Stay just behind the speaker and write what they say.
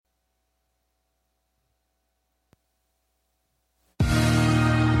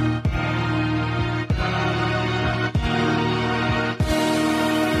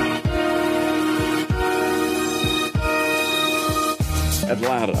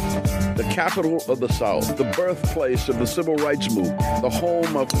Atlanta, the capital of the South, the birthplace of the Civil Rights Movement, the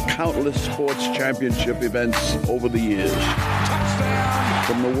home of countless sports championship events over the years. Touchdown!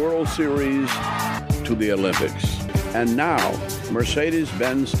 From the World Series to the Olympics. And now,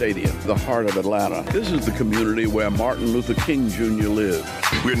 Mercedes-Benz Stadium, the heart of Atlanta. This is the community where Martin Luther King Jr. lived.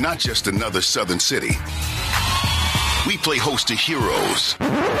 We're not just another southern city. We play host to heroes.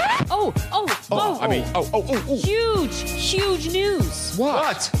 Huge news.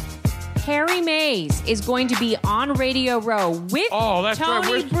 What? Harry Mays is going to be on Radio Row with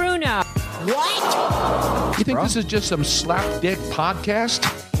Tony Bruno. What? You think this is just some slapdick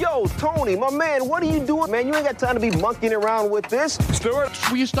podcast? Yo, Tony, my man, what are you doing, man? You ain't got time to be monkeying around with this. Stuart,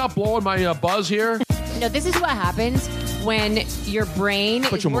 will you stop blowing my buzz here? No, this is what happens when your brain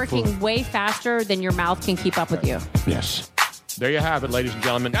is working way faster than your mouth can keep up with you. Yes. There you have it, ladies and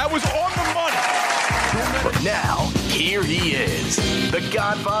gentlemen. That was on the money. Now, here he is, the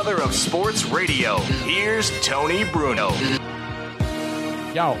godfather of sports radio. Here's Tony Bruno.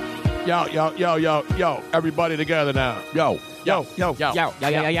 Yo, everybody together now. Yo.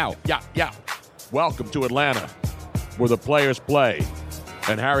 Welcome to Atlanta, where the players play,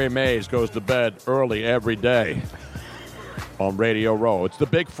 and Harry Mays goes to bed early every day on Radio Row. It's the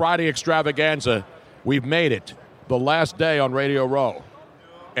big Friday extravaganza. We've made it. The last day on Radio Row.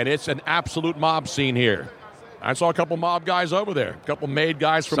 And it's an absolute mob scene here. I saw a couple mob guys over there. A couple made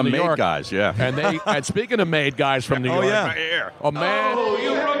guys from New York. Some made guys, yeah. And speaking of made guys from New York. Yeah. Right here. Oh, man. Oh,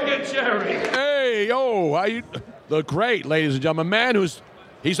 you rugged Jerry. Hey, the great, ladies and gentlemen, man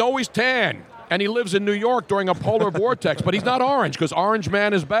he's always tan. And he lives in New York during a polar vortex. But he's not orange, because orange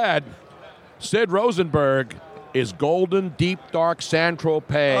man is bad. Sid Rosenberg is golden, deep, dark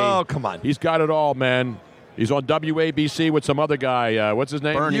Saint-Tropez. Oh, come on. He's got it all, man. He's on WABC with some other guy. What's his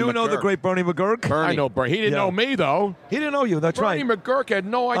name? Bernie You McGurk. know the great Bernie McGurk? I know Bernie. He didn't know me, though. He didn't know you. That's Bernie right. McGurk had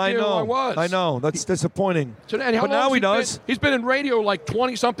no idea who I was. I know. That's disappointing. And how but now long he does. He's been in radio like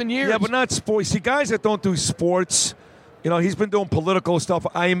 20-something years. Yeah, but not sports. See, guys that don't do sports, he's been doing political stuff,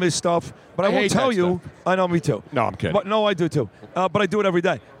 IMIS stuff. But I won't hate tell that you. stuff. I know, me too. No, I'm kidding. But no, I do too. But I do it every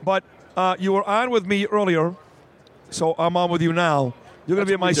day. But you were on with me earlier, so I'm on with you now. You're going to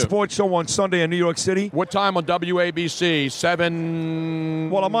be at my sports show on Sunday in New York City. What time on WABC? 7?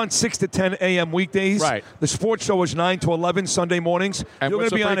 Well, I'm on 6 to 10 a.m. weekdays. Right. The sports show is 9 to 11 Sunday mornings. And You're going what's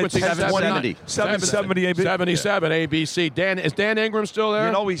to be the on at frequency? 720. 770 ABC. 77 ABC. Is Dan Ingram still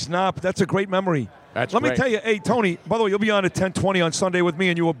there? He's not. But that's a great memory. That's Let great. me tell you, hey, Tony, by the way, you'll be on at 10:20 on Sunday with me,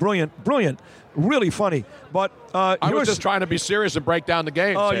 and you were brilliant, really funny. But I was just trying to be serious and break down the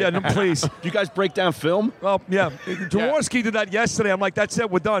game. Oh, yeah, no, please. You guys break down film? Well, yeah. Jaworski did that yesterday. I'm like, that's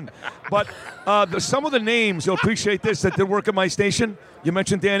it, we're done. But some of the names, you'll appreciate this, that did work at my station. You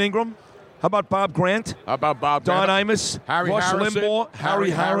mentioned Dan Ingram. How about Bob Grant? How about Bob Don Grant? Imus. Harry Rush Harrison. Limbaugh. Harry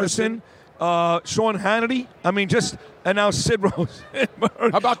Harrison. Sean Hannity. I mean, and now Sid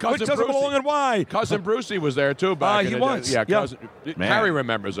Rosenberg. How about Cousin Which doesn't Brucey? belong and why? Cousin Brucey was there, too, back in he the was. day. Yeah, Yeah. Cousin. Man. Harry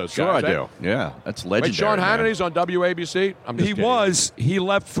remembers those Sure I guys. do. Yeah, that's Wait, legendary. Sean man. Hannity's on WABC? I'm just kidding. He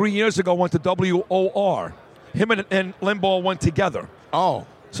left 3 years ago, went to WOR. Him and Limbaugh went together. Oh.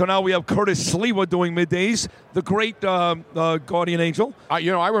 So now we have Curtis Sliwa doing middays, the great Guardian Angel. I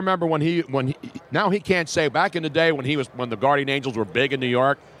remember when he now he can't say, back in the day when the Guardian Angels were big in New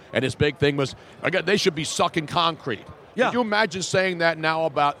York, and his big thing was, they should be sucking concrete. Yeah. Could you imagine saying that now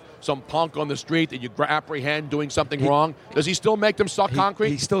about some punk on the street that you apprehend doing something wrong? Does he still make them suck concrete?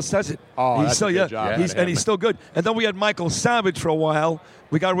 He still says it. Oh, he's that's still, a good job. He's still good. And then we had Michael Savage for a while.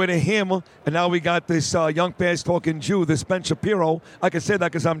 We got rid of him, and now we got this young fast-talking Jew, this Ben Shapiro. I can say that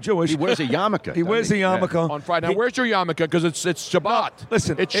because I'm Jewish. He wears a yarmulke. He wears a yarmulke. On Friday. Now, where's your yarmulke? Because it's Shabbat.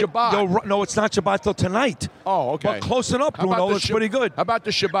 Listen, it's Shabbat. No, it's not Shabbat till tonight. Oh, okay. But close enough, Bruno. It's pretty good. How about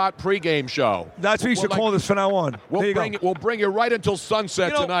the Shabbat pregame show? That's what you should call this from now on. We'll bring you right until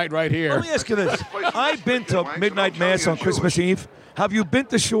sunset tonight right here. Let me ask you this. I've been to midnight mass on Christmas Eve. Have you been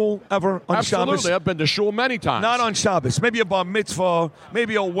to shul ever on Absolutely. Shabbos? I've been to shul many times. Not on Shabbos. Maybe a bar mitzvah,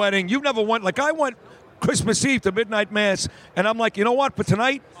 maybe a wedding. You never went. Like I went Christmas Eve to midnight mass, and I'm like, you know what? For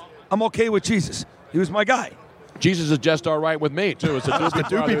tonight, I'm okay with Jesus. He was my guy. Jesus is just all right with me, too. It's the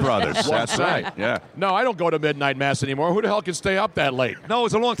Doobie Brothers. That's right. Yeah. No, I don't go to midnight mass anymore. Who the hell can stay up that late? No, it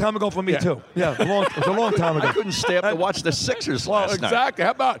was a long time ago for me, too. Yeah, it was a long time ago. I couldn't stay up to watch the Sixers last night. Exactly.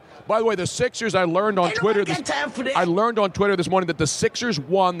 How about, by the way, the Sixers, I learned on Twitter this morning that the Sixers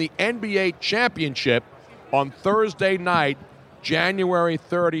won the NBA championship on Thursday night, January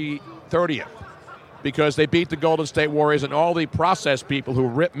 30th. Because they beat the Golden State Warriors, and all the process people who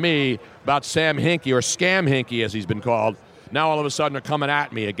ripped me about Sam Hinkie, or Scam Hinkie as he's been called, now all of a sudden are coming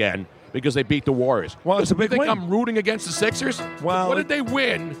at me again. because they beat the Warriors. Well, it's a big You think win. I'm rooting against the Sixers? Well, what did they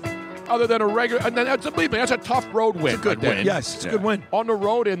win other than a regular? And believe me, that's a tough road win. It's a good win. Yes, it's a good win. On the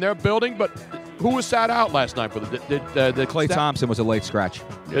road in their building, but who was sat out last night for the Klay Thompson was a late scratch.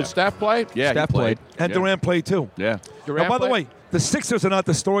 Did Steph play? Yeah, Steph he played. And Yeah. Durant played too. Yeah. Durant By the played? way, the Sixers are not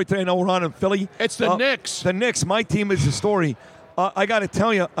the story today. I know we're on in Philly. It's the Knicks. The Knicks. My team is the story. I got to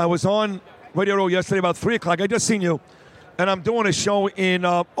tell you, I was on Radio Row yesterday about 3 o'clock. I just seen you. And I'm doing a show in,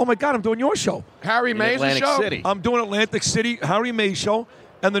 oh my God, I'm doing your show. Harry Mays' Atlantic show? City. I'm doing Atlantic City, Harry Mays show.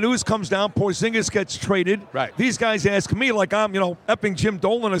 And the news comes down, Porzingis gets traded. Right. These guys ask me like I'm, epping Jim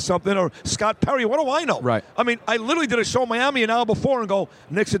Dolan or something, or Scott Perry. What do I know? Right. I mean, I literally did a show in Miami an hour before and go,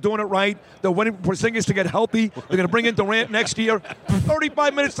 Knicks are doing it right. They're winning Porzingis to get healthy. They're going to bring in Durant next year.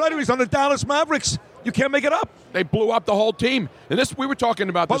 35 minutes later, he's on the Dallas Mavericks. You can't make it up. They blew up the whole team. And this, we were talking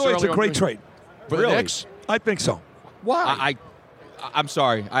about By this the way, it's a earlier great on. trade. For the Really? Knicks? I think so. Why? I'm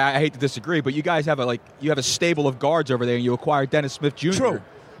sorry. I hate to disagree, but you guys have a stable of guards over there, and you acquired Dennis Smith Jr. True.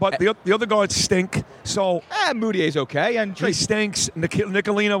 But the other guards stink. So Moutier's okay, and he stinks.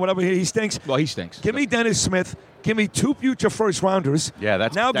 Nicolino, whatever, he stinks. well, he stinks. Give me Dennis Smith. Give me 2 future first rounders. Yeah,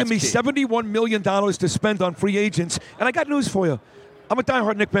 that's- now that's give me key. $71 million to spend on free agents. And I got news for you. I'm a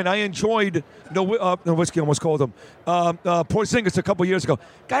diehard Knick fan. I enjoyed Nowitzki, almost called him. Porzingis a couple years ago.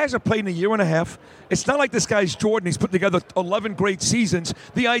 Guy hasn't played in a year and a half. It's not like this guy's Jordan. He's put together 11 great seasons.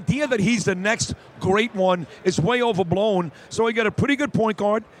 The idea that he's the next great one is way overblown. So I get a pretty good point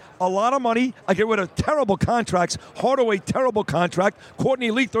guard, a lot of money. I get rid of terrible contracts. Hardaway, terrible contract.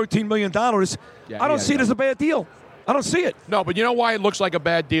 Courtney Lee, $13 million. I don't see it as a bad deal. I don't see it. No, but you know why it looks like a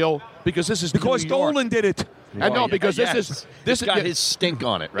bad deal? Because this is Because New York. Dolan did it. And no, because Yes. this It's is got his stink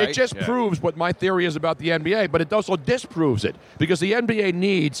on it, right? It just proves what my theory is about the NBA, but it also disproves it because the NBA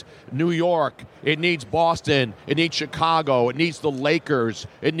needs New York, it needs Boston, it needs Chicago, it needs the Lakers,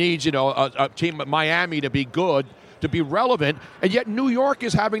 it needs a team Miami to be good, to be relevant, and yet New York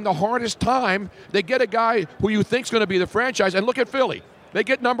is having the hardest time. They get a guy who you think's going to be the franchise, and look at Philly. They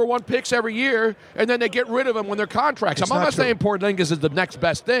get number one picks every year, and then they get rid of them when their contracts. I'm not saying Porzingis is the next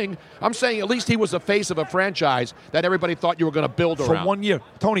best thing. I'm saying at least he was the face of a franchise that everybody thought you were going to build around. For 1 year.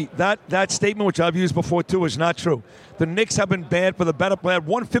 Tony, that statement, which I've used before too, is not true. The Knicks have been bad for the better part. Had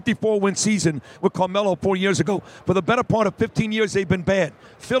 154-win season with Carmelo 4 years ago. For the better part of 15 years, they've been bad.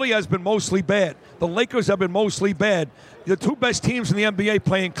 Philly has been mostly bad. The Lakers have been mostly bad. The two best teams in the NBA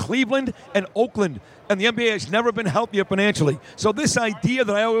play in Cleveland and Oakland. And the NBA has never been healthier financially. So this idea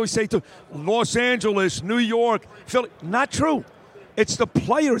that I always say to Los Angeles, New York, Philly, not true. It's the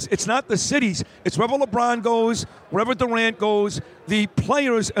players. It's not the cities. It's wherever LeBron goes, wherever Durant goes, the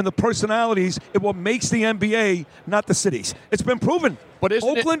players and the personalities, it what makes the NBA, not the cities. It's been proven. But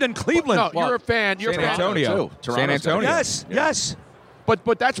isn't Oakland it, and Cleveland. No, you're a fan. You're San a fan. Antonio. San Antonio. Yes.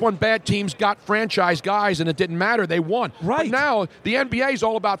 But that's when bad teams got franchise guys and it didn't matter. They won. Right. But now the NBA is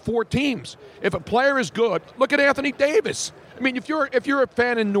all about 4 teams. If a player is good, look at Anthony Davis. I mean, if you're a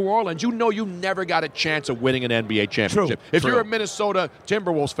fan in New Orleans, you know you never got a chance of winning an NBA championship. If you're a Minnesota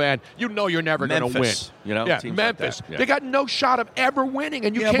Timberwolves fan, you know you're never going to win. Memphis, Yeah, teams Memphis. like that. Yeah. They got no shot of ever winning,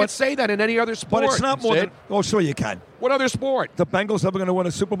 and you Yeah, can't but- say that in any other sport. But it's not more Sid. than. Oh, sure you can. What other sport? The Bengals ever going to win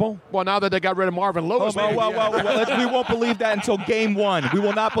a Super Bowl? Well, now that they got rid of Marvin Lewis. maybe, yeah. We won't believe that until game 1. We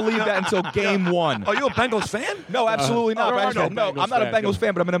will not believe that until game 1. Are you a Bengals fan? No, absolutely not. there are no No, Bengals I'm not a fans. Bengals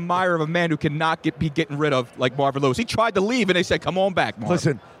fan, but I'm an admirer of a man who cannot be getting rid of like Marvin Lewis. He tried to leave, and they said, "Come on back, Marvin."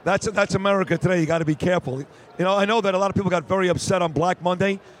 Listen, that's America today. You got to be careful. I know that a lot of people got very upset on Black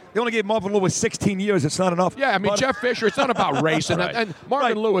Monday. They only gave Marvin Lewis 16 years. It's not enough. Yeah, I mean, But- Jeff Fisher, it's not about race. And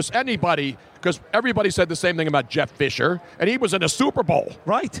Marvin Lewis, anybody, because everybody said the same thing about Jeff Fisher, and he was in a Super Bowl.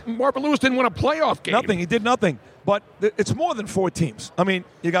 Right. Marvin Lewis didn't win a playoff game. Nothing. He did nothing. But it's more than 4 teams. I mean,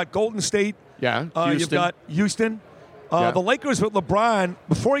 you got Golden State. Yeah. You've Houston. got Houston. Yeah. The Lakers with LeBron,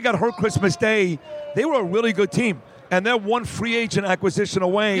 before he got hurt Christmas Day, they were a really good team. And they're one free agent acquisition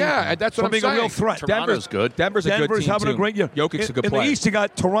away Yeah, and that's what from I'm being a real saying. threat. Toronto's good. Denver's a good Denver's team having too. a great year. Jokic's a good in player. the East, you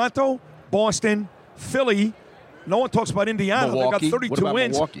got Toronto, Boston, Philly. No one talks about Indiana. Milwaukee. They got 32 What about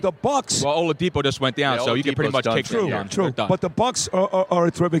wins. Milwaukee? The Bucks. Well, Oladipo just went down, Yeah, so you can pretty Oladipo's much done take for that. the year. Yeah, True. they're done. But the Bucks are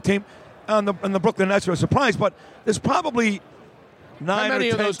a terrific team. And the Brooklyn Nets are a surprise. But there's probably 9 How many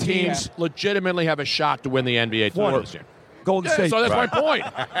or of 10 those teams legitimately have a shot to win the NBA title One. this year? Golden Yeah, State. so that's my point.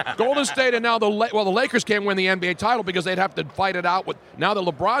 Golden State and now the Lakers can't win the NBA title because they'd have to fight it out with now that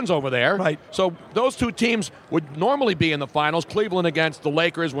LeBron's over there. Right. So those 2 teams would normally be in the finals. Cleveland against the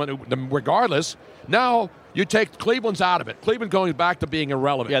Lakers, regardless. Now You take Cleveland's out of it. Cleveland going back to being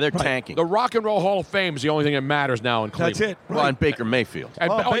irrelevant. Yeah, they're tanking. The Rock and Roll Hall of Fame is the only thing that matters now in Cleveland. That's it. Well, and Baker Mayfield.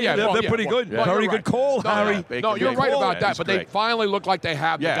 And, they're pretty good. Well, Very you're good call, No, Harry. No, you're right about that. But they great. finally look like they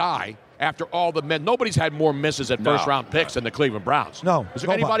have the guy after all the men. Nobody's had more misses at first-round picks than the Cleveland Browns. No. Is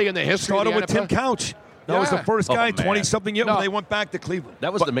there anybody in the history Started of the with Tim NFL? Couch. That was the first guy, man. 20-something years No. when they went back to Cleveland.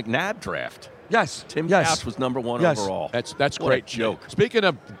 That was the McNabb draft. Yes. Tim yes. Couch was number 1 Yes. overall. That's What great. a joke. Speaking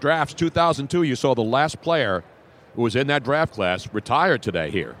of drafts, 2002, you saw the last player who was in that draft class retired today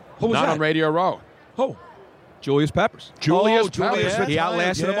here. Who was Not that? on Radio Row. Oh. Julius Peppers. Julius Julius Peppers. He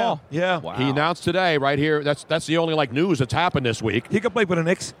outlasted them all. Yeah. Wow. He announced today, right here. That's the only news that's happened this week. He could play for the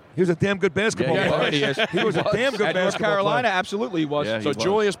Knicks. He was a damn good basketball Yeah, player. he is. He was a damn good At North basketball Carolina, player. absolutely he was. Yeah, he So was.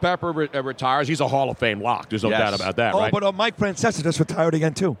 Julius Pepper retires. He's a Hall of Fame lock. There's no Yes. doubt about that, Oh, right? but Mike Francesa just retired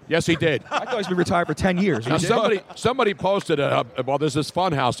again, too. Yes, he did. I thought he's been retired for 10 years. Now, somebody posted, well, there's this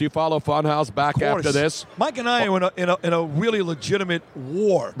Funhouse. Do you follow Funhouse back Of course. after this? Mike and I are in a really legitimate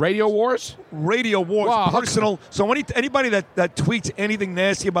war. Radio Wars? Radio wars, Wow, how personal. So anybody that tweets anything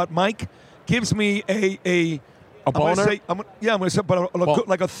nasty about Mike gives me a A boner? I'm going to say, but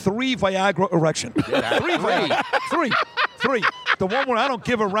like a 3 Viagra erection. 3 Viagra. Three. The one where I don't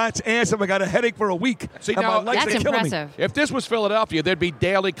give a rat's ass if I got a headache for a week. See, and now, my legs That's are killing me. impressive. If this was Philadelphia, there'd be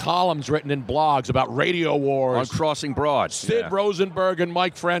daily columns written in blogs about Radio On Wars. Crossing Broad. Sid Yeah. Rosenberg and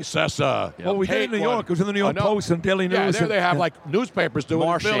Mike Francesa. Well, we did it in New Hate York. one. It was in the New York I know. Post and Daily News. Yeah, there and- they have yeah. like newspapers doing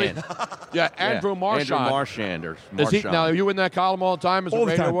it in Philly. Yeah, Andrew Marchand. Andrew Marchand. Is he, now, are you in that column all the time as a all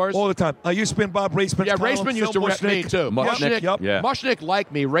the Radio time. Wars? All the time. I used to be in Bob Raceman's Yeah, column, Raceman used to Phil rep me, Mushnick. too. Mushnick, Yep. yeah. Mushnick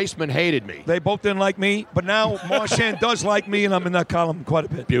liked me. Raceman hated me. They both didn't like me, but now Marchand does like me, and I'm in that column quite a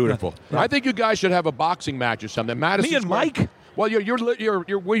bit. Beautiful. Yeah. I think you guys should have a boxing match or something. Madison Me and Square- Mike? Well, you're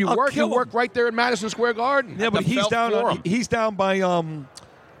where you I'll work. You kill work him. right there in Madison Square Garden. Yeah, at but the he's Felt down. Forum. He's down by.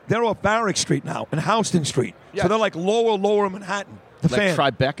 They're off Barrack Street now and Houston Street. Yes. So they're like lower Manhattan. The Like fan.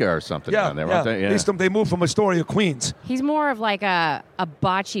 Tribeca or something Yeah, down there, yeah. aren't they? At least they moved from Astoria, Queens. He's more of like a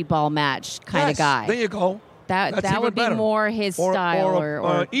bocce ball match kind Yes, of guy. There you go. That That's even would be better. more his Or- style or,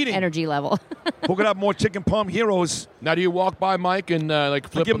 or eating. energy level. Who could have more chicken palm heroes? Now, do you walk by Mike and like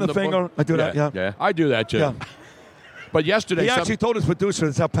flip give him the finger. book? I do that, yeah. Yeah. I do that too. Yeah. But yesterday, He actually told his producer,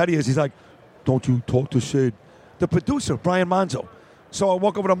 that's how petty he is. He's like, don't you talk to Sid. The producer, Brian Monzo. So I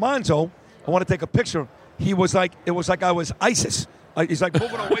walk over to Monzo. I want to take a picture. He was like, it was like I was ISIS. He's like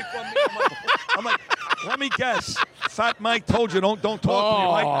moving away from me. I'm like, let me guess. Fat Mike told you don't talk to me,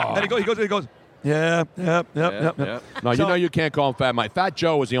 right? And he goes, yeah. no, you So- know you can't call him Fat Mike. Fat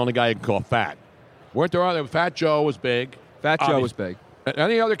Joe was the only guy you can call fat. Weren't there other? Fat Joe was big. Fat Joe was big.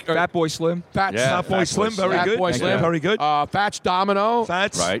 Any other? Fat Boy Slim. Fat, Yeah, Fat Boy Slim, very Fat good. Boy Slim. Very good. Fats Domino.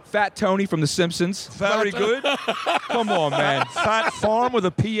 Fats, Right. Fat Tony from The Simpsons. very good. Come on, man. Fat Farm with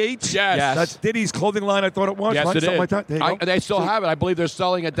a PH. Yes. That's Diddy's clothing line, I thought it was. Yes, right? it Something is. like that. There you go. They still have it. I believe they're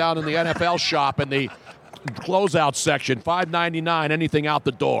selling it down in the NFL shop in the closeout section. $5.99. Anything out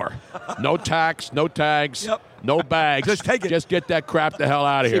the door. No tax. No tags. Yep. No bags. Just take it. Just get that crap the hell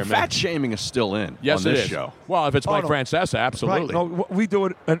out of See, here, man. fat shaming is still in Yes, on it this is. show. Well, if it's Mike no. Francesa, absolutely. Right. No, we do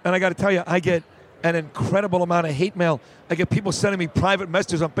it, and I got to tell you, I get an incredible amount of hate mail. I get people sending me private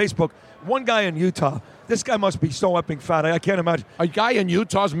messages on Facebook. One guy in Utah, this guy must be so effing fat. I can't imagine. A guy in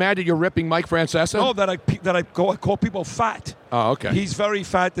Utah's mad that you're ripping Mike Francesa? No, that I call people fat. Oh, okay. He's very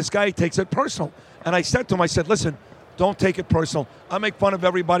fat. This guy takes it personal. And I said to him, I said, listen, don't take it personal. I make fun of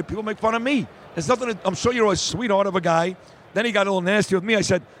everybody. People make fun of me. There's nothing. I'm sure you're a sweetheart of a guy. Then he got a little nasty with me. I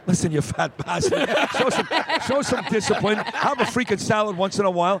said, listen, you fat bastard. show some discipline. Have a freaking salad once in a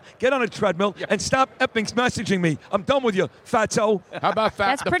while. Get on a treadmill and stop effing messaging me. I'm done with you, fatso. How about fat?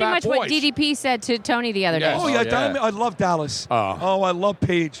 That's the pretty fat much boys? what DDP said to Tony the other day. Yes. Oh, yeah, yeah. I love Dallas. Oh. I love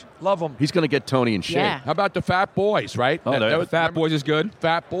Paige. Love him. He's going to get Tony in shape. Yeah. How about the Fat Boys, right? Oh, That was- Fat Boys is good.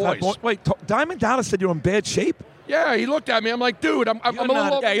 Fat Boys. Fat boy. Wait, Diamond Dallas said you're in bad shape? Yeah, he looked at me. I'm like, dude, I'm a You're little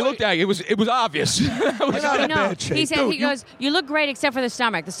not- overweight. Yeah, he looked at it. It was obvious. You're not in No, bad shape. he said Dude, he goes, you look great except for the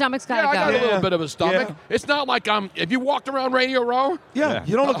stomach. The stomach's got Yeah, to I go. got a little Yeah. bit of a stomach. Yeah. It's not like if you walked around Radio Row, Yeah,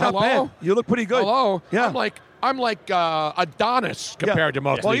 you don't look that Hello? bad. You look pretty good. hello, Yeah. I'm like Adonis compared to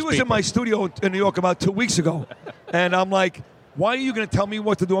most Well, of he these was people. in my studio in New York about 2 weeks ago, and I'm like, "Why are you going to tell me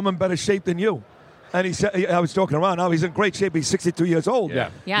what to do? I'm in better shape than you." And he said, "I was joking around. Now he's in great shape. He's 62 years old." Yeah.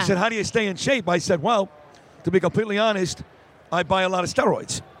 Yeah. He said, "How do you stay in shape?" I said, "Well, to be completely honest, I buy a lot of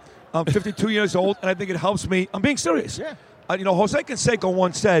steroids. I'm 52 years old, and I think it helps me. I'm being serious. Yeah. Jose Canseco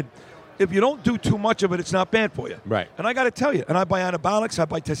once said, if you don't do too much of it, it's not bad for you. Right. And I got to tell you, and I buy anabolics, I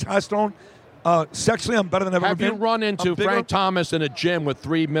buy testosterone. Sexually, I'm better than I've ever Have been. you run into I'm bigger. Frank Thomas in a gym with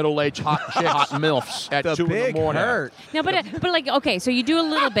 3 middle-aged hot chicks, Hot milfs. at The 2 in the big morning? hurt. No, but like, okay, so you do a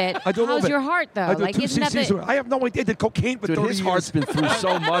little bit. I do a little How's bit. your heart though? I do Like, 2 isn't that cc's. the, I have no idea. I did cocaine for Dude, 30 his years. heart's been through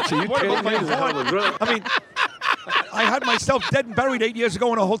so much. Are you What kidding about me? my heart? I mean, I had myself dead and buried 8 years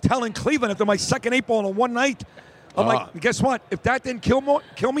ago in a hotel in Cleveland after my second 8-ball in one night. I'm like, guess what? If that didn't kill me,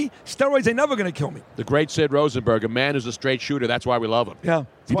 steroids ain't never going to kill me. The great Sid Rosenberg, a man who's a straight shooter. That's why we love him. Yeah.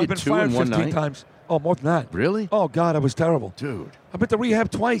 You I've did been 2 fired in one 15 night? times. Oh, more than that. Really? Oh, God, I was terrible. Dude. I've been to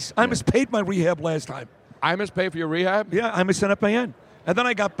rehab twice. I mispaid my rehab last time. I must pay for your rehab? Yeah, I missed an FAN. And then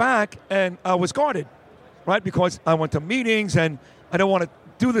I got back and I was guarded, right? Because I went to meetings and I don't want to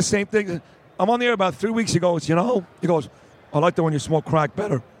do the same thing. I'm on the air about 3 weeks ago. He goes, I like the when you smoke crack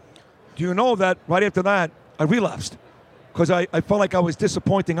better. Do you know that right after that, I relapsed? Because I felt like I was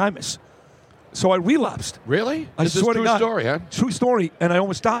disappointing Imus. So I relapsed. Really? I This is swear a to true God. story, huh? True story, and I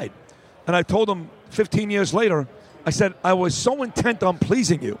almost died. And I told him 15 years later, I said, I was so intent on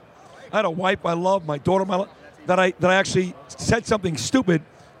pleasing you. I had a wife I love, my daughter, that I actually said something stupid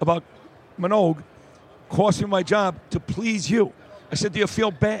about Minogue, cost me my job to please you. I said, do you feel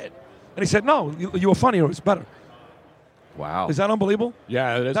bad? And he said, no, you were funnier. It's better. Wow. Is that unbelievable?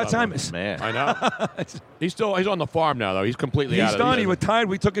 Yeah, it is. That's unbelievable. Imus. Man. I know. He's on the farm now, though. He's completely out He's of done. it. He retired.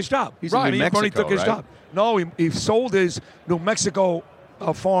 We took his job. He's in New He Mexico, took his right? job. No, he sold his New Mexico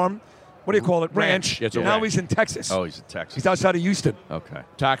farm. What do you call it? Ranch. It's a now ranch. he's in Texas. Oh, he's in Texas. He's outside of Houston. Okay.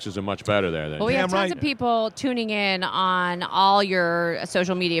 Taxes are much better there. Well, we have Damn tons right. of people tuning in on all your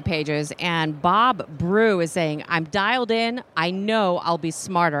social media pages, and Bob Brew is saying, I'm dialed in. I know I'll be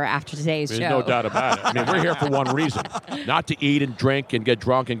smarter after today's There's show. no doubt about it. I mean, we're here for one reason: not to eat and drink and get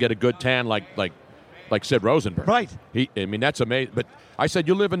drunk and get a good tan like Sid Rosenberg. Right. I mean, that's amazing. But I said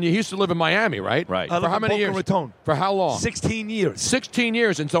he used to live in Miami, right? Right. I For live how in many Boca years? Raton. For how long? 16 years. 16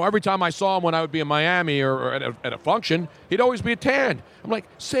 years. And so every time I saw him when I would be in Miami or at a function, he'd always be a tan. I'm like,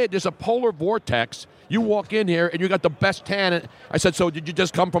 Sid, there's a polar vortex. You walk in here and you got the best tan. And I said, so did you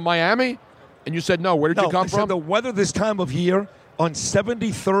just come from Miami? And you said, no. Where did you come I said from? the weather this time of year on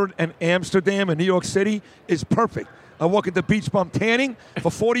 73rd and Amsterdam in New York City is perfect. I walk at the beach bum tanning for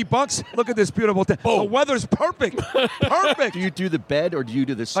 $40. Look at this beautiful tan. The weather's perfect. Perfect. Do you do the bed or do you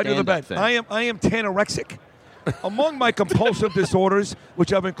do the I stand-up do the bed. thing? I am tanorexic. Among my compulsive disorders, which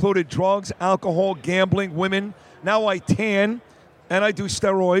have included drugs, alcohol, gambling, women, now I tan and I do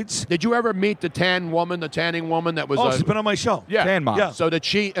steroids. Did you ever meet the tanning woman that was? She's been on my show. Yeah. Tan mom. Yeah. So did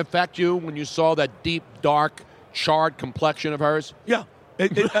she affect you when you saw that deep, dark, charred complexion of hers? Yeah.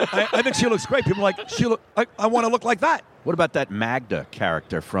 I think she looks great. People are like, I want to look like that. What about that Magda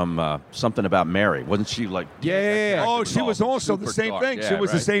character from Something About Mary? Wasn't she like... Yeah. Oh, she was also the same thing. She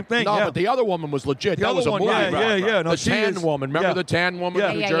was the same thing. No, yeah. but the other woman was legit. The that was other a one, movie. yeah. No, the she tan is- woman. Remember yeah. the tan woman Yeah.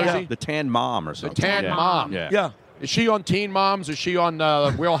 in New Yeah, Jersey? yeah. The Tan Mom or The something. tan Tan mom. Yeah. Yeah. Is she on Teen Moms? Is she on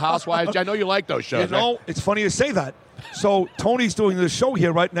Real Housewives? I know you like those shows. You know, it's funny to say that. So Tony's doing this show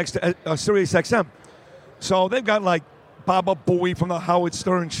here right next to Sirius XM. So they've got like Baba Booey from the Howard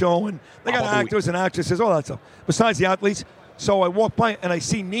Stern show, and they got Baba Booey. actors and actresses, all that stuff. Besides the athletes. So I walk by and I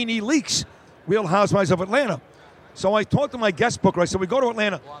see Nene Leakes, Real Housewives of Atlanta. So I talked to my guest booker. I said, we go to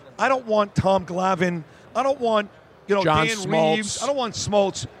Atlanta. I don't want Tom Glavine. I don't want, John Dan Smoltz. Reeves. I don't want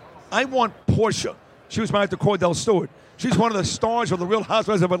Smoltz. I want Portia. She was married to Cordell Stewart. She's one of the stars of the Real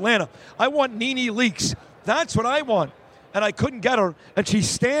Housewives of Atlanta. I want Nene Leakes. That's what I want. And I couldn't get her. And she's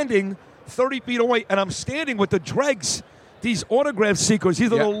standing 30 feet away. And I'm standing with the dregs. These autograph seekers.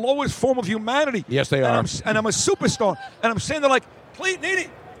 These are Yeah. the lowest form of humanity. Yes, they And are. I'm a superstar. And I'm standing there like, please, Nene.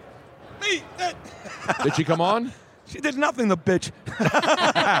 Did she come on? She did nothing, the bitch.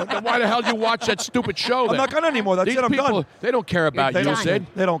 Then why the hell did you watch that stupid show? I'm then? not going anymore. That's These it. I'm people, done. they don't care about They you, don't. Sid.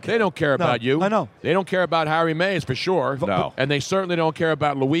 They don't care. They don't care No, about you. I know. They don't care about Harry Mays for sure. No. And they certainly don't care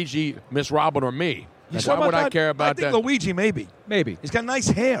about Luigi, Miss Robin, or me. You Why would I care I about think that? Luigi, maybe. Maybe. He's got nice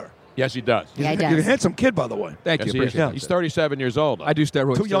hair. Yes, he does. Yeah, he You're a does. handsome kid, by the way. Thank Yes, you. he is. Appreciate it. He's 37 years old. I do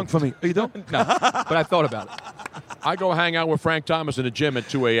steroids. Too young for me. You don't? No, but I thought about it. I go hang out with Frank Thomas in the gym at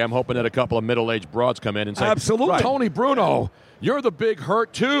 2 a.m., hoping that a couple of middle-aged broads come in and say, Absolutely. Tony Bruno, you're the big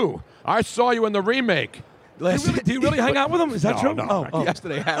hurt, too. I saw you in the remake. Do you really hang out with him? Is that No, true? no. Oh.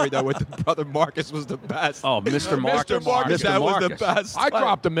 Yesterday, Harry, though, with the brother Marcus was the best. Oh, Mr. Marcus. Marcus. That was the Marcus. best. I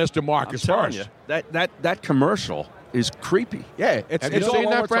dropped the Mr. I'm Marcus telling first. you, that commercial is creepy. Yeah, it's Have you all seen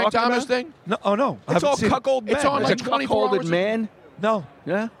what that we're Frank talking Thomas about. thing? No, oh, no. I It's haven't all seen it. cuckold men. It's on It's like a 24 cuckolded hours. man. No.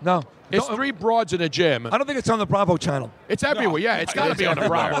 Yeah. No. It's No, 3 broads in a gym. I don't think it's on the Bravo channel. It's everywhere. Yeah, it's got to be on the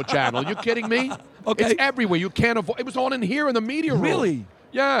Bravo channel. You kidding me? Okay. It's everywhere. You can't avoid. It was on in here in the media room. Really?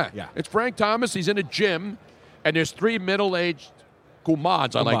 Yeah. Yeah. It's Frank Thomas. He's in a gym, and there's 3 middle-aged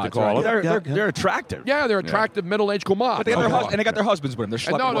Kumans, I like to call them. They're attractive. Yeah, they're attractive middle-aged Kumans. But they got and they got their husbands with them. They're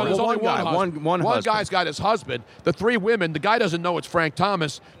schlepping. No, there's only one guy. husband. One One husband. guy's got his husband. The three women, the guy doesn't know it's Frank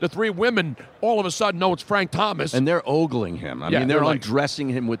Thomas. The three women all of a sudden know it's Frank Thomas. And they're ogling him. I mean, they're undressing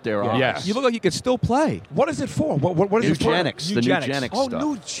him with their eyes. Yes. You look like you could still play. What is it for? What is it for? Eugenics. The eugenics Oh, stuff.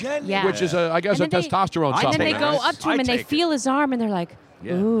 eugenics. Yeah. Which is, I guess, a And then testosterone And supplement. then they go up to him and they feel his arm and they're like,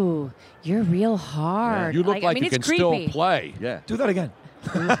 "Ooh, you're real hard." You look like I mean, you it's can creepy. still play. Yeah. Do that again.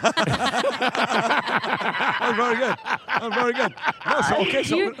 I'm very good. I'm very good. No, so, okay,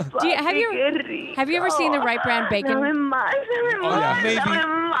 so Have you ever seen the Right Brand Bacon? oh, yeah, maybe.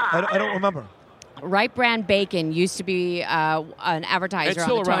 I don't remember. Right Brand Bacon used to be an advertiser It's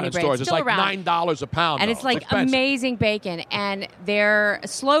still on the around Tony in brand. stores. It's still like around. $9 a pound. And though. it's like expensive. amazing bacon. And their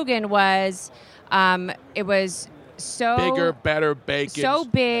slogan was, it was so Bigger, better bacon. so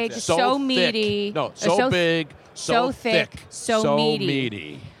big, So so thick. meaty. No, so big, so thick, so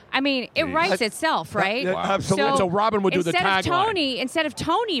meaty. I mean, it writes itself, right? Absolutely. So Robin would do the tagline. Instead of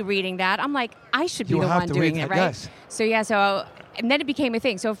Tony reading that, I'm like, I should be You the have one to doing read it, that, right? yes. So and then it became a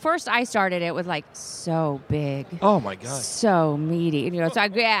thing. So first I started it with like so big. Oh my God. So meaty,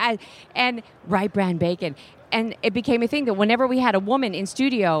 So and Right Brand Bacon. And it became a thing that whenever we had a woman in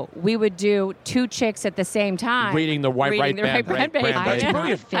studio, we would do two chicks at the same time. Reading the Right Brand Bacon. Bacon. That's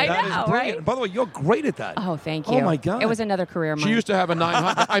brilliant. I That is know, brilliant. right? By the way, you're great at that. Oh, thank you. Oh my God. It was another career move. She used to have a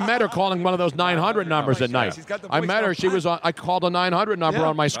 900. I met her calling one of those 900 numbers at night. She's got the I voice met her. down She was on. I called a 900 number Yeah.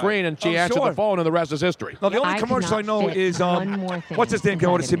 on my screen, and she Oh, answered sure. the phone, and the rest is history. No, the only I commercial I cannot know fit is one more thing what's his name came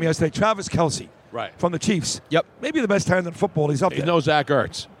over to see me yesterday? Travis Kelce. Right. From the Chiefs. Yep. Maybe the best tight end in football. He's up He's there. no Zach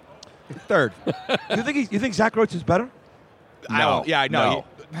Ertz. Third. You think Zach Ertz is better? No. Yeah, I know.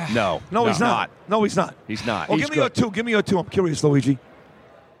 No, he's not. No, he's not. He's not. Well, He's give me your good. two. Give me your two. I'm curious, Luigi.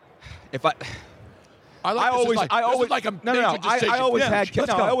 If I This is like a no. major decision. I always Yeah, had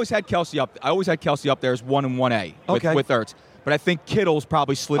let's go. I always had Kelsey up. I always had Kelsey up there as 1 and 1A Okay. with Ertz. But I think Kittle's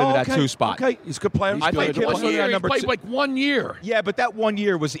probably slid into that 2 spot. Okay, he's a good player. I think One Kittle's year, on he number played 2. like 1 year. Yeah, but that 1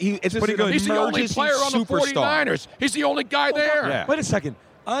 year was it's pretty good. He's the only player on the superstar. 49ers. He's the only guy there. Yeah. Wait a second.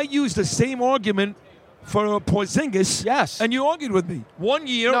 I used the same argument for Porzingis. Yes. And you argued with me. 1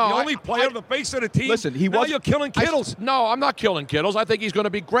 year, No, the only player on the face of the team. Listen, he now wasn't- you're killing Kittles. No, I'm not killing Kittles. I think he's going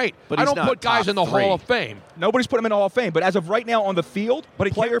to be great. But I he's don't not put guys top in the 3. Hall of Fame. Nobody's put him in the Hall of Fame, but as of right now on the field, But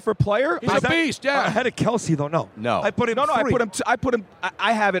he player for player, He's a beast, yeah. Ahead of Kelsey, though, no. No. I put him no, three. I put him.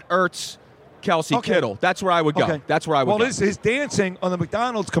 I have it. Ertz, Kelsey, Okay. Kittle. That's where I would go. Okay. That's where I would well, go. his dancing on the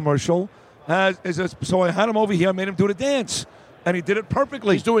McDonald's commercial, so I had him over here. I made him do the dance, and he did it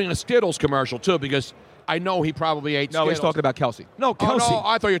perfectly. He's doing a Skittles commercial, too, because I know he probably ate No, Skittles. he's talking about Kelsey. No, Oh, Kelsey. no,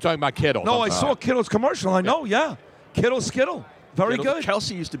 I thought you were talking about Kittles. No, I'm I sorry. saw Kittle's commercial. I know, yeah. Skittle. Very good.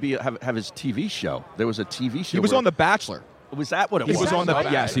 Kelsey used to be have his TV show. There was a TV show. He was where- on The Bachelor. Was that what it He was? was on the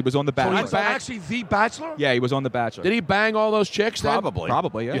Okay. yes. He was on The So Bachelor. he's actually the Bachelor? Yeah, he was on The Bachelor. Did he bang all those chicks then?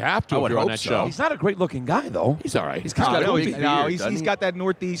 Probably. Yeah. You have to I if would you're on hope that so. show. He's not a great-looking guy, though. He's all right. He's kind got of a goofy. big beard, doesn't he's he? got that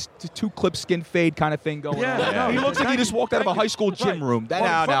Northeast 2-clip skin fade kind of thing going Yeah, on. no, He looks like he just walked out of a thank you. high school gym Right. room.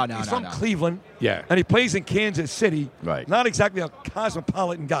 Well, he's from Cleveland. Yeah. And he plays in Kansas City. Right. Not exactly a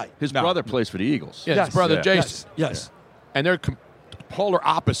cosmopolitan guy. His No. brother plays for the Eagles. Yeah, Yes. his brother Yeah. Jason. Yes. And they're polar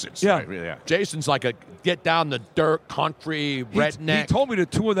opposites. Yeah. Yeah. Jason's like a get down the dirt, country, redneck. He told me the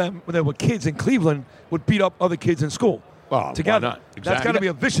two of them, when they were kids in Cleveland, would beat up other kids in school. Well, together. why not? That's Exactly. got to be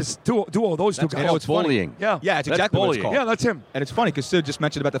a vicious duo those two That's guys. called bullying. Yeah. Yeah, it's That's exactly what it's bullying. called. Yeah, that's him. And it's funny because Sid just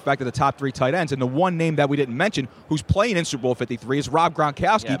mentioned about the fact that the top 3 tight ends, and the one name that we didn't mention who's playing in Super Bowl 53 is Rob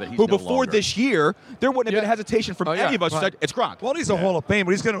Gronkowski, Yeah, but he's who no before longer. this year, there wouldn't have been Yeah. hesitation from Oh, yeah. any of us. Right. Said, it's Gronk. Well, he's a Hall of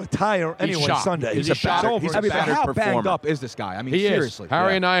Famer. He's going to retire anyway shot. Sunday. He's a It's battered- over. he's a I mean, but battered how banged performer. up is this guy? I mean, He seriously. is.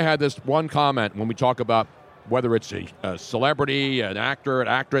 Harry and I had this one comment when we talk about whether it's a celebrity, an actor, an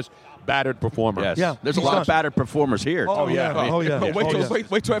actress, battered performer. Yes. Yeah, There's a he's lot done. of battered performers here. Oh, too. yeah. Oh, yeah. Wait, Oh, till, yeah.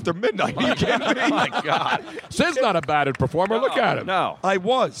 wait till after midnight. Are you kidding me? Oh my God. Sid's not a battered performer. Look at him. No. I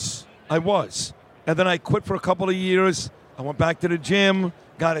was. And then I quit for a couple of years. I went back to the gym,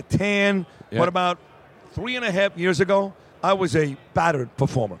 got a tan. Yeah. But about 3.5 years ago, I was a battered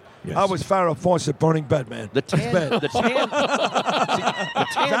performer. Yes. I was Farrah Fawcett burning bed, man. The tan, the tan,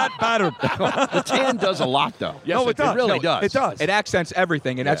 That battered. the tan does a lot, though. Yes, no, it does. really No, does. It does. It accents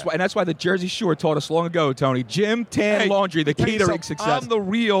everything, and that's why the Jersey Shore taught us long ago, Tony. Gym, tan, Hey, laundry, the tell key you to something, success. I'm the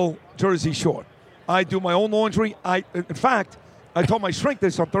real Jersey Shore. I do my own laundry. In fact, I told my shrink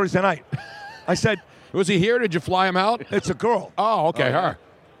this on Thursday night. I said, Was he here? Did you fly him out? it's a girl. Oh, okay, her.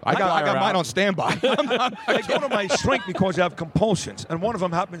 I got fly her mine out. on standby. I go to my shrink because I have compulsions, and one of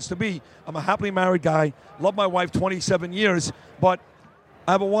them happens to be I'm a happily married guy, love my wife 27 years, but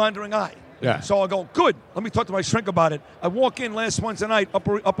I have a wandering eye. Yeah. So I go, good. Let me talk to my shrink about it. I walk in last Wednesday night,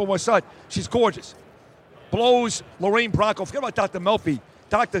 Upper West Side. She's gorgeous. Blows Lorraine Bracco. Forget about Dr. Melfi.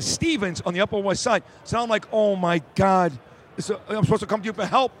 Dr. Stevens on the Upper West Side. So now I'm like, oh my God. I'm supposed to come to you for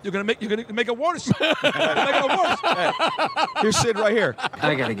help. You're gonna make it worse. You're gonna make it worse. You're sitting right here.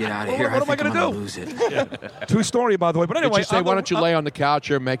 I gotta get out of here. What am I think gonna I'm do? Lose it. True story, by the way. But Did anyway, you say, why don't you lay on the couch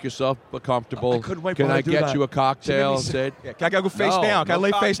here, make yourself comfortable? I couldn't wait for Can her I to do get that. you a cocktail? She Sid? Yeah, can I go face down? Can I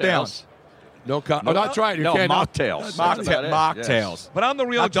lay face down? No, oh, that's right. You No, can't. mocktails. Mocktails. But I'm the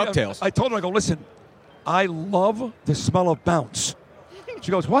real Not DuckTales. I told her, I go, listen, I love the smell of Bounce.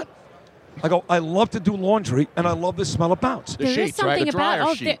 She goes, what? I go, I love to do laundry, and I love the smell of Bounce. There is something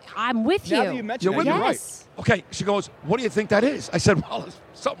about. I'm with you. Now that you mention You're it, with me, you're right. Yes. Okay, she goes, what do you think that is? I said, well, there's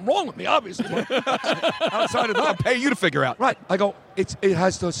something wrong with me, obviously. Outside of I'll that. pay you to figure out. Right. I go, it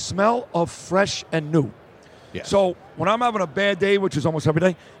has the smell of fresh and new. Yes. So when I'm having a bad day, which is almost every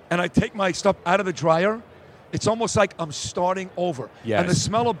day, and I take my stuff out of the dryer, it's almost like I'm starting over. Yes. And the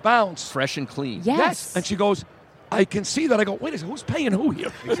smell of Bounce. Fresh and clean. Yes. And she goes, I can see that. I go, wait a second, who's paying who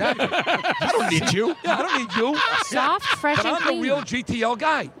here? Exactly. I don't need you. Yeah, I don't need you. Soft, fresh, But and I'm clean. the real GTL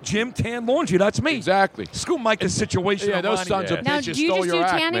guy. Jim Tan Laundry, that's me. Exactly. Screw Mike the situation. Yeah, of those Ronnie. sons of Now, bitches do you stole just do your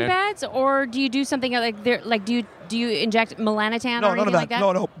act, tanning man. beds, or do you do something like do you inject melanotan No, or none anything of that. like that?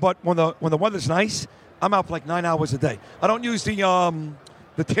 No. But when the weather's nice, I'm out for like 9 hours a day. I don't use the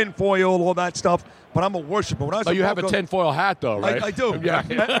tin foil, all that stuff. But I'm a worshiper. When I was Oh, you have a tinfoil tinfoil hat, though, right? I do. Yeah.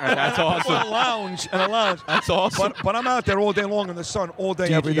 That's awesome. And a lounge. That's awesome. But I'm out there all day long in the sun, all day,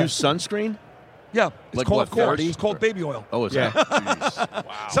 Do you every day. use sunscreen? Yeah, it's Like called, what, of course, 30? it's called baby oil. Oh, is Yeah. that? Jeez.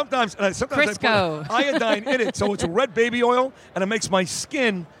 Wow. Sometimes I Crisco. put iodine in it, so it's a red baby oil, and it makes my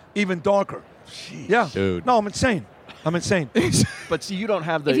skin even darker. Yeah, Dude. No, I'm insane. I'm insane. But see, you don't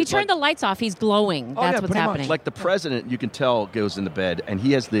have the. If you turn the lights off, he's glowing. Oh, That's yeah, what's pretty much. happening. like the president, you can tell goes into bed, and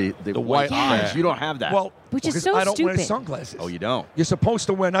he has the white eyes. eye. You don't have that. Well, Which is because so I don't wear stupid. sunglasses. oh, you don't. You're supposed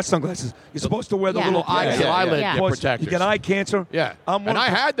to wear not sunglasses. You're supposed to wear the Yeah. little Yeah, eye yeah, eyelid yeah. Because protectors. You get eye cancer. Yeah. I'm one And of I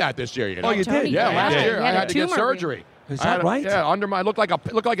the- had that this year, you know. Oh, you Tony, did? Yeah, yeah. last Yeah. year You I had a had to get tumor. surgery. Is I had that a- right? Yeah, under my looked like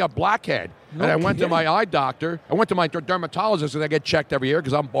a blackhead. No And I went to kidding. my eye doctor. I went to my dermatologist, and I get checked every year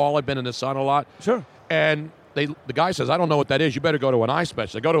because I'm bald. I've been in the sun a lot. Sure. And the guy says, I don't know what that is. You better go to an eye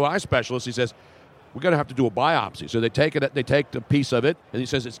specialist. I go to an eye specialist. He says, we're going to have to do a biopsy. So they take the piece of it, and he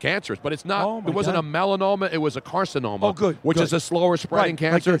says it's cancerous. But it's not. Oh, my it wasn't God. a melanoma. It was a carcinoma. Oh, good, Which good. is a slower spreading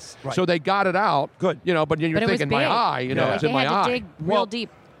Right, like cancer. this, right. So they got it out. Good. You know, but you're But it was thinking my big. eye. You know, Yeah. it's They in my had eye. to dig real Well, deep.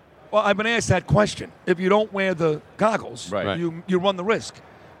 Well, I've been asked that question. If you don't wear the goggles, Right. you run the risk.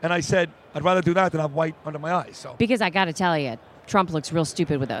 And I said, I'd rather do that than have white under my eyes. So, Because I got to tell you, Trump looks real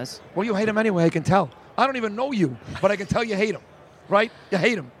stupid with those. well, you hate him anyway. I can tell. I don't even know you, but I can tell you hate him, right? You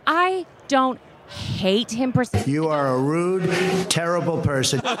hate him. I don't hate him per se. You are a rude, terrible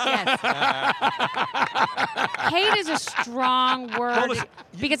person. Yes. Hate is a strong word Well, listen,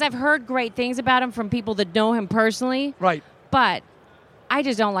 because I've heard great things about him from people that know him personally. Right. But I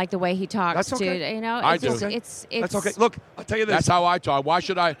just don't like the way he talks. That's okay. Dude. You know, I it's do. just, Okay. it's That's okay. Look, I'll tell you this. That's how I talk. Why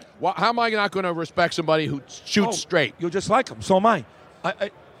should I? How am I not going to respect somebody who shoots straight? You're just like him. So am I.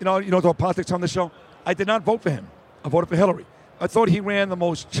 You know, the politics on the show. I did not vote for him. I voted for Hillary. I thought he ran the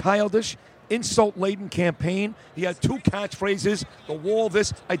most childish, insult-laden campaign. He had 2 catchphrases, the wall,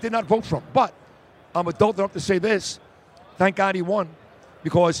 this. I did not vote for him. But I'm adult enough to say this. Thank God he won,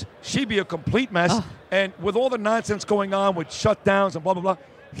 because she'd be a complete mess. Oh. And with all the nonsense going on with shutdowns and blah, blah, blah,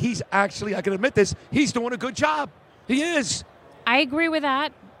 he's actually, I can admit this, he's doing a good job. He is. I agree with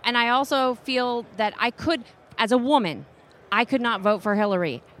that. And I also feel that I could, as a woman, I could not vote for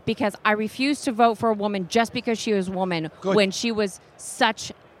Hillary because I refused to vote for a woman just because she was a woman Good. when she was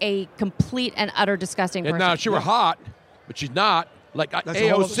such a complete and utter disgusting And person. now she were hot, but she's not. Like That's a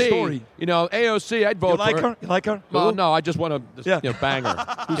whole other AOC, story. you know, AOC, I'd vote You like for her? You like her? Well, no, I just want to Yeah. bang her.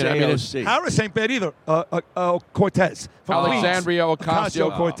 Who's You know, I mean, it's AOC? Harris ain't bad either. Cortez. From Queens. Alexandria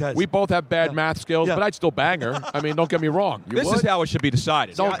Ocasio. Cortez. We both have bad math skills, Yeah. but I'd still bang her. I mean, don't get me wrong. This is how it should be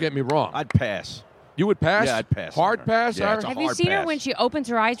decided. Don't get me wrong. I'd pass. You would pass? Yeah, I'd pass Hard on her. pass? Yeah, Or- it's a Have you hard seen her pass. when she opens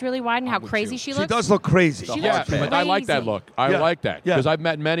her eyes really wide and how with crazy you. she She looks? does look crazy. She Yeah, looks but I like that crazy. look. I Yeah. like that Yeah. because I've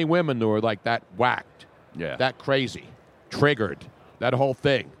met many women who are like that whacked, Yeah. that crazy, triggered, that whole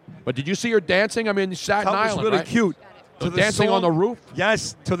thing. But did you see her dancing? I mean, Staten That was Island, really right? cute. To the Dancing song- on the roof?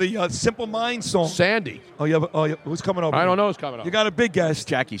 Yes, to the Simple Minds song. Sandy. Oh, yeah. Who's coming over? I don't know who's coming up. You got a big guest.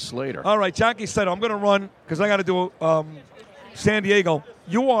 Jackie Slater. All right, Jackie Slater. I'm going to run because I got to do San Diego.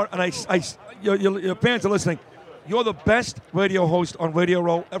 You are, and your fans are listening. You're the best radio host on Radio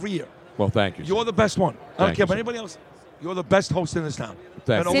Row every year. Well, thank you. You're the best one. I don't Thank care you, about sir. anybody else. You're the best host in this town. Thank And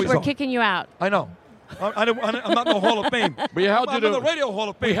you. Sid, always we're are. kicking you out. I know. I'm not in the Hall of Fame. We held I'm you in to the Radio Hall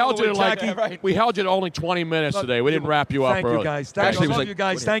of Fame. We held you to Jackie. we held you to only 20 minutes today. We didn't wrap you up Thank early. you, guys. Thank Actually, you. it was Love like- you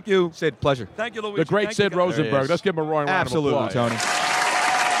guys. Thank you. Sid, pleasure. Thank you, Luigi. The great Thank Sid you, guys. Rosenberg. Let's give him a roaring round of Absolutely, applause. Tony.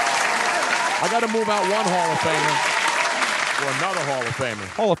 I got to move out one Hall of Famer for another Hall of Famer.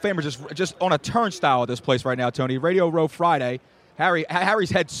 Hall of Famer just on a turnstile at this place right now, Tony. Radio Row Friday.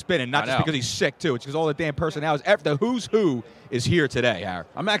 Harry's head's spinning, not I just know. because he's sick, too. It's because all the damn personalities. The who's who is here today, Harry.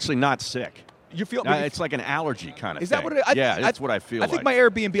 I'm actually not sick. You feel It's like an allergy kind of Is thing. that what it is? Yeah, that's what I feel I think like. my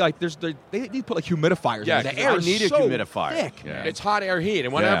Airbnb, like, they need to put, like, humidifiers Yeah, in there. The I air is need a so humidifier. thick. Yeah. It's hot air heat,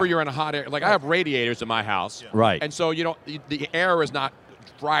 and whenever Yeah. you're in a hot air, like I have radiators in my house, Right. And so the air is not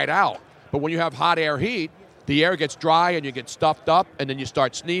dried out. But when you have hot air heat, the air gets dry and you get stuffed up, and then you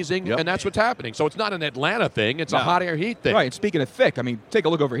start sneezing, Yep. and that's what's happening. So it's not an Atlanta thing; it's a No. hot air heat thing. Right, and speaking of thick, I mean, take a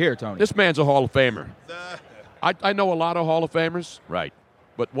look over here, Tony. This man's a Hall of Famer. I know a lot of Hall of Famers, Right.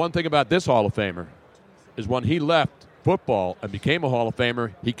 but one thing about this Hall of Famer is when he left football and became a Hall of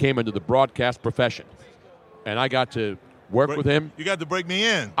Famer, he came into the broadcast profession, and I got to work with him. You got to break me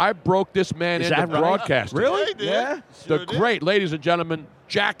in. I broke this man Is into that right? broadcasting. Really? Yeah. Sure The did. great, ladies and gentlemen,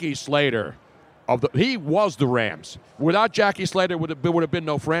 Jackie Slater. He was the Rams. Without Jackie Slater, would have been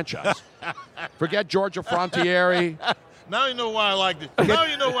no franchise. Forget Georgia Frontiere. Now you know why I like it. Now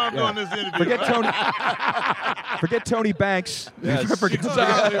you know why I'm doing this interview. Forget right? Forget Tony Banks. Forget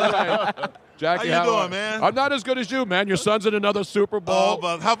Exactly right. Jackie, How you doing, man? I'm not as good as you, man. Your son's in another Super Oh, Bowl.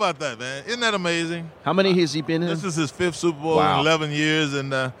 but how about that, man? Isn't that amazing? How many has he been in? This is his 5th Super Bowl Wow. in 11 years,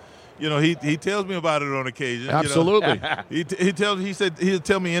 and he tells me about it on occasion. Absolutely. He said he'll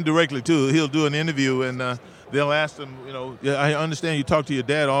tell me indirectly too. He'll do an interview and they'll ask him, I understand you talk to your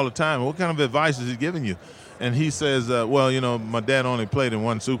dad all the time. What kind of advice is he giving you? And he says, my dad only played in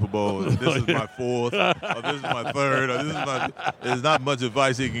one Super Bowl. This is my 4th, or this is my 3rd, or this is my. There's not much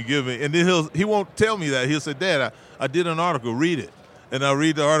advice he can give me. And then he won't tell me that. He'll say, Dad, I did an article. Read it. And I'll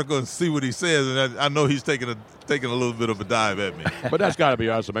read the article and see what he says, and I know he's taking a little bit of a dive at me. But that's got to be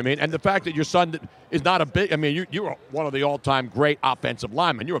awesome. I mean, and the fact that your son is not a big. I mean, you're one of the all-time great offensive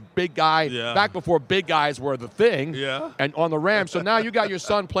linemen. You're a big guy. Yeah. Back before big guys were the thing. Yeah. And on the Rams, so now you got your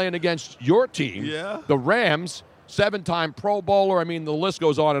son playing against your team. Yeah. The Rams, 7-time Pro Bowler. I mean, the list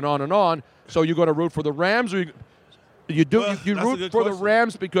goes on and on and on. So you're going to root for the Rams, or you Well, you that's a root good for the question.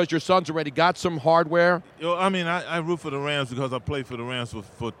 Rams because your son's already got some hardware. I mean, I root for the Rams because I played for the Rams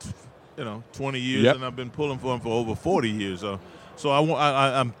for 20 years, Yep. and I've been pulling for them for over 40 years. So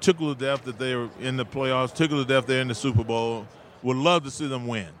I'm tickled to death that they're in the playoffs, tickled to death they're in the Super Bowl. Would love to see them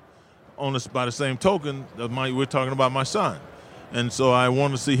win. By the same token, we're talking about my son. And so I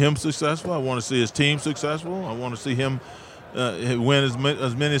want to see him successful. I want to see his team successful. I want to see him win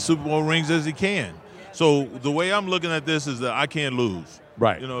as many Super Bowl rings as he can. So the way I'm looking at this is that I can't lose.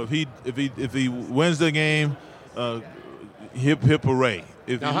 Right. If he wins the game, hip hooray.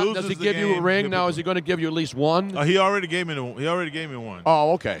 If Now, he loses does he the give you a game, ring? hip Now, hip- is he going to give you at least one? He already gave me one.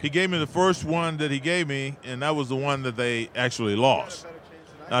 Oh, okay. He gave me the first one that he gave me, and that was the one that they actually lost.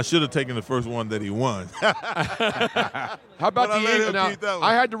 I should have taken the first one that he won. How about But I the let Eagles? him Now, keep that one.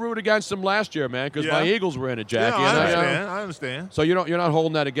 I had to root against them last year, man, because my Yeah. Eagles were in it, Jackie. Yeah, and I understand. So you're not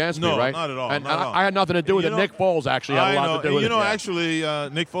holding that against No, me, right? not at all, And not at all. I had nothing to do with You it. know- Nick Foles actually had a lot to do with it. Actually,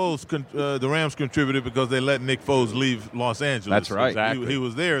 Nick Foles, the Rams contributed because they let Nick Foles leave Los Angeles. That's right. Exactly. He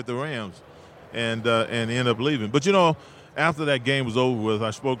was there at the Rams, and ended up leaving. But after that game was over with,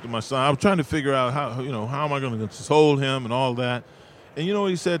 I spoke to my son. I was trying to figure out how am I going to console him and all that. And you know what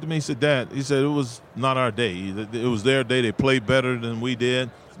he said to me? He said, Dad, it was not our day. It was their day. They played better than we did.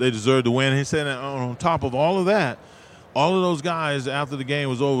 They deserved to win. He said, on top of all of that, all of those guys after the game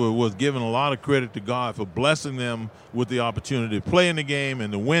was over was giving a lot of credit to God for blessing them with the opportunity to play in the game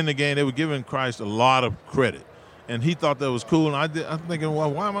and to win the game. They were giving Christ a lot of credit. And he thought that was cool. And I'm thinking,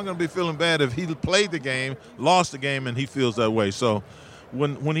 well, why am I going to be feeling bad if he played the game, lost the game, and he feels that way? So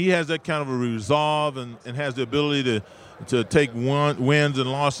when he has that kind of a resolve and has the ability to take wins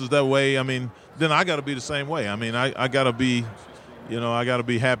and losses that way, I mean, then I got to be the same way. I mean, I got to be, I got to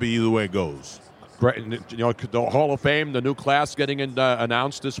be happy either way it goes. Great. And, the Hall of Fame, the new class getting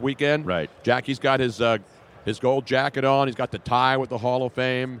announced this weekend. Right. Jackie's got his gold jacket on. He's got the tie with the Hall of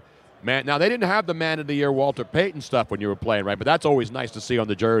Fame. Man, now they didn't have the Man of the Year Walter Payton stuff when you were playing, right? But that's always nice to see on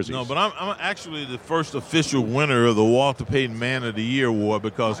the jerseys. No, but I'm actually the first official winner of the Walter Payton Man of the Year Award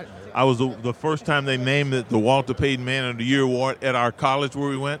because I was the first time they named it the Walter Payton Man of the Year Award at our college where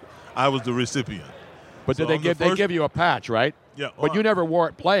we went. I was the recipient. But So did I'm they give you a patch, right? Yeah. But you never wore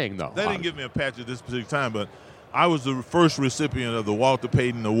it playing, though. They didn't give me a patch at this particular time, but I was the first recipient of the Walter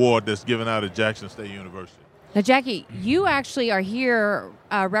Payton Award that's given out at Jackson State University. Now, Jackie, you actually are here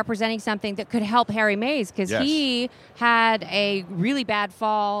representing something that could help Harry Mays because he had a really bad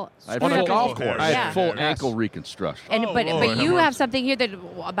fall on a golf course. I had full ankle reconstruction. And but you have something here that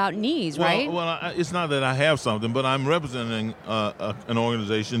about knees, right? Well, it's not that I have something, but I'm representing an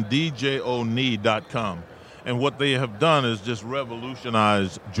organization, DJOKnee.com. And what they have done is just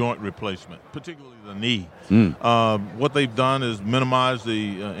revolutionize joint replacement, particularly the knee. What they've done is minimize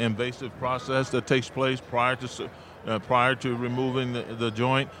the invasive process that takes place prior to removing the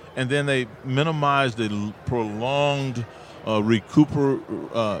joint, and then they minimize the prolonged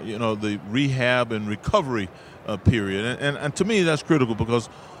the rehab and recovery period. And to me, that's critical because,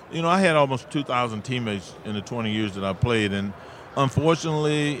 I had almost 2,000 teammates in the 20 years that I played, and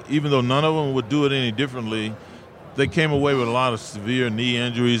unfortunately, even though none of them would do it any differently, they came away with a lot of severe knee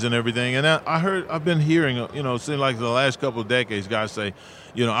injuries and everything. And I've been hearing, it seems like the last couple of decades, guys say,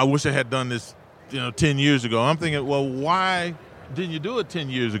 I wish I had done this, 10 years ago. I'm thinking, well, why didn't you do it 10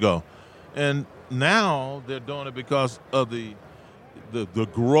 years ago? And now they're doing it because of the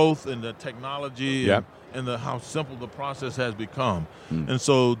growth and the technology and how simple the process has become. And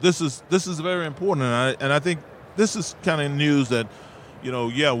so this is very important. And I think this is kind of news that,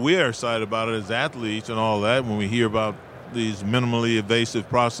 we're excited about it as athletes and all that when we hear about these minimally invasive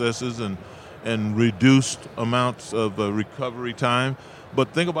processes and reduced amounts of recovery time.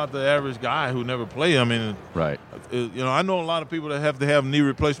 But think about the average guy who never played. I mean, right. I know a lot of people that have to have knee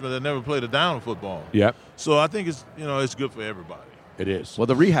replacement that never played a down of football. Yep. So I think it's good for everybody. It is. Well,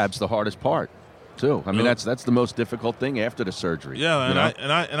 the rehab's the hardest part, too. I mean, that's the most difficult thing after the surgery. Yeah,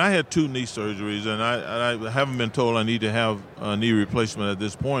 and I had 2 knee surgeries, and I haven't been told I need to have a knee replacement at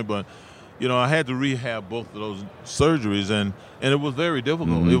this point, but I had to rehab both of those surgeries, and it was very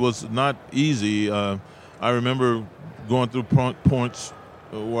difficult. It was not easy. I remember going through points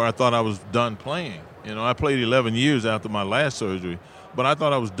where I thought I was done playing. I played 11 years after my last surgery, but I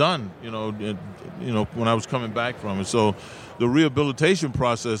thought I was done. When I was coming back from it. So the rehabilitation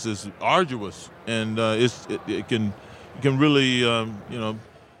process is arduous, and it can really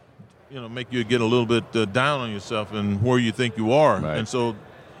make you get a little bit down on yourself and where you think you are. Right. And so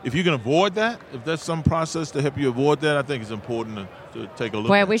if you can avoid that, if there's some process to help you avoid that, I think it's important to take a look.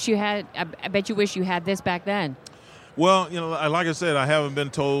 Boy, at I bet you wish you had this back then. Well, like I said, I haven't been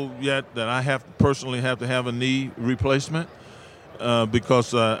told yet that I personally have to have a knee replacement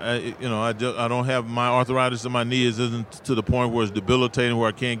because I don't have my arthritis in my knee isn't to the point where it's debilitating, where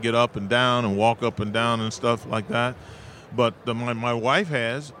I can't get up and down and walk up and down and stuff like that. But my wife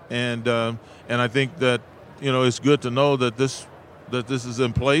has, and I think that it's good to know that this is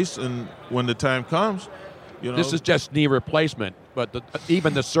in place, and when the time comes, this is just knee replacement. But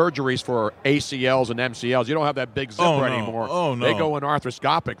even the surgeries for ACLs and MCLs, you don't have that big zipper anymore. Oh, no. They go in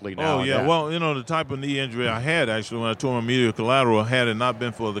arthroscopically now. Oh, yeah. Well, the type of knee injury I had, actually, when I tore my medial collateral, had it not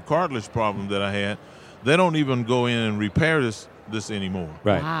been for the cartilage problem that I had, they don't even go in and repair this anymore.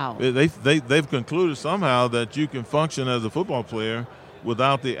 Right. Wow. They've concluded somehow that you can function as a football player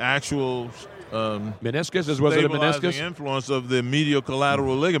without the actual meniscus. Was it a meniscus? Influence of the medial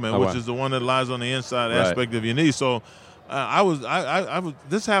collateral ligament, which is the one that lies on the inside aspect of your knee. So I was.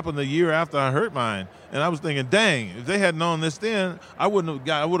 This happened a year after I hurt mine, and I was thinking, dang, if they had known this then, I would have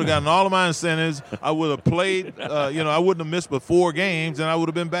gotten all of my incentives. I would have played. I wouldn't have missed but 4 games, and I would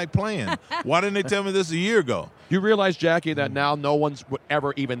have been back playing. Why didn't they tell me this a year ago? You realize, Jackie, that now no one's would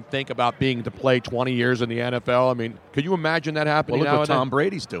ever even think about being to play 20 years in the NFL? I mean, could you imagine that happening? Well, look what Tom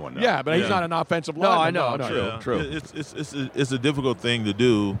Brady's doing now. Yeah, but he's not an offensive lineman. No, I know. True. It's a difficult thing to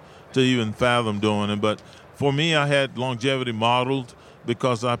do, to even fathom doing it. But for me, I had longevity modeled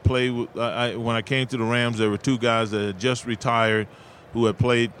because I played. When I came to the Rams, there were 2 guys that had just retired who had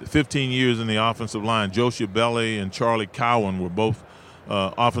played 15 years in the offensive line. Joe Schiavelli and Charlie Cowan were both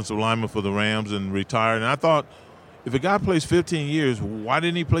offensive linemen for the Rams and retired. And I thought, if a guy plays 15 years, why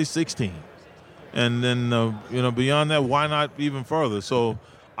didn't he play 16? And then, beyond that, why not even further? So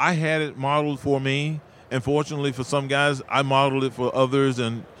I had it modeled for me, and fortunately for some guys, I modeled it for others.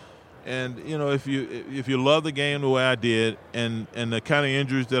 And if you love the game the way I did, and the kind of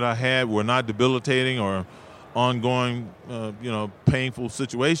injuries that I had were not debilitating or ongoing, painful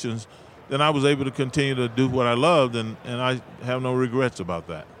situations, then I was able to continue to do what I loved, and I have no regrets about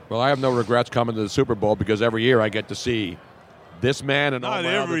that. Well, I have no regrets coming to the Super Bowl because every year I get to see this man and all my Not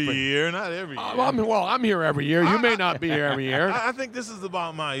every other year. I'm here every year. You may not be here every year. I think this is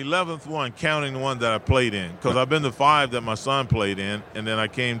about my 11th one, counting the one that I played in, because I've been to 5 that my son played in, and then I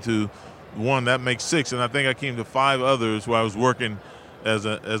came to one that makes 6, and I think I came to 5 others where I was working as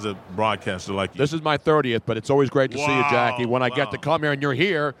a broadcaster like you. This is my 30th, but it's always great to see you, Jackie. When I get to come here and you're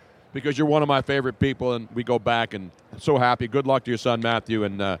here, because you're one of my favorite people, and we go back, and I'm so happy. Good luck to your son, Matthew,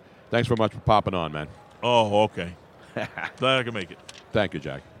 and thanks very much for popping on, man. Oh, okay. Glad I can make it. Thank you,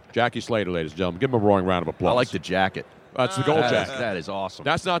 Jack. Jackie Slater, ladies and gentlemen. Give him a roaring round of applause. I like the jacket. That's the gold jacket. That is awesome.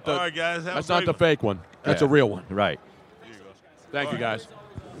 That's not the. All right, guys. That's not the fake one. That's a real one. Right. Thank you, guys.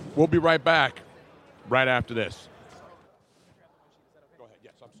 We'll be right back right after this. Go ahead.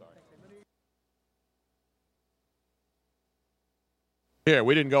 Yes, I'm sorry. Here,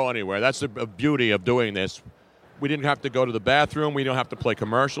 we didn't go anywhere. That's the beauty of doing this. We didn't have to go to the bathroom. We don't have to play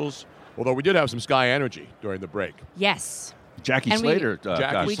commercials. Although we did have some Sky Energy during the break. Yes. Jackie And we- Slater.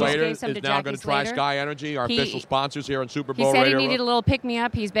 Jackie We just Slater gave is some to now Jackie going to try Slater. Sky Energy, our He- official sponsors here on Super He Bowl said Radio. he needed a little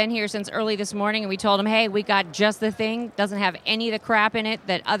pick-me-up. He's been here since early this morning, and we told him, hey, we got just the thing. Doesn't have any of the crap in it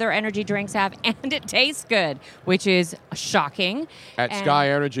that other energy drinks have, and it tastes good, which is shocking. At And-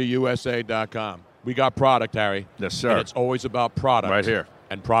 SkyEnergyUSA.com. We got product, Harry. Yes, sir. And it's always about product. Right here.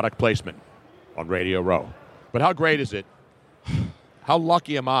 And product placement on Radio Row. But how great is it? How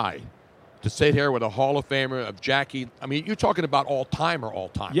lucky am I to sit here with a Hall of Famer of Jackie? I mean, you're talking about all-timer.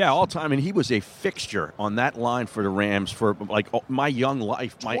 Yeah, all time. And he was a fixture on that line for the Rams for, like, my young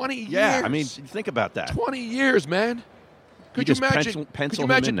life. 20 years. Yeah, I mean, think about that. 20 years, man. Could you just imagine, pencil could you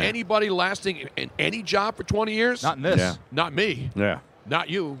him in imagine there. anybody lasting in any job for 20 years? Not in this. Yeah. Not me. Yeah. Not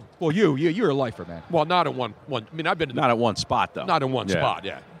you. Well, you're a lifer, man. Well, not in one. I mean, I've been in Not at one spot, though. Not in one Yeah. spot,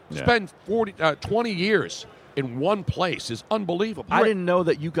 yeah. Yeah. Spend 20 years in one place is unbelievable. I didn't know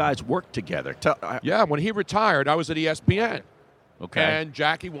that you guys worked together. Yeah, when he retired, I was at ESPN. Okay. And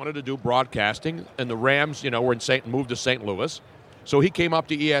Jackie wanted to do broadcasting, and the Rams, were moved to St. Louis. So he came up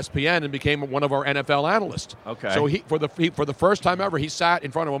to ESPN and became one of our NFL analysts. Okay. So for the first time ever, he sat in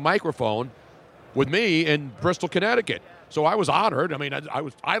front of a microphone with me in Bristol, Connecticut. So I was honored. I mean, I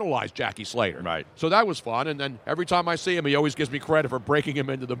was idolized Jackie Slater. Right. So that was fun. And then every time I see him, he always gives me credit for breaking him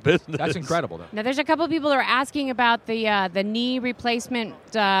into the business. That's incredible, though. Now, there's a couple of people that are asking about the knee replacement,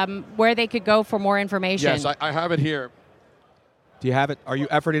 where they could go for more information. Yes, I have it here. Do you have it? Are you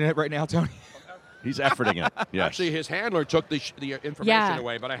efforting it right now, Tony? He's efforting it. Yes. Actually, his handler took the information Yeah.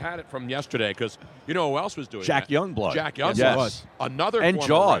 away, but I had it from yesterday because you know who else was doing Jack that? Youngblood. Jack Yes. Youngblood. Yes. Another And former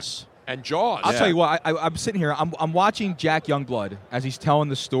Jaws. Red. And Jaws. I'll tell you what, I'm sitting here, I'm watching Jack Youngblood as he's telling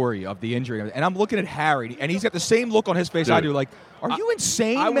the story of the injury, and I'm looking at Harry, and he's got the same look on his face I Dude. do, like, are you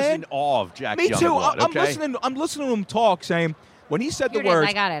insane, I man? was in awe of Jack Me too. Youngblood, okay? I'm listening to him talk, saying, when he said Here the it is. words,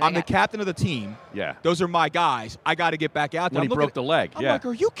 I got it. I'm the captain of the team, Yeah. those are my guys, I got to get back out there. When he I'm looking broke at- the leg. I'm Yeah. like,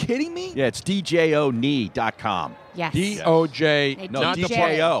 are you kidding me? Yeah, it's DJOKnee.com. Yes. DOJ. No, not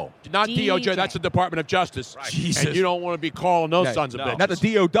DJO. Not DOJ. That's the Department of Justice. Jesus. And you don't want to be calling those Yeah, sons of no. bitches. Not the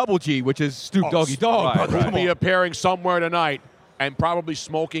D-O-double-G, which is Snoop Doggy Dog. right, brother. right. Come He'll be on. appearing somewhere tonight and probably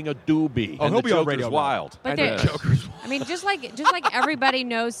smoking a doobie. Oh, And he'll the be on Joker's radio. wild. But And there- the Joker's I mean, just like everybody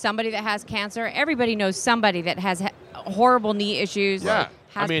knows somebody that has cancer, everybody knows somebody that has horrible knee issues. Yeah.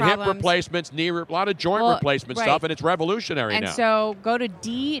 Has I mean, problems. hip replacements, a lot of joint Well, replacement right. stuff, and it's revolutionary And now. so go to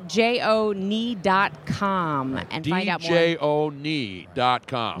djoknee.com and find out more.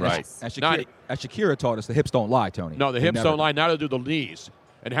 DJOKnee.com. Right. As Not- Shakira taught us, the hips don't lie, Tony. No, the They hips never don't lie. Now they do the knees.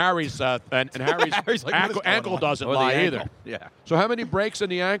 And Harry's and Harry's Harry's like, what is going ankle on? doesn't Or the lie ankle. either. Yeah. So how many breaks in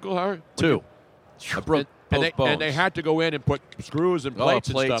the ankle, Harry? 2. I broke both bones. And they had to go in and put screws and plates,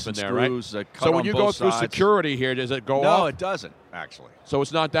 and stuff in and there, screws, right? cut So when on you go both through sides. security here, does it go No, off? it doesn't, actually. So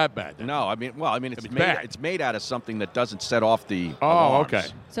it's not that bad. Then. No, I mean, it's It's made, bad. it's made out of something that doesn't set off the Oh, alarms. okay.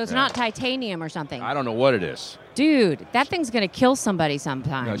 So it's not titanium or something. I don't know what it is. Dude, that thing's going to kill somebody No,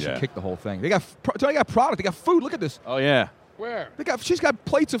 sometime. she Yeah. kicked the whole thing. They got product. They got food. Look at this. Oh, yeah. Where? She's got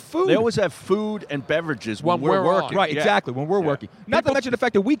plates of food. They always have food and beverages when When we're we're on. working. Right, Yeah. exactly, when we're Yeah. working. Not to mention the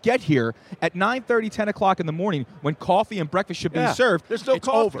fact that we get here at 9:30, 10 o'clock in the morning when coffee and breakfast should be Yeah. served. There's no It's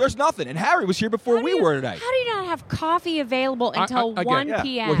coffee. over. There's nothing. And Harry was here before How we do you- were today. How do you not have coffee available until again, 1 yeah.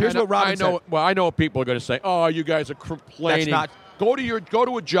 p.m.? Well, here's what Robin I know. said. Well, I know people are going to say, "Oh, you guys are complaining." That's go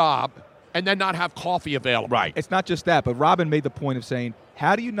to a job and then not have coffee available. Right. It's not just that, but Robin made the point of saying,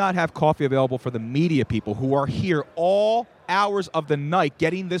 how do you not have coffee available for the media people who are here all hours of the night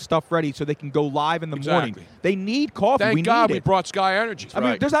getting this stuff ready so they can go live in the morning? Exactly. They need coffee. Thank we God need we it. brought Sky Energy. I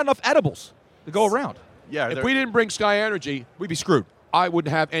mean, there's not enough edibles to go around. Yeah. If we didn't bring Sky Energy, We'd be screwed. I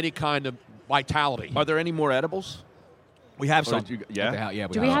wouldn't have any kind of vitality. Are there any more edibles? We have Or some. did you- yeah? Yeah,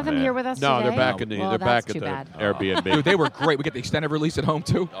 Do we have them man. here with us No, today? they're back in the Well, they're that's back too at the bad. Airbnb. Dude, they were great. We get the extended release at home,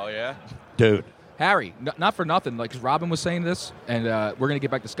 too. Oh, yeah? Dude. Harry, not for nothing, like, 'cause Robin was saying this, and we're going to get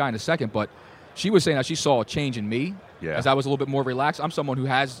back to Sky in a second, but she was saying how she saw a change in me Yeah. as I was a little bit more relaxed. I'm someone who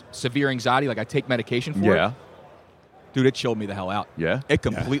has severe anxiety, like I take medication for Yeah. it. Dude, it chilled me the hell out. Yeah? It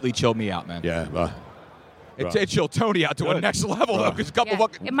completely chilled me out, man. Yeah. It chilled Tony out to a next level, though, because a couple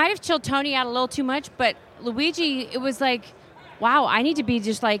fucking... It might have chilled Tony out a little too much, but Luigi, it was like, wow, I need to be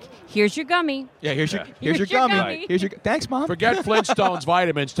just like, here's your gummy. Yeah, here's your gummy. Here's your thanks, Mom. Forget Flintstones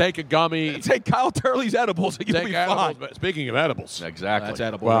vitamins. Take a gummy. Take Kyle Turley's edibles and you'll be fine. Speaking of edibles. Exactly. That's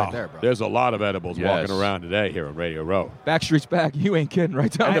edible Wow. right there, bro. There's a lot of edibles Yes. walking around today here on Radio Row. Backstreet's back. You ain't kidding,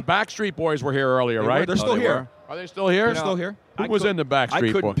 right, Tony? And the Backstreet Boys were here earlier, They right? were. They're still here. Are they still here? They're still here. Who was in the Backstreet I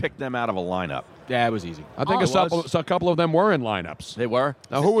couldn't Boys? pick them out of a lineup. Yeah, it was easy. I think a couple of them were in lineups. They were?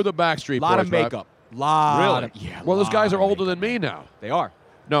 Now, who were the Backstreet A lot Boys? of makeup. Lot of, yeah. Well, those guys are lot of older than me now. They are.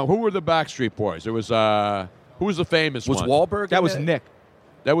 No, who were the Backstreet Boys? It was who was the famous Was one? Wahlberg? That in was it? Nick.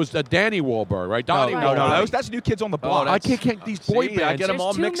 That was Danny Wahlberg, right? Donnie No, Wahlberg. that's New Kids on the Block. I can't these boy See, bands. I get them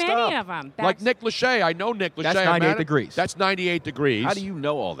all There's mixed too many up. of them. Like Nick Lachey. I know Nick Lachey. That's I'm 98 mad at- Degrees. That's 98 Degrees. How do you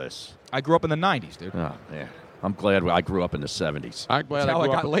know all this? I grew up in the 90s, dude. Oh, yeah. I'm glad I grew up in the 70s. I'm glad That's how I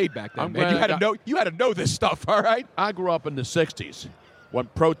grew got up- laid back then, I'm man. glad You I had to got- know. You had to know this stuff, all right? I grew up in the 60s when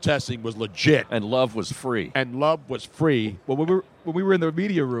protesting was legit And love was free. and love was free. Well, when we were in the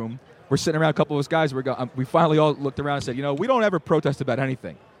media room, we're sitting around, a couple of us guys. We finally all looked around and said, we don't ever protest about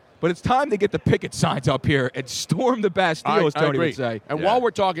anything. But it's time to get the picket signs up here and storm the Bastille, as I Tony agree. would say. And while we're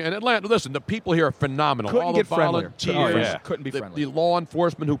talking, in Atlanta, listen, the people here are phenomenal. Couldn't all get the friendlier. volunteers, Couldn't be the friendlier. law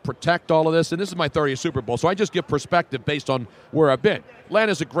enforcement who protect all of this. And this is my 30th Super Bowl, so I just give perspective based on where I've been.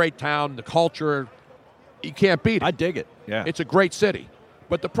 Atlanta's a great town. The culture, you can't beat it. I dig it. Yeah. It's a great city.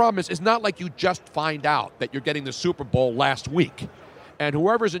 But the problem is, it's not like you just find out that you're getting the Super Bowl last week. And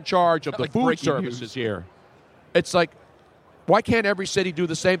whoever's in charge of the like food breaking services news. here, it's like, why can't every city do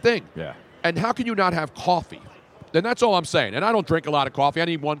the same thing? Yeah. And how can you not have coffee? Then that's all I'm saying. And I don't drink a lot of coffee. I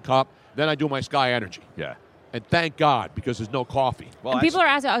need one cup. Then I do my Sky Energy. Yeah. And thank God, because there's no coffee. Well, And people are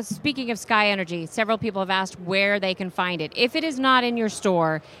asking, speaking of Sky Energy, several people have asked where they can find it. If it is not in your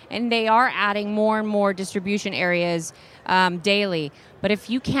store, and they are adding more and more distribution areas daily, but if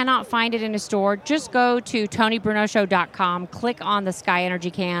you cannot find it in a store, just go to TonyBrunoShow.com, click on the Sky Energy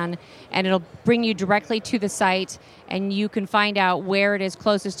can, and it'll bring you directly to the site, and you can find out where it is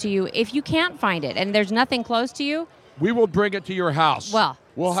closest to you. If you can't find it, and there's nothing close to you, We will bring it to your house. well,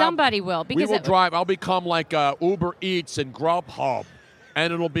 We'll have- somebody will. We Because will drive. I'll become like Uber Eats and Grubhub,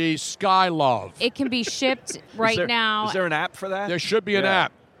 and it'll be Sky Love. it can be shipped right now. Is there an app for that? There should be an Yeah.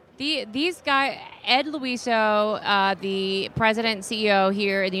 app. These guys, Ed Luiso, the president and CEO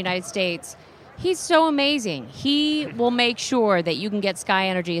here in the United States, he's so amazing. He will make sure that you can get Sky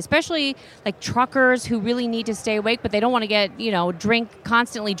Energy, especially like truckers who really need to stay awake, but they don't want to get,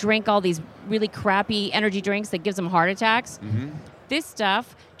 constantly drink all these really crappy energy drinks that gives them heart attacks. This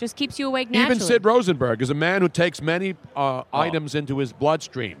stuff just keeps you awake naturally. Even Sid Rosenberg is a man who takes many items into his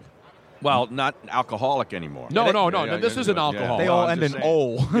bloodstream. Well, not alcoholic anymore. No. Yeah, This isn't alcohol. They all end in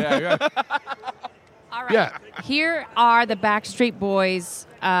 "ol." Yeah. All right. Yeah. Here are the Backstreet Boys.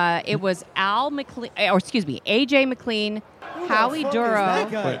 It was AJ McLean, Howie Duro.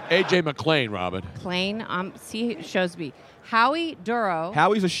 Wait, AJ McLean, Robin. McLean. See, it shows me. Howie Duro.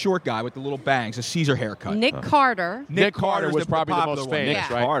 Howie's a short guy with the little bangs, a Caesar haircut. Nick Carter. Nick Carter Carter's was probably the popular most one. famous,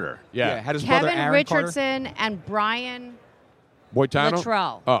 Yeah. right? Carter. Yeah. had his brother Kevin Aaron Carter. Richardson and Brian Boitano?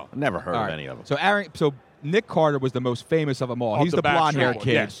 Luttrell. Oh. Never heard All of right. any of them. So Nick Carter was the most famous of them all. Of He's the the blonde-haired Backstreet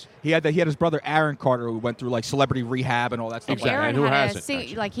kid. Boys, yes. He had his brother Aaron Carter who went through like celebrity rehab and all that stuff. Exactly. Aaron And who had hasn't, a sing,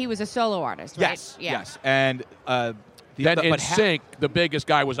 actually? like he was a solo artist, right? Yes, Yeah. yes. And Then in but sync, the biggest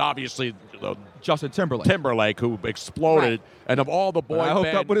guy was obviously Justin Timberlake. Timberlake, who exploded. Right. And of all the boy But I hooked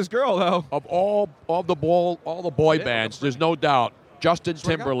bands, up with his girl though. of all the boy bands, there's no doubt Justin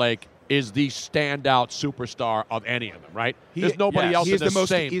Timberlake is the standout superstar of any of them, right? There's nobody else He is in the most.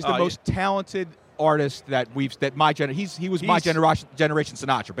 same. He's the most talented artist that my generation. He was my generation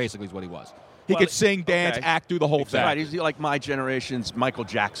Sinatra. Basically, is what he was. He could sing, dance, okay. act, do the whole thing. Right, he's like my generation's Michael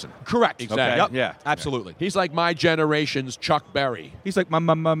Jackson. Correct. Exactly. Okay. Yep. Yeah. Absolutely. He's like my generation's Chuck Berry. He's like my.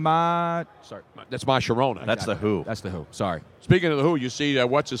 Sorry. That's my Sharona. That's the Who. That's the Who. Sorry. Speaking of the Who, you see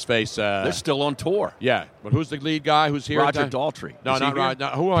what's his face? They're still on tour. Yeah, but who's the lead guy who's here? Roger today? Daltrey. No, Is he not here? Roger. No,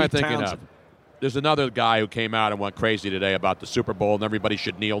 who am I Pete thinking Townsend. of? There's another guy who came out and went crazy today about the Super Bowl and everybody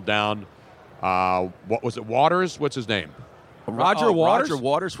should kneel down. What was it? Waters? What's his name? Roger Waters? Roger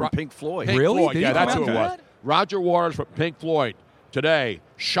Waters from Pink Floyd. Pink Really? Floyd. Did he Yeah, come that's out who it to was. that? Roger Waters from Pink Floyd today,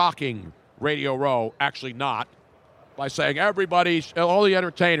 shocking Radio Row, actually not, by saying all the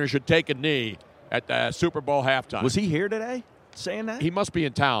entertainers should take a knee at the Super Bowl halftime. Was he here today saying that? He must be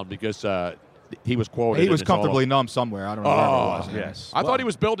in town because he was quoted. He was in his Hall of- comfortably numb somewhere. I don't know where it was. Yes. I thought he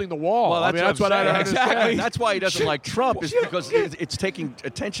was building the wall. Well, I mean, that's what I don't understand. Exactly. That's why he doesn't like Trump, is because it's taking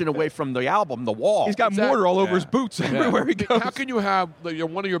attention away from the album, The Wall. He's got mortar all over his boots everywhere he goes. How can you have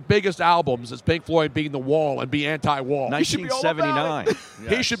one of your biggest albums as Pink Floyd being The Wall and be anti-wall? 1979.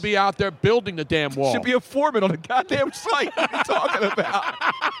 He should be out there building the damn wall. Should be a foreman on a goddamn site. What are you talking about?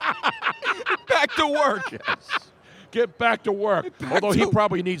 Back to work. Get back to work. Although he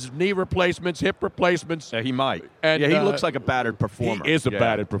probably needs knee replacements, hip replacements. Yeah, he might. And, he looks like a battered performer. He is a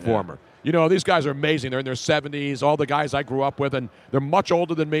battered performer. You know, these guys are amazing. They're in their 70s, all the guys I grew up with, and they're much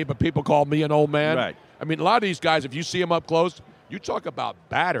older than me, but people call me an old man. Right. I mean, a lot of these guys, if you see them up close, you talk about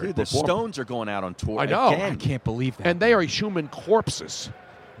battered Dude, the performers. Stones are going out on tour. I know. Again. I can't believe that. And they are human corpses.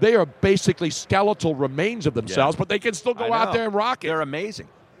 They are basically skeletal remains of themselves, but they can still go out there and rock it. They're amazing.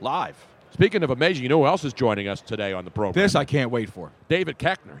 Live. Speaking of amazing, you know who else is joining us today on the program? This I can't wait for. David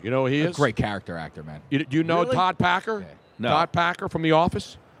Koechner. You know who he is? Great character actor, man. Do you know Really? Todd Packer? No. Todd Packer from The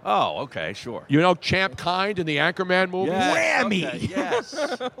Office? Oh, okay, sure. You know Champ Kind in the Anchorman movie? Yes, Whammy. okay, yes.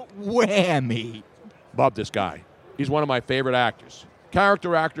 Whammy. Love this guy. He's one of my favorite actors.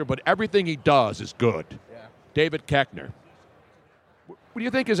 Character actor, but everything he does is good. Yeah. David Koechner. What do you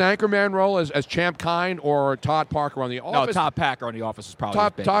think his Anchorman role as Champ Kind or Todd Parker on The Office? No, Todd Packer on The Office is probably his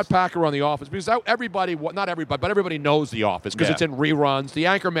biggest. Todd Packer on The Office, because everybody, not everybody, but everybody knows The Office because it's in reruns. The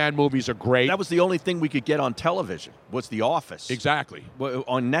Anchorman movies are great. That was the only thing we could get on television, was The Office. Exactly.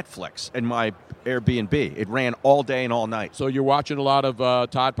 On Netflix and my Airbnb. It ran all day and all night. So you're watching a lot of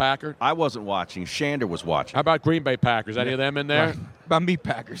Todd Packer? I wasn't watching. Shander was watching. How about Green Bay Packers? Any of them in there? Right. About Meat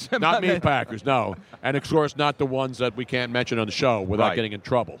Packers. Not Meat Packers, no. And, of course, not the ones that we can't mention on the show without getting in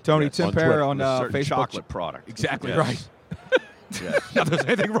trouble. Tony Tim Twitter, Pereira on with a certain Facebook. chocolate product. Exactly Yes. right. Not there's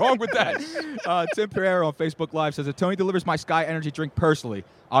anything wrong with that. Tim Pereira on Facebook Live says, if Tony delivers my Sky Energy drink personally,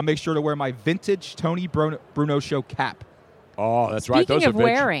 I'll make sure to wear my vintage Tony Bruno Show cap. Oh, that's right. Speaking Those of are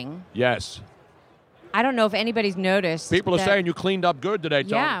vintage. wearing, Yes. I don't know if anybody's noticed. People are that- saying you cleaned up good today,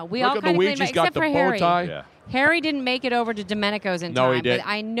 Tony. Yeah, we Look all at kind of Luigi's cleaned, got except the for bow Harry. tie. Yeah. Harry didn't make it over to Domenico's in No, time. he did. But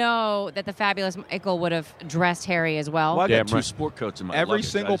I know that the fabulous Michael would have dressed Harry as well. Well, I Damn got two right. sport coats in my Every luggage.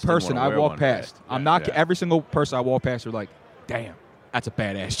 single just didn't person wanna I wear walk one. past, Yeah, I'm not yeah. every single person I walk past are like, damn, that's a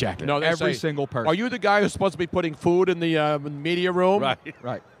badass jacket. No, they every say, single person. Are you the guy who's supposed to be putting food in the media room? Right.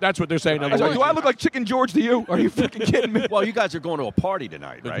 Right. That's what they're saying. I was like, do I look like Chicken George to you? Are you freaking kidding me? Well, you guys are going to a party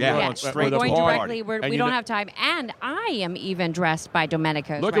tonight, right? Yeah. You're Yes, going With we're straight the to going the party. directly. And We you don't know- have time. And I am even dressed by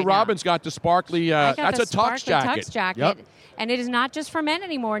Domenico's Look right at Robin's got the sparkly. now. I got That's the a tux sparkly jacket. Tux jacket. Yep. And it is not just for men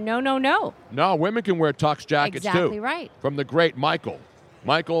anymore. No, no, no. No, women can wear tux jackets Exactly too. right. From the great Michael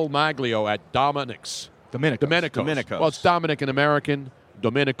Maglio at Dominic's. Domenico's. Well, it's Dominic in American,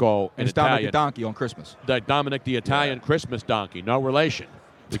 Domenico in And it's Dominic Italian. the Donkey on Christmas. Dominic the Italian Christmas donkey. No relation.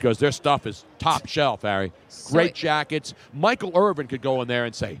 Because their stuff is top shelf, Harry. Great jackets. Michael Irvin could go in there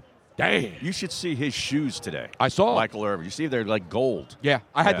and say, damn. You should see his shoes today. I saw. Michael Irvin. You see, they're like gold. Yeah,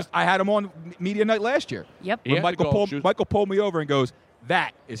 I had him on media night last year. Yep. He had the gold shoes. Michael pulled me over and goes,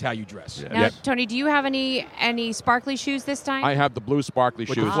 "That is how you dress." Now, Tony, do you have any sparkly shoes this time? I have the blue sparkly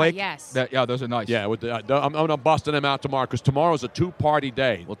With shoes. the flake. yes. Yeah, those are nice. Yeah, with I'm going to busting them out tomorrow because tomorrow's a 2-party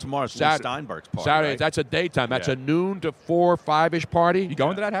day. Well, tomorrow's Lee Saturday, Steinberg's party. Saturday, right? that's a daytime. That's Yeah. a noon to 4, 5-ish party. You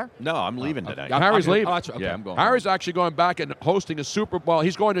going to that, Harry? No, I'm leaving tonight. Harry's leaving. Okay. Yeah, I'm going. Harry's actually going back and hosting a Super Bowl.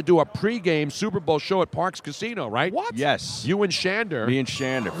 He's going to do a pregame Super Bowl show at Parks Casino, right? What? Yes. You and Shander. Me and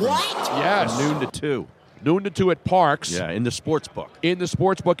Shander. Yes. From noon to 2. Noon to 2 at Parks. Yeah, in the sports book. In the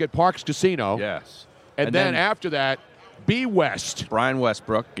sports book at Parks Casino. Yes. And then after that, B. West. Brian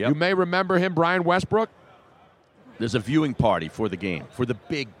Westbrook. Yep. You may remember him, Brian Westbrook. There's a viewing party for the game, for the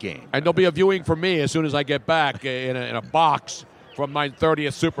big game. And there'll be a viewing for me as soon as I get back in a box from my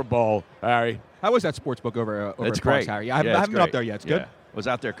 30th Super Bowl, Harry. How was that sports book over It's at Parks, great. Harry? I haven't been up there yet. It's good. I was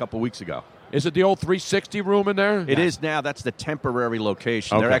out there a couple weeks ago. Is it the old 360 room in there? It is now. That's the temporary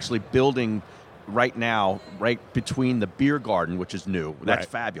location. They're Okay. actually building right now, right between the beer garden, which is new. That's Right.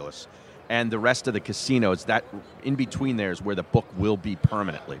 fabulous. And the rest of the casino is that in between there is where the book will be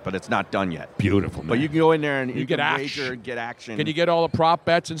permanently, but it's not done yet. Beautiful, man. But you can go in there and You get can action. wager and get action. Can you get all the prop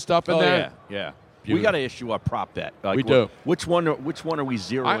bets and stuff in Oh there? yeah. We Beautiful. got to issue a prop bet. Like, We do. Which one are we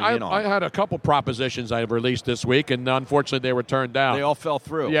zeroing in on? I had a couple propositions I released this week, and unfortunately they were turned down. They all fell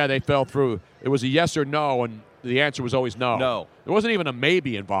through. Yeah, they fell through. It was a yes or no, and the answer was always no. No. There wasn't even a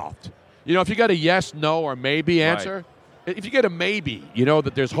maybe involved. You know, if you got a yes, no, or maybe answer, if you get a maybe, you know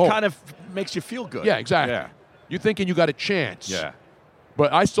that there's hope. Kind of makes you feel good. Yeah, exactly. Yeah. You're thinking you got a chance. Yeah.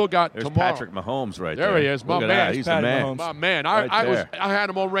 But I still got There's tomorrow. Patrick Mahomes right There there. he is, my Look at man. that. He's the man. My man. Right I there. had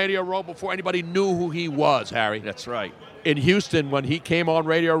him on Radio Row before anybody knew who he was, Harry. That's right. in Houston, when he came on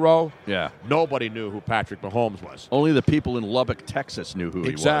Radio Row, Yeah. nobody knew who Patrick Mahomes was. Only the people in Lubbock, Texas knew who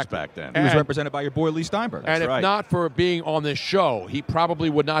he was back then. He was represented by your boy Lee Steinberg. And if not for being on this show, he probably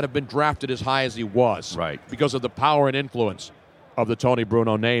would not have been drafted as high as he was. Right. Because of the power and influence of the Tony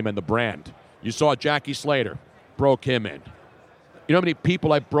Bruno name and the brand. You saw Jackie Slater, broke him in. You know how many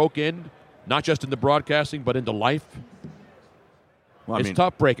people I broke in, not just in the broadcasting, but into life? Well, it's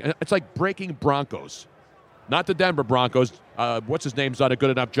tough breaking. It's like breaking Broncos. Not the Denver Broncos. What's his name's done a good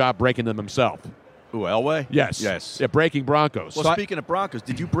enough job breaking them himself. Who, Elway? Yes. Yes. Yeah, breaking Broncos. Well, speaking of Broncos,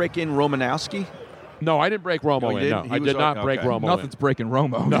 did you break in Romanowski? No, I didn't break Romo No, you in. didn't? No, He I was did not okay. break Romo Nothing's breaking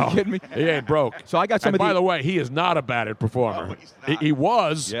Romo. No. Are you kidding me? He ain't broke. So I got some and of by the way, he is not a battered performer. He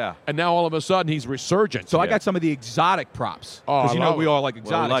was. Yeah. And now all of a sudden he's resurgent. So I got some of the exotic props. Oh, Because I you know love we it. all like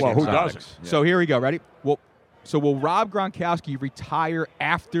Well, exotics. who doesn't? Yeah. So here we go. Ready? Well, so will Rob Gronkowski retire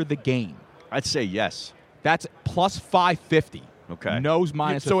after the game? I'd say yes. That's plus 550. Okay. No's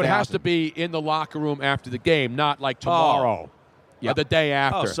minus So it has 1,000. to be in the locker room after the game, not like tomorrow or the day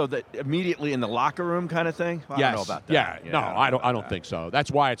after. Oh, so that immediately in the locker room kind of thing? I don't know about that. Yeah, no, I don't think so.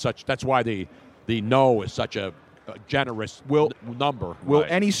 That's why it's such. That's why the no is such a generous number. Will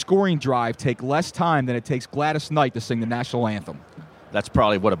any scoring drive take less time than it takes Gladys Knight to sing the national anthem? That's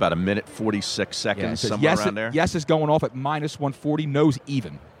probably, about a minute 46 seconds, Yeah, it says somewhere yes, around there? Yes is going off at minus 140. No's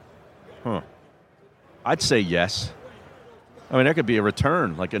even. Huh. I'd say yes. I mean, there could be a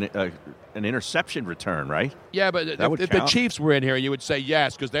return, like an interception return, right? Yeah, but That would if the count. Chiefs were in here, you would say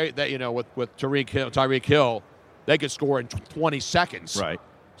yes because they with Tyreek Hill, they could score in 20 seconds. Right.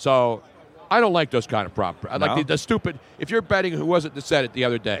 So I don't like those kind of prop. I like No? the stupid. If you're betting, who was it that said it the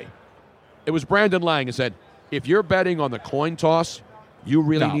other day? It was Brandon Lang who said, if you're betting on the coin toss, you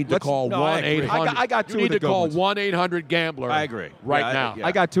really No, need to let's- call no, I agree. 1-800. I got two You of need the to good call ones. 1-800-GAMBLER. I agree. Right Yeah, now.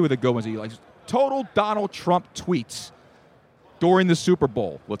 I got two of the good ones. He likes total Donald Trump tweets during the Super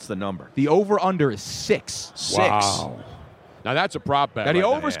Bowl. What's the number? The over/under is 6. Wow. Now that's a prop bet. Now the right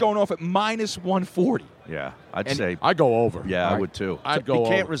over's there. going off at minus 140. Yeah, I'd And say. I go over. Yeah, I Right. would too. I'd go He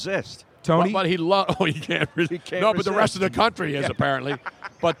can't over. resist. Tony, But he loves. Oh, he can't. He can't no, but the rest resist. of the country is apparently.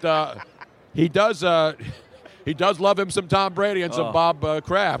 But he does. He does love him some Tom Brady and some Oh, Bob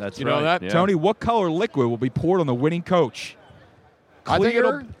Kraft. that's you know right, that? yeah. Tony, what color liquid will be poured on the winning coach? I think Clear,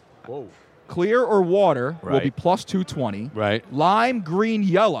 it'll. Whoa. clear or water will Right. be plus 220. Right. Lime, green,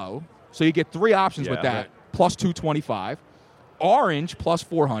 yellow. So you get three options with Yeah. that. Plus 225. Orange plus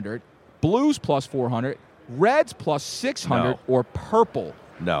 400. Blues plus 400. Reds plus 600. No. Or purple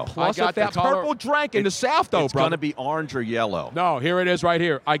No. plus I got the 1,000. color. Purple drank in the South, though, It's brother. going to be orange or yellow. No, here it is right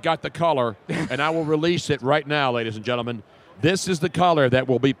here. I got the color, and I will release it right now, ladies and gentlemen. This is the color that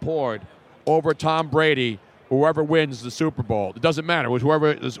will be poured over Tom Brady, whoever wins the Super Bowl. It doesn't matter.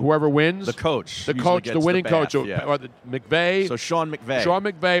 Whoever wins. The coach. The usually coach, gets the winning bath, coach, or, yeah. or the McVay. So Sean McVay. Sean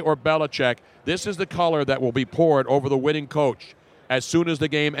McVay or Belichick. This is the color that will be poured over the winning coach as soon as the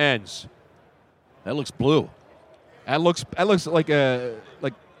game ends. That looks blue. That looks like a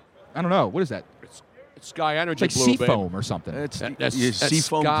I don't know. What is that? It's Sky Energy It's like blue, sea babe. foam or something. It's That's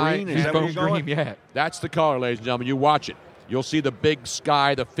seafoam sky- green. Is that where Seafoam you're going? green, yeah. That's the color, ladies and gentlemen. You watch it. You'll see the big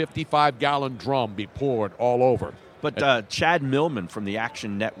Sky, the 55-gallon drum be poured all over. But Chad Millman from the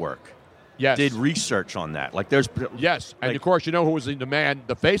Action Network Yes. did research on that. Like there's Yes, and like- of course, you know who was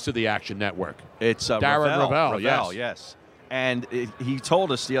the face of the Action Network. It's Darren Ravel, Ravel, yes. And he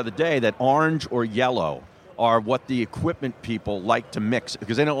told us the other day that orange or yellow are what the equipment people like to mix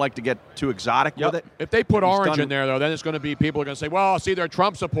because they don't like to get too exotic with it. If they put He's orange done- in there, though, then it's going to be people are going to say, well, see, they're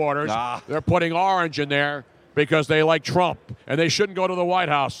Trump supporters. Ah. They're putting orange in there because they like Trump, and they shouldn't go to the White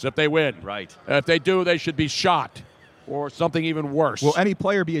House if they win. Right. If they do, they should be shot or something even worse. Will any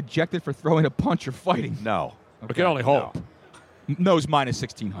player be ejected for throwing a punch or fighting? No. We can only hope. No's minus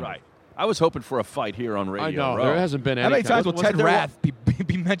 1,600. Right. I was hoping for a fight here on Radio I know. Row. There hasn't been any. How many times will Wasn't Ted there Rath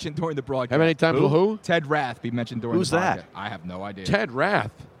be mentioned during the broadcast? How many times will who? Ted Rath be mentioned during Who's the that? broadcast? I have no idea. Ted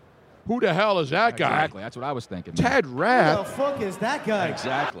Rath. Who the hell is that guy? Exactly. That's what I was thinking. Ted Rath. fuck is that guy?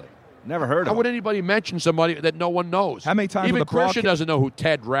 Exactly. Never heard How of would him. anybody mention somebody that no one knows? How many times Even will the Christian broadca- doesn't know who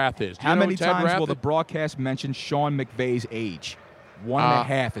Ted Rath is. Do you How know many who Ted times Rath will the is? broadcast mention Sean McVay's age?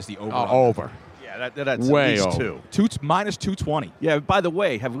 1.5 is the over. Over. Yeah, that's Way at least over. two. Minus 220. Yeah, by the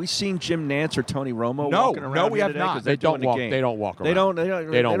way, have we seen Jim Nance or Tony Romo No, walking around no, we here have today? not. 'Cause They they're don't doing the walk. game. They don't walk around. They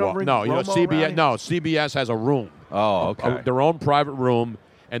don't walk. bring No, you know Romo CBS. around? No, CBS has a room. Oh, okay. Their own private room,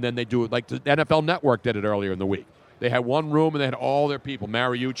 and then they do it like the NFL Network did it earlier in the week. They had one room, and they had all their people,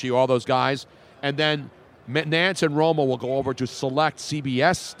 Mariucci, all those guys, and then Nance and Romo will go over to select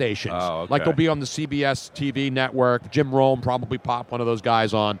CBS stations. Oh, okay. Like they'll be on the CBS TV network. Jim Rome probably pop one of those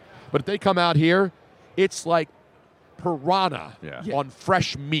guys on. But if they come out here, it's like piranha on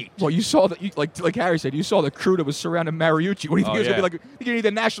fresh meat. Well, you saw that, like Harry said, you saw the crew that was surrounding Mariucci. What do you think it's going to be like? You can need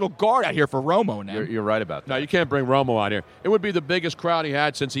the National Guard out here for Romo now. You're right about that. No, you can't bring Romo out here. It would be the biggest crowd he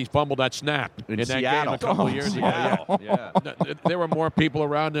had since he fumbled that snap in that Seattle. game a couple of years ago. Yeah. There were more people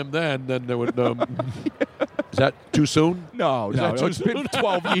around him then than there would. Is that too soon? No, it's been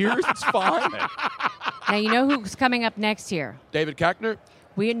 12 years. It's fine. Now you know who's coming up next year. David Koechner?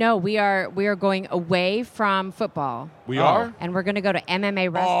 We are going away from football. We are? And we're going to go to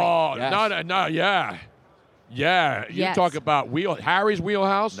MMA wrestling. Oh, no, yeah. Yeah, you Yes. talk about Harry's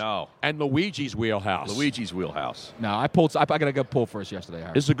wheelhouse? No. And Luigi's wheelhouse. Luigi's wheelhouse. No, I got a good pull first yesterday,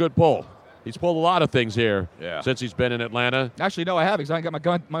 Harry. This is a good pull. He's pulled a lot of things here Yeah. since he's been in Atlanta. Actually, no, I haven't because I ain't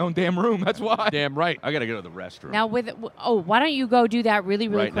got my own damn room. That's why. Damn right. I got to go to the restroom. Now why don't you go do that really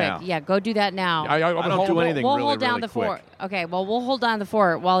Right quick? now. Yeah, go do that now. I don't do anything We'll really, hold down really the quick. fort. Okay, well we'll hold down the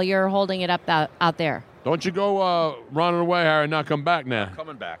fort while you're holding it up out there. Don't you go running away, Harry, and not come back now.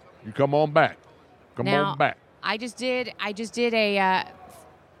 Coming back. You come on back. Come Now, on back. I just did a.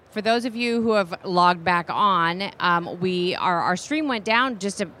 For those of you who have logged back on, our stream went down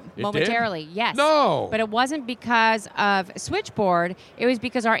just momentarily. did? Yes. No. But it wasn't because of Switchboard. It was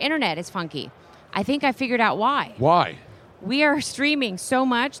because our internet is funky. I think I figured out why. Why? We are streaming so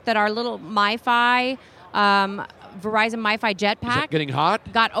much that our little MiFi, Verizon MiFi Is jetpack it getting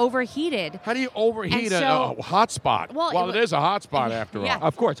hot? got overheated. How do you overheat And so- a hotspot? Well, it is a hotspot after Yeah. all.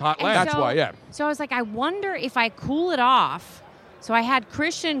 Of course, hot And land. That's why, yeah. So I was like, I wonder if I cool it off. So I had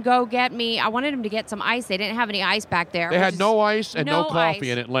Christian go get me. I wanted him to get some ice. They didn't have any ice back there. They which had is no ice and no no coffee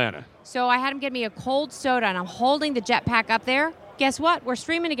ice. in Atlanta. So I had him get me a cold soda, and I'm holding the jetpack up there. Guess what? We're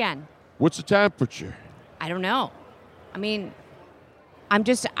streaming again. What's the temperature? I don't know. I mean,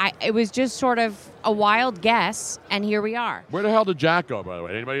 it was just sort of a wild guess, and here we are. Where the hell did Jack go, by the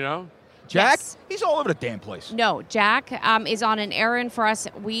way? Anybody know? Jack, Yes. he's all over the damn place. No, Jack is on an errand for us.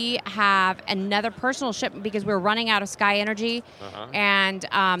 We have another personal shipment because we're running out of Sky Energy, and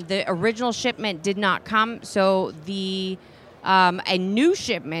the original shipment did not come. So a new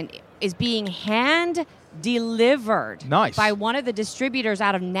shipment is being hand delivered Nice. by one of the distributors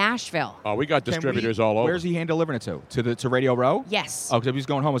out of Nashville. Oh, we got Can distributors all over. Where's he hand delivering it to? To Radio Row? Yes. Oh, because if he's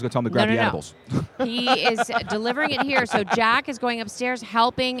going home, I was going to tell him to grab the edibles. He is delivering it here. So Jack is going upstairs,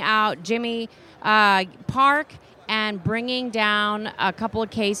 helping out Jimmy Park and bringing down a couple of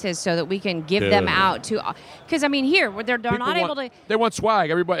cases so that we can give them Dude. out to. Because I mean, here they're People not able to. They want swag.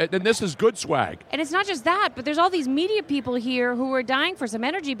 Everybody, and this is good swag. And it's not just that, but there's all these media people here who are dying for some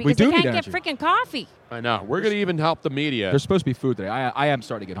energy because do they need can't get freaking coffee. I know. We're going to even help the media. There's supposed to be food today. I am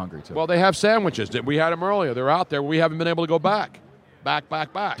starting to get hungry, too. Well, they have sandwiches. We had them earlier. They're out there. We haven't been able to go back. Back.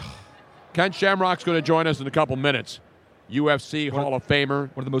 Ken Shamrock's going to join us in a couple minutes. UFC Hall of Famer.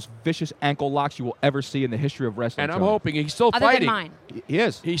 One of the most vicious ankle locks you will ever see in the history of wrestling. And I'm Tony. hoping he's still Other fighting. than mine. He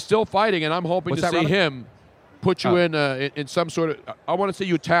is. He's still fighting, and I'm hoping What's to that, see Robert? him put you in some sort of. I want to see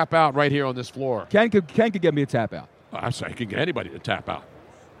you tap out right here on this floor. Ken could get me to tap out. I'm sorry, I can get anybody to tap out.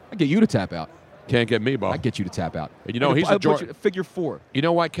 I get you to tap out. Can't get me, Bo. I get you to tap out. And you know, I'll put you figure 4. You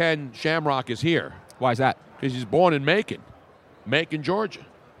know why Ken Shamrock is here? Why is that? Because he's born in Macon, Georgia.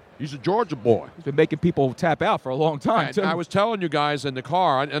 He's a Georgia boy. He's been making people tap out for a long time, And too. I was telling you guys in the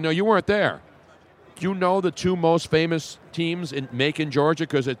car, I know you weren't there. Do you know the two most famous teams in Macon, Georgia?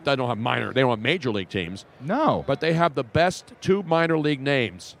 Because they don't have major league teams. No. But they have the best 2 minor league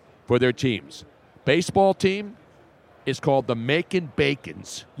names for their teams. Baseball team is called the Macon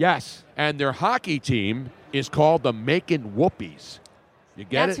Bacons. Yes. And their hockey team is called the Macon Whoopies. You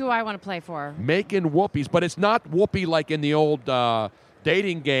get That's it? who I want to play for. Macon Whoopies. But it's not whoopee like in the old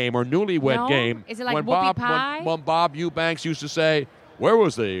dating game or newlywed No? game. Is it like when whoopie pie? When Bob Eubanks used to say, where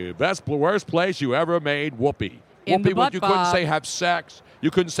was the worst place you ever made whoopee? In the Whoopee, butt, you couldn't Bob. say have sex. You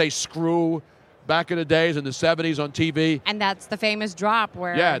couldn't say screw back in the days in the 70s on TV. And that's the famous drop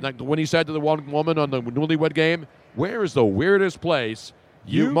where. Yeah, like when he said to the one woman on the newlywed game, where is the weirdest place,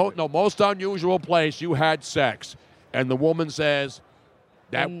 most unusual place you had sex? And the woman says,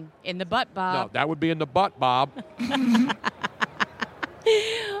 that in the butt, Bob. no, that would be in the butt, Bob.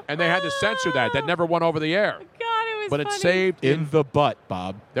 And they had to censor that. That never went over the air. God, it was But funny. it's saved in the butt,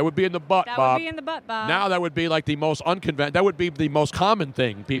 Bob. That would be in the butt, That Bob. would be in the butt, Bob. Now that would be like the most unconventional. That would be the most common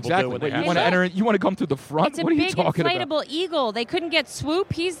thing people do. Exactly. When Wait, they you have want to sex. enter? You want to come through the front? It's a What are you big talking inflatable about? eagle. They couldn't get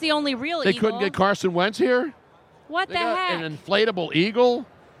Swoop. He's the only real They eagle. couldn't get Carson Wentz here? What They the got heck? an inflatable eagle?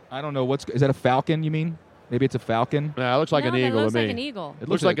 I don't know. Is that a falcon, you mean? Maybe it's a falcon? Nah, it looks like No, an that eagle looks to me. like an eagle. It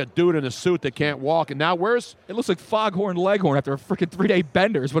looks like a dude in a suit that can't walk. And now It looks like Foghorn Leghorn after a freaking 3-day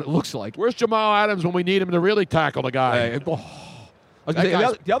bender is what it looks like. where's Jamal Adams when we need him to really tackle the guy? I was gonna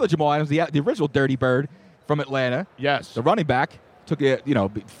say, the other Jamal Adams, the original Dirty Bird, from Atlanta. Yes. The running back took it,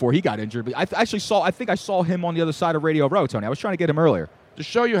 before he got injured. But I think I saw him on the other side of Radio Row, Tony. I was trying to get him earlier. To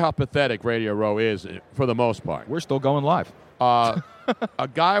show you how pathetic Radio Row is for the most part. We're still going live. A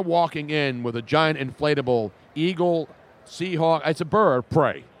guy walking in with a giant inflatable eagle, seahawk. It's a bird of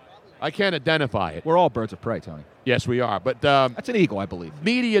prey. I can't identify it. We're all birds of prey, Tony. Yes, we are. But that's an eagle, I believe.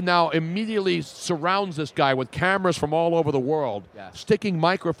 Media now immediately surrounds this guy with cameras from all over the world, sticking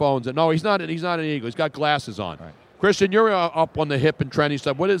microphones. And no, he's not an eagle. He's got glasses on. Right. Christian, you're up on the hip and trendy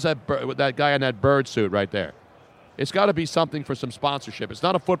stuff. What is that that guy in that bird suit right there? It's got to be something for some sponsorship. It's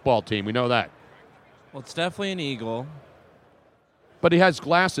not a football team. We know that. Well, it's definitely an eagle. But he has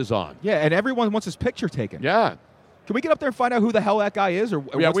glasses on. Yeah, and everyone wants his picture taken. Yeah. Can we get up there and find out who the hell that guy is? Or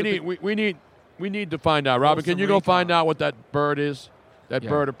yeah, we need to find out. Robin, can you go find out what that bird is? That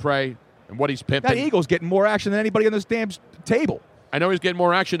bird of prey and what he's pimping? That eagle's getting more action than anybody on this damn table. I know he's getting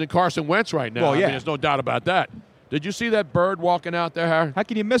more action than Carson Wentz right now. Well, yeah. I mean, there's no doubt about that. Did you see that bird walking out there, Harry? How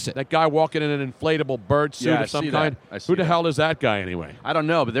can you miss it? That guy walking in an inflatable bird suit of some kind? Who the hell is that guy anyway? I don't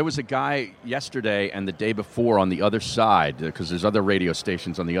know, but there was a guy yesterday and the day before on the other side, because there's other radio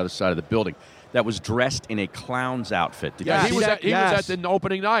stations on the other side of the building, that was dressed in a clown's outfit. Did you see that? He was at the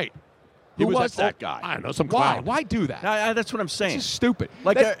opening night. Who was that guy? I don't know, some clown. Why do that? That's what I'm saying. This is stupid.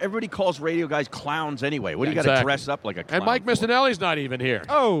 Like everybody calls radio guys clowns anyway. What do you got to dress up like a clown? And Mike Missinelli's not even here.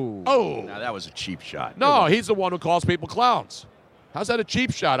 Oh. Now that was a cheap shot. No, he's the one who calls people clowns. How's that a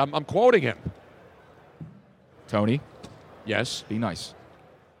cheap shot? I'm quoting him. Tony? Yes? Be nice.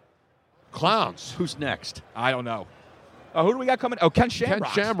 Clowns. Who's next? I don't know. Who do we got coming? Oh, Ken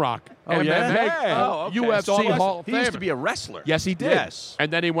Shamrock. Ken Shamrock. Oh, yeah? Oh, okay. UFC Hall of Famer. He used to be a wrestler. Yes, he did. Yes.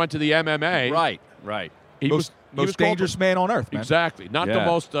 And then he went to the MMA. Right. He most dangerous man on earth, man. Exactly. Not the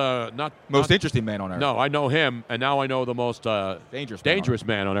most most interesting man on earth. No, I know him, and now I know the most dangerous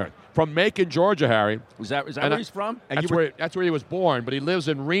man on earth. From Macon, Georgia, Harry. Is that where he's from? That's where he was born, but he lives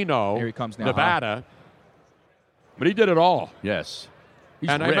in Reno, Here he comes now, Nevada. But he did it all. Yes.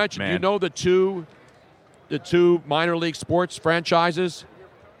 I mentioned, you know the two minor league sports franchises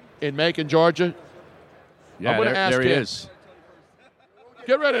in Macon, Georgia? Yeah, I'm gonna ask there he him. is.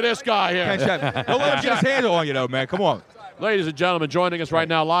 Get rid of this guy here. Don't let him get his hands on you, man. Come on. Ladies and gentlemen, joining us right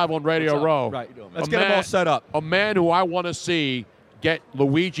now live on Radio Row. Right. Let's get him all set up. A man who I want to see get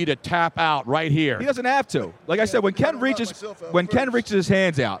Luigi to tap out right here. He doesn't have to. Like I said, when Ken reaches his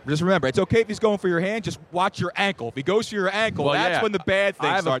hands out, just remember, it's okay if he's going for your hand. Just watch your ankle. If he goes for your ankle, that's when the bad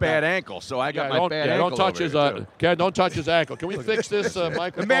things start. I have a bad ankle, so I got my bad ankle. Don't touch his Ken, don't touch his ankle. Can we fix this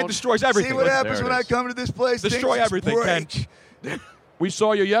microphone? The man destroys everything. See what happens when I come to this place? Destroy everything, Ken. We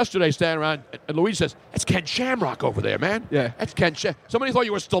saw you yesterday standing around, and Luigi says, "It's Ken Shamrock over there, man." Yeah, that's Ken. Somebody thought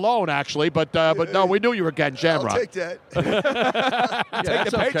you were Stallone, actually, but no, we knew you were Ken Shamrock. I'll take that.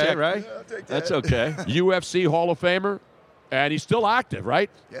 That's okay, right? Yeah, I'll take that. That's okay. UFC Hall of Famer, and he's still active, right?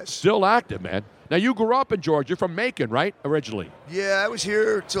 Yes. Still active, man. Now, you grew up in Georgia. You're from Macon, right, originally? Yeah, I was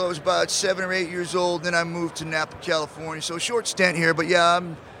here until I was about 7 or 8 years old. Then I moved to Napa, California. So a short stint here, but yeah,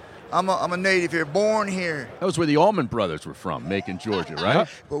 I'm a native here, born here. That was where the Allman Brothers were from, Macon, Georgia, right?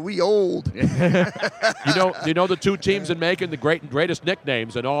 But we old. You know the two teams in Macon, the greatest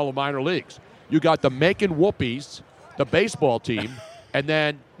nicknames in all the minor leagues. You got the Macon Whoopies, the baseball team, and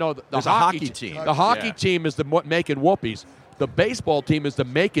then the hockey team. The hockey team is the Macon Whoopies. The baseball team is the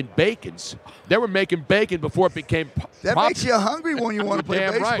Macon Bacons. They were making bacon before it became That makes you hungry when you want to play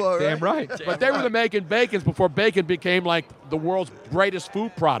baseball, right? Damn right. But they were the Macon Bacons before bacon became like the world's greatest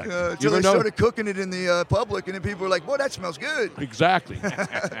food product. Until they started cooking it in the public, and then people were like, "Boy, that smells good." Exactly.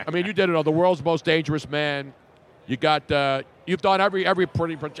 I mean, you did it all. The world's most dangerous man. You got. You've done every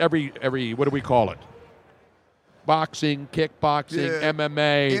what do we call it? Boxing, kickboxing,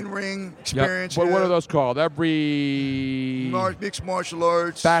 MMA, in-ring experience. What are those called? Every mixed martial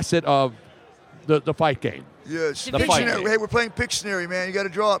arts facet of the fight game. Yes, the fight game. Hey, we're playing Pictionary, man. You got to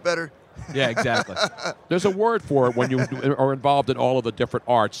draw it better. Yeah, exactly. There's a word for it when you are involved in all of the different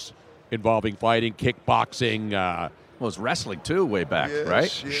arts involving fighting, kickboxing. Well, it's wrestling too, way back,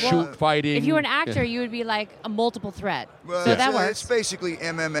 right? Yeah. Shoot fighting. If you were an actor, you would be like a multiple threat. Well, so that works. It's basically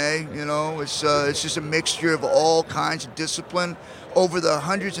MMA. You know, it's just a mixture of all kinds of discipline over the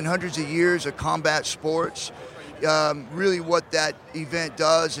hundreds and hundreds of years of combat sports. Really, what that event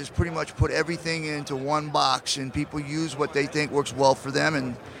does is pretty much put everything into one box, and people use what they think works well for them,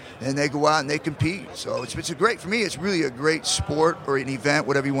 and they go out and they compete. So it's for me. It's really a great sport or an event,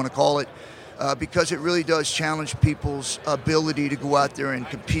 whatever you want to call it. Because it really does challenge people's ability to go out there and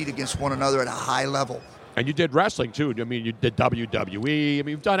compete against one another at a high level. And you did wrestling, too. I mean, you did WWE. I mean,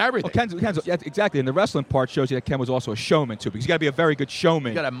 you've done everything. Well, Ken's, yeah, exactly. And the wrestling part shows you that Ken was also a showman, too, because you got to be a very good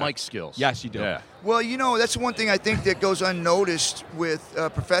showman. You got to have mic skills. Yes, you do. Yeah. Well, that's one thing I think that goes unnoticed with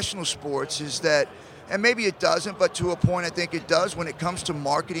professional sports is that, and maybe it doesn't, but to a point I think it does when it comes to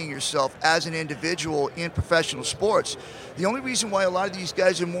marketing yourself as an individual in professional sports. The only reason why a lot of these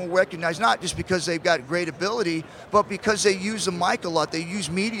guys are more recognized, not just because they've got great ability, but because they use the mic a lot, they use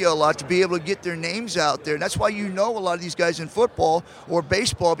media a lot to be able to get their names out there. And that's why a lot of these guys in football or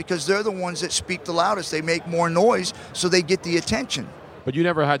baseball, because they're the ones that speak the loudest. They make more noise, so they get the attention. But you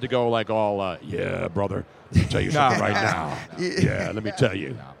never had to go like all, yeah, brother, let me tell you something right now. Yeah, let me tell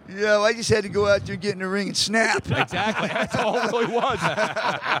you. Yeah, well, I just had to go out there, get in the ring, and snap. Exactly. That's all it really was.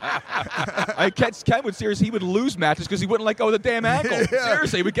 Ken would seriously, he would lose matches because he wouldn't let go of the damn ankle. Yeah.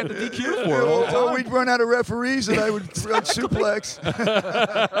 Seriously, he would get the DQ for it all the time. Or we'd run out of referees, and I would suplex.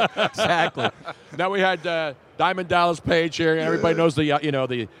 Exactly. Now we had Diamond Dallas Page here, and everybody knows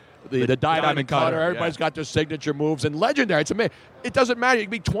the Diamond Cutter. Everybody's got their signature moves, and legendary. It's amazing. It doesn't matter. You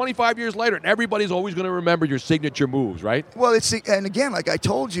can be 25 years later, and everybody's always going to remember your signature moves, right? Well, and again, like I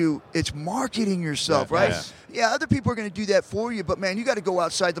told you, it's marketing yourself, right? Yeah, other people are going to do that for you, but man, you got to go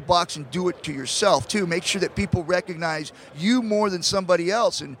outside the box and do it to yourself too. Make sure that people recognize you more than somebody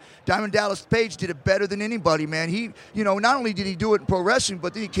else. And Diamond Dallas Page did it better than anybody, man. He, not only did he do it in pro wrestling,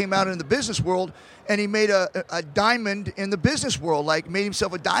 but then he came out in the business world and he made a diamond in the business world, like made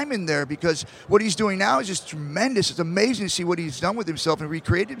himself a diamond there, because what he's doing now is just tremendous. It's amazing to see what he's done with himself and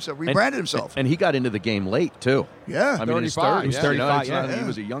recreated himself, rebranded himself. And he got into the game late, too. Yeah. I mean, in his 35. 30s. He was 35, He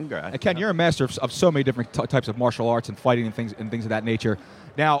was a young guy. And Ken, you're a master of so many different types of martial arts and fighting and things of that nature.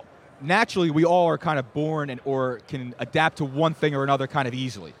 Now, naturally, we all are kind of born or can adapt to one thing or another kind of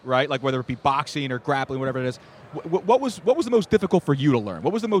easily, right? Like whether it be boxing or grappling, whatever it is. What was the most difficult for you to learn?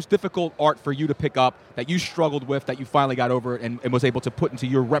 What was the most difficult art for you to pick up that you struggled with that you finally got over and was able to put into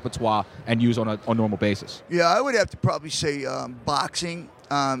your repertoire and use on a normal basis? Yeah, I would have to probably say boxing.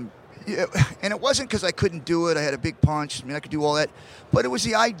 Yeah, and it wasn't because I couldn't do it. I had a big punch. I mean, I could do all that. But it was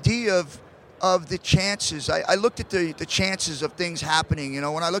the idea of the chances. I looked at the chances of things happening.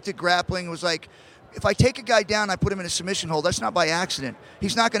 When I looked at grappling, it was like, if I take a guy down and I put him in a submission hold, that's not by accident.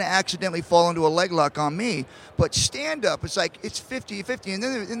 He's not going to accidentally fall into a leg lock on me. But stand-up, it's like it's 50-50. And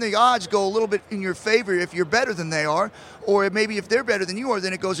then the odds go a little bit in your favor if you're better than they are. Or maybe if they're better than you are,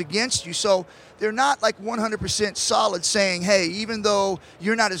 then it goes against you. So they're not like 100% solid saying, hey, even though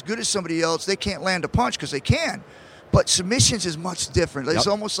you're not as good as somebody else, they can't land a punch, because they can. But submissions is much different. It's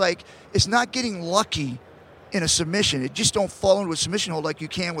almost like it's not getting lucky in a submission. It just don't fall into a submission hold like you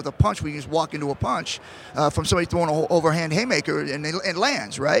can with a punch, where you just walk into a punch from somebody throwing an overhand haymaker and it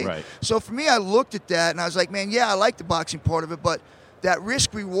lands, right? So for me, I looked at that and I was like, man, yeah, I like the boxing part of it, but that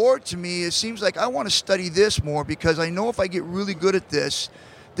risk reward to me, it seems like I want to study this more, because I know if I get really good at this,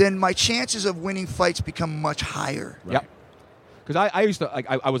 then my chances of winning fights become much higher. Yep. Because I used to,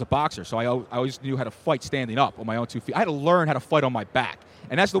 I was a boxer, so I always knew how to fight standing up on my own 2 feet. I had to learn how to fight on my back.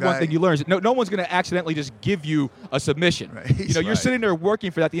 And that's the one thing you learn is no one's going to accidentally just give you a submission. You're sitting there working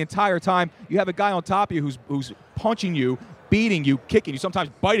for that the entire time. You have a guy on top of you who's punching you, beating you, kicking you, sometimes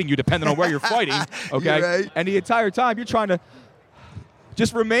biting you, depending on where you're fighting. Okay, and the entire time you're trying to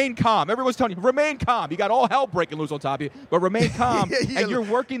just remain calm. Everyone's telling you, remain calm. You got all hell breaking loose on top of you, but remain calm. And you're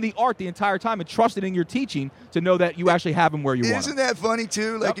working the art the entire time and trusting in your teaching to know that you actually have him where you want him. Isn't that funny,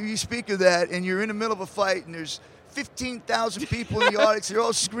 too? Like, if you speak of that and you're in the middle of a fight and there's 15,000 people in the audience, they're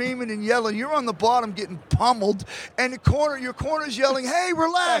all screaming and yelling. You're on the bottom getting pummeled, and your corner's yelling, hey,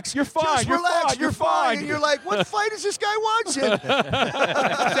 relax. You're fine. Just relax. You're fine. And you're like, what fight is this guy watching?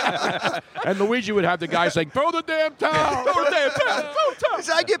 And Luigi would have the guy saying, throw the damn towel. Throw the damn towel. Throw the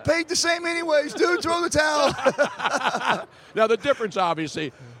towel. I get paid the same anyways, dude. Throw the towel. Now, the difference,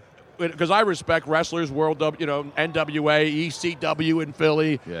 obviously, because I respect wrestlers, NWA, ECW in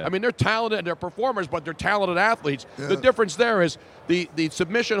Philly. Yeah. I mean, they're talented and they're performers, but they're talented athletes. Yeah. The difference there is the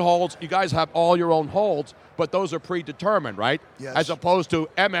submission holds, you guys have all your own holds, but those are predetermined, right? Yes. As opposed to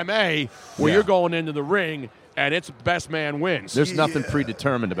MMA, where you're going into the ring and it's best man wins. There's nothing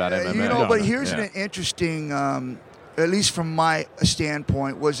predetermined about MMA. But here's an interesting, at least from my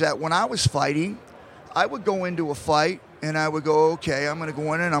standpoint, was that when I was fighting, I would go into a fight, and I would go, okay, I'm going to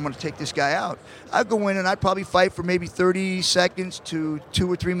go in and I'm going to take this guy out. I'd go in and I'd probably fight for maybe 30 seconds to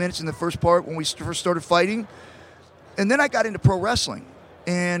 2 or 3 minutes in the first part when we first started fighting. And then I got into pro wrestling.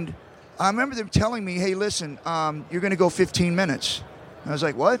 And I remember them telling me, hey, listen, you're going to go 15 minutes. And I was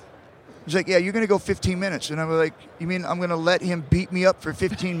like, what? He's like, yeah, you're going to go 15 minutes. And I'm like, you mean I'm going to let him beat me up for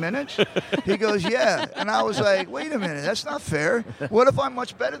 15 minutes? He goes, yeah. And I was like, wait a minute, that's not fair. What if I'm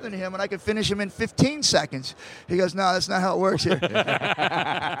much better than him and I can finish him in 15 seconds? He goes, no, that's not how it works here.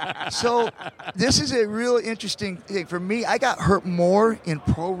 So this is a real interesting thing. For me, I got hurt more in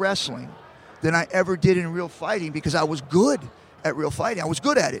pro wrestling than I ever did in real fighting because I was good at real fighting. I was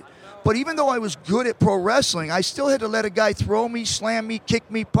good at it. But even though I was good at pro wrestling, I still had to let a guy throw me, slam me,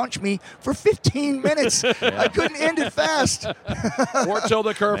 kick me, punch me for 15 minutes. I couldn't end it fast. Or till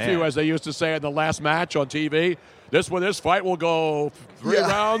the curfew, as they used to say in the last match on TV. This fight will go 3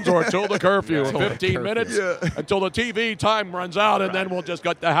 rounds or till the curfew, 15 minutes until the TV time runs out, and then we'll just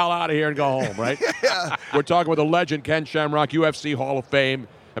get the hell out of here and go home, right? We're talking with the legend Ken Shamrock, UFC Hall of Fame.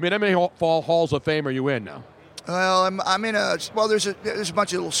 I mean, how many halls of fame are you in now? Well, I'm in there's a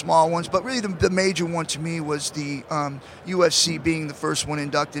bunch of little small ones, but really the major one to me was the UFC being the first one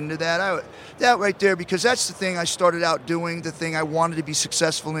inducted into that. That right there, because that's the thing I started out doing, the thing I wanted to be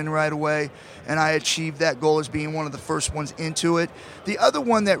successful in right away, and I achieved that goal as being one of the first ones into it. The other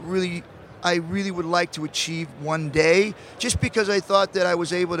one that I really would like to achieve one day, just because I thought that I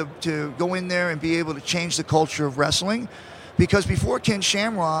was able to go in there and be able to change the culture of wrestling. Because before Ken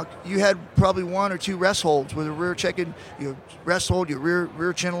Shamrock, you had probably 1 or 2 rest holds with a rear check-in, you rest hold, your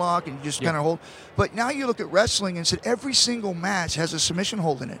rear chin lock, and you just kind of hold. But now you look at wrestling and said every single match has a submission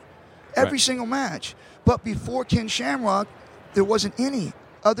hold in it. Every single match. But before Ken Shamrock, there wasn't any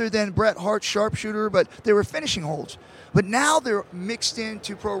other than Bret Hart's sharpshooter, but they were finishing holds. But now they're mixed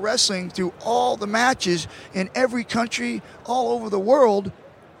into pro wrestling through all the matches in every country all over the world.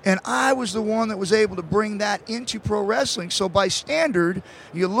 And I was the one that was able to bring that into pro wrestling. So by standard,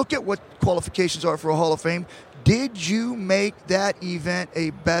 you look at what qualifications are for a Hall of Fame. Did you make that event a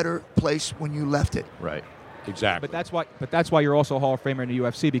better place when you left it? Right. Exactly. But that's why you're also a Hall of Famer in the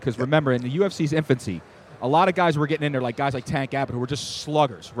UFC, because remember, in the UFC's infancy, a lot of guys were getting in there, like guys like Tank Abbott, who were just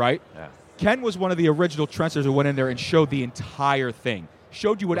sluggers, right? Yeah. Ken was one of the original trendsetters who went in there and showed the entire thing.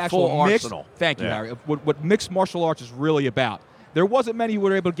 Showed you what actual full mixed arsenal. Thank you, Harry. What mixed martial arts is really about. There wasn't many who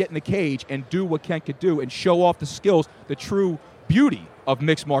were able to get in the cage and do what Ken could do and show off the skills, the true beauty of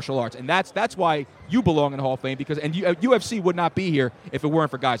mixed martial arts. And that's why you belong in the Hall of Fame, because UFC would not be here if it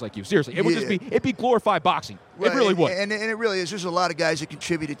weren't for guys like you. Seriously, it would just be glorified boxing. Right. It really would. And it really is. There's a lot of guys that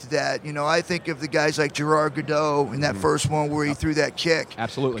contributed to that. You know, I think of the guys like Gerard Godot in that first one where he threw that kick.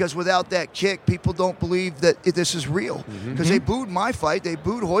 Absolutely. Because without that kick, people don't believe that this is real. Because they booed my fight. They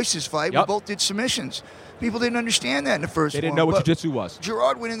booed Hoist's fight. We both did submissions. People didn't understand that in the first one. They didn't know what jiu-jitsu was.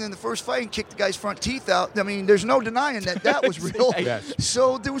 Gerard went in the first fight and kicked the guy's front teeth out. I mean, there's no denying that was real. Yes.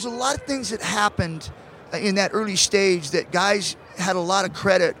 So there was a lot of things that happened in that early stage that guys had a lot of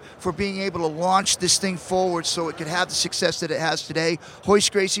credit for being able to launch this thing forward so it could have the success that it has today.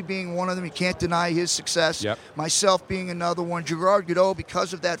 Hoist Gracie being one of them. You can't deny his success. Yep. Myself being another one. Gerard Godot,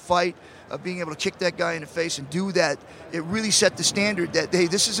 because of that fight, of being able to kick that guy in the face and do that, it really set the standard that, hey,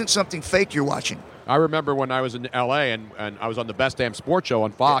 this isn't something fake you're watching. I remember when I was in L.A. and I was on the Best Damn Sports Show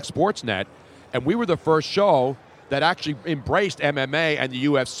on Fox Sportsnet, and we were the first show that actually embraced MMA and the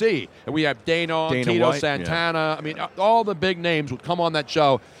UFC. And we have Dana Tito White, Santana. I mean, all the big names would come on that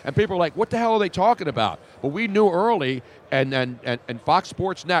show, and people were like, what the hell are they talking about? Well, we knew early, and Fox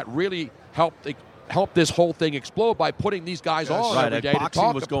Sportsnet really helped this whole thing explode by putting these guys on every day to talk.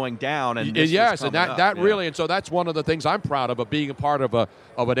 Boxing was going down, and this yes, was and that really, and so that's one of the things I'm proud of being a part of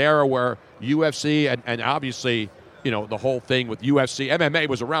an era where UFC and obviously, you know, the whole thing with UFC, MMA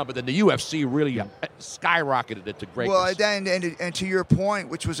was around, but then the UFC really skyrocketed it to greatness. Well, and to your point,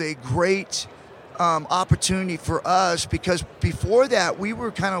 which was a great opportunity for us, because before that we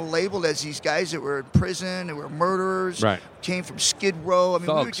were kind of labeled as these guys that were in prison, that were murderers, came from Skid Row. I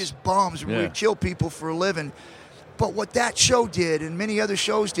mean, we were just bums. We would kill people for a living. But what that show did, and many other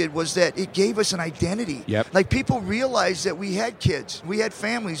shows did, was that it gave us an identity. Like, people realized that we had kids, we had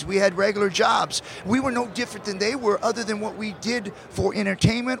families, we had regular jobs. We were no different than they were, other than what we did for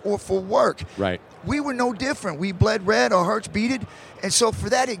entertainment or for work. We were no different. We bled red, our hearts beated. And so for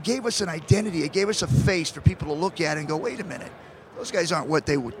that, it gave us an identity. It gave us a face for people to look at and go, wait a minute, those guys aren't what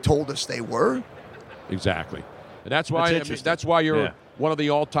they told us they were. Exactly. And that's why you're one of the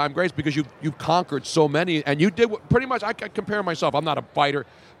all-time greats, because you've conquered so many, and you did pretty much. I compare myself. I'm not a fighter.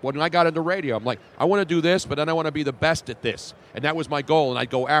 When I got into radio, I'm like, I want to do this, but then I want to be the best at this, and that was my goal. And I'd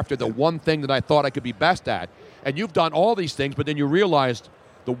go after the one thing that I thought I could be best at. And you've done all these things, but then you realized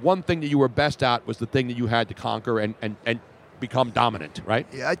the one thing that you were best at was the thing that you had to conquer and become dominant, right?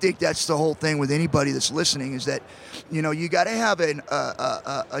 Yeah, I think that's the whole thing with anybody that's listening is that, you got to have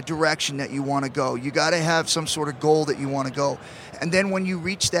a direction that you want to go. You got to have some sort of goal that you want to go. And then when you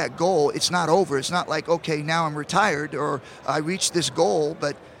reach that goal, it's not over. It's not like, okay, now I'm retired or I reached this goal,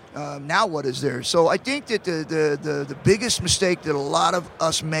 but now what is there? So I think that the biggest mistake that a lot of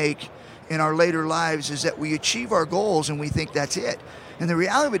us make in our later lives is that we achieve our goals and we think that's it. And the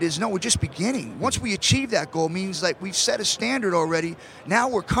reality of it is, no, we're just beginning. Once we achieve that goal, means like we've set a standard already. Now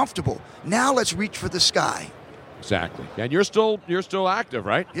we're comfortable. Now let's reach for the sky. Exactly. And you're still active,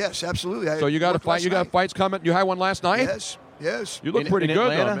 right? Yes, absolutely. So you got a fight. You got fights coming. You had one last night. Yes. You look pretty good,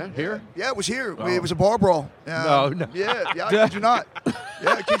 Atlanta? though, man. Here. Yeah, it was here. It was a bar brawl. No. Yeah, I kid you not.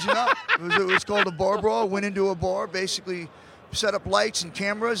 Yeah, I kid you not. It was called a bar brawl. Went into a bar, basically set up lights and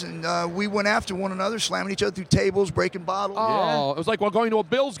cameras, and we went after one another, slamming each other through tables, breaking bottles. Oh, it was like going to a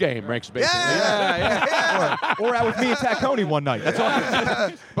Bills game, basically. Yeah. Or out with me and Taccone one night. That's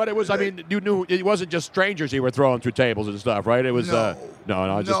all. But it was, I mean, you knew it wasn't just strangers you were throwing through tables and stuff, right? It was, no,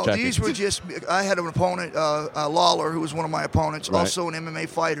 just checking. These were just, I had an opponent, Lawler, who was one of my opponents, also an MMA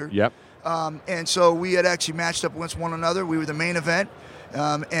fighter. Yep. And so we had actually matched up against one another. We were the main event.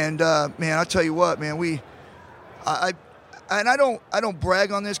 Man, I'll tell you what, man, I don't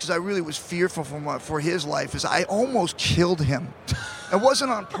brag on this because I really was fearful for his life. Is I almost killed him. It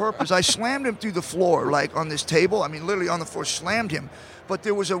wasn't on purpose. I slammed him through the floor, like on this table. I mean, literally on the floor, slammed him. But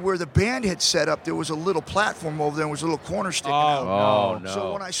there was where the band had set up, there was a little platform over there and was a little corner sticking out. Oh, no.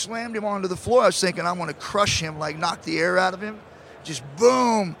 So when I slammed him onto the floor, I was thinking I'm going to crush him, like knock the air out of him. Just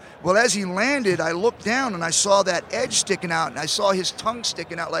boom. Well, as he landed, I looked down and I saw that edge sticking out, and I saw his tongue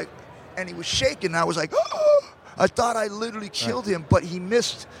sticking out, and he was shaking. And I was like, oh! I thought I literally killed him, but he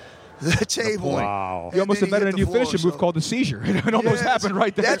missed the table. Wow. You almost invented a new finishing move called the seizure. It almost happened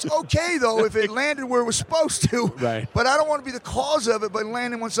right there. That's okay, though, if it landed where it was supposed to. Right. But I don't want to be the cause of it, but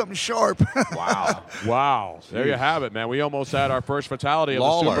landing on something sharp. Wow. Wow. There you have it, man. We almost had our first fatality of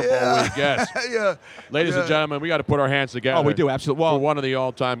Lawler. the Super Bowl week. Yes. Yeah. Ladies and gentlemen, we got to put our hands together. Oh, we do, absolutely. Well, for one of the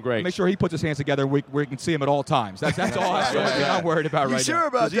all-time greats. Make sure he puts his hands together and we can see him at all times. That's all I'm worried about right now. You sure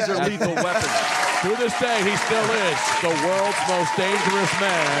about that? These are lethal weapons. To this day, he still is the world's most dangerous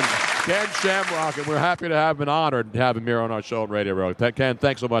man, Ken Shamrock, and we're happy to have him and honored to have him here on our show on Radio Row. Ken,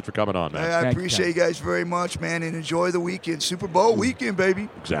 thanks so much for coming on, man. Hey, I appreciate you guys very much, man, and enjoy the weekend. Super Bowl weekend, baby.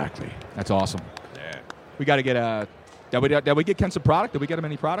 Exactly. That's awesome. Yeah. We got to get did we get Ken some product? Did we get him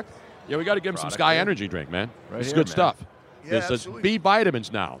any product? Yeah, we got to give him some Sky Energy drink, man. Right It's here, good man. stuff. Yeah, It's absolutely. B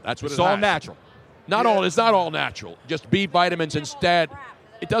vitamins now. That's what It's it all has. natural. It's not all natural. Just B vitamins instead.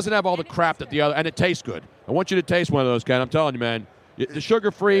 It doesn't have all the crap that the other, and it tastes good. I want you to taste one of those, Ken. I'm telling you, man. The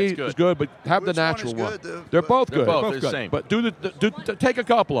sugar-free is good, but have Which the one natural is one. good, though? They're both They're good. both the same. But take a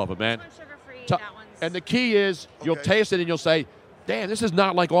couple of them, man. And the key is you'll taste it and you'll say, damn, this is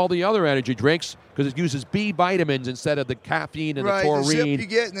not like all the other energy drinks because it uses B vitamins instead of the caffeine and Right, the the sip taurine. you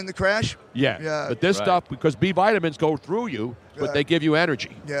get and then the crash. Yeah. But this stuff, because B vitamins go through you, but they give you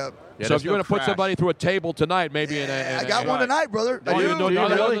energy. Yeah. So if you're going to put somebody through a table tonight, maybe I got one tonight, brother. Oh, you know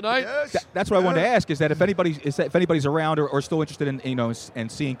another one tonight? Yes. That's what I wanted to ask. Is that if anybody's around or still interested in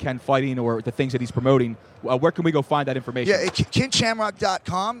and seeing Ken fighting or the things that he's promoting, where can we go find that information? Yeah,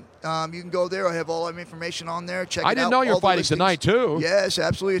 KenShamrock.com. You can go there. I have all my information on there. Check it out. I didn't know you were all the fighting listings. tonight too. Yes,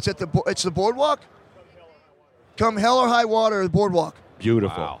 absolutely. It's at the boardwalk. Come hell or high water, the boardwalk.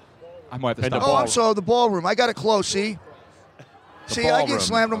 Beautiful. Wow. I might have to And the stop. Oh, ball- I'm sorry, the ballroom. I got it close. See, I ballroom. get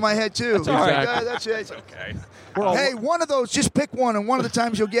slammed on my head too. That's all right. Yeah, that's it. Okay. Hey, one of those. Just pick one, and one of the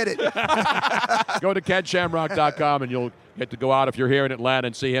times you'll get it. Go to KenShamrock.com and you'll get to go out if you're here in Atlanta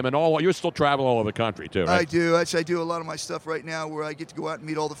and see him. And you still travel all over the country too, right? I do. I do a lot of my stuff right now where I get to go out and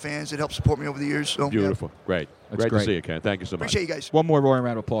meet all the fans that help support me over the years. So, Beautiful. Great. That's Great to great. see you, Ken. Thank you so much. Appreciate you guys. One more roaring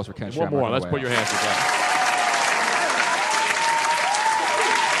round of applause for Ken One Shamrock. more. on Let's the put way your out. hands together.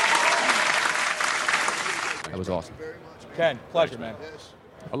 That was awesome. Ken, pleasure, man.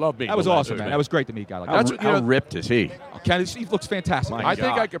 I love meeting That was you, awesome, too, man. That was great to meet a guy like How, that. how ripped is he? Ken, he looks fantastic. I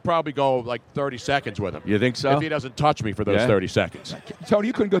think I could probably go like 30 seconds with him. You think so? If he doesn't touch me for those Yeah. 30 seconds. Tony,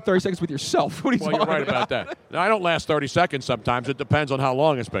 you couldn't go 30 seconds with yourself. What are you Well, you're talking right about that. Now, I don't last 30 seconds sometimes. It depends on how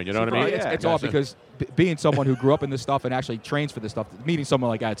long it's been. You know what I mean? It's all because being someone who grew up in this stuff and actually trains for this stuff, meeting someone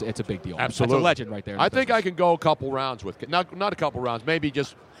like that, it's a big deal. Absolutely. That's a legend right there. I think I can go a couple rounds with not a couple rounds, maybe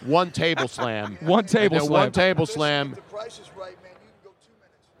just one table slam. One table and then slam. One table slam. The price is right, man. You can go 2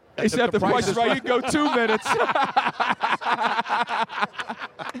 minutes. They said if the price is right, you can go 2 minutes.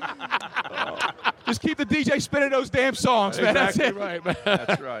 Just keep the DJ spinning those damn songs, man. Exactly That's it. right, man.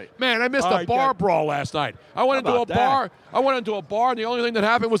 That's right. Man, I missed All a right, bar good. brawl last night. I went into a bar. I went into a bar, and the only thing that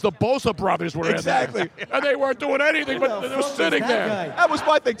happened was the Bosa brothers were Exactly. in there. And they weren't doing anything, but they were sitting there. That was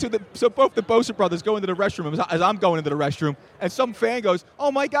my thing, too. So both the Bosa brothers go into the restroom as I'm going into the restroom, and some fan goes,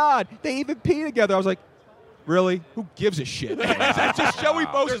 oh, my God, they even pee together. I was like, really? Who gives a shit? That's just Joey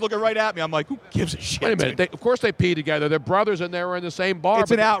Bosa's looking right at me. I'm like, who gives a shit? Wait a minute. dude? Of course they pee together. They're brothers, and they were in the same bar.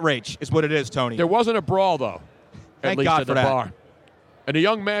 It's an outrage, is what it is, Tony. There wasn't a brawl, though. Thank at least God at for the that. bar. And a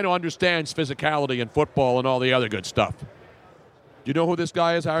young man who understands physicality and football and all the other good stuff. Do you know who this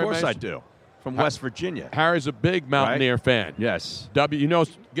guy is, Harry Of course Mays? I do. From West Virginia. Harry's a big Mountaineer fan. Yes.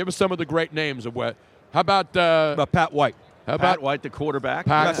 Give us some of the great names of what. How about Pat White? How Pat about White, the quarterback.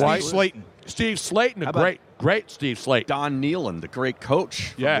 Pat Steve White? Slayton. Steve Slayton, How a about great Steve Slayton. Don Nealon, the great coach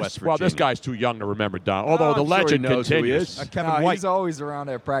from Yes. West Virginia. Well, this guy's too young to remember Don. Although the I'm sure he legend knows who he continues. is. Kevin No, White. he's always around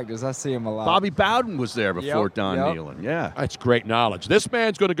at practice. I see him a lot. Bobby Bowden was there before Yep, Don yep. Nealon. Yeah. That's great knowledge. This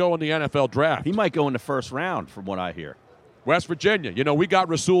man's going to go in the NFL draft. He might go in the first round, from what I hear. West Virginia. You know, we got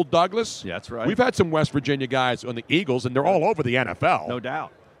Rasul Douglas. Yeah, that's right. We've had some West Virginia guys on the Eagles, and they're all over the NFL. No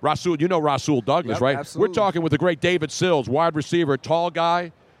doubt. Rasul, you know Rasul Douglas, Yep, right? absolutely. We're talking with the great David Sills, wide receiver, tall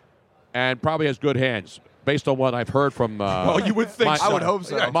guy, and probably has good hands, based on what I've heard from. Well, you would think so. I would hope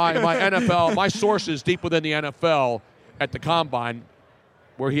so. My NFL, my sources deep within the NFL at the Combine,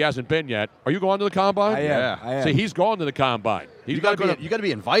 where he hasn't been yet. Are you going to the Combine? I am. Yeah. I am. See, he's going to the Combine. He's You not got going to. to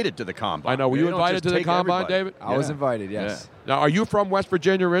be invited to the combine. I know. Were They you don't invited just to the take Combine, everybody. David? I was invited, yes. Now, are you from West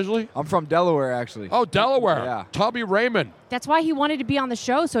Virginia originally? I'm from Delaware, actually. Oh, Delaware. Yeah. Tubby Raymond. That's why he wanted to be on the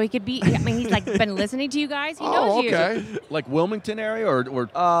show, so he could be. I mean, he's like been listening to you guys. He knows you. okay. Like Wilmington area or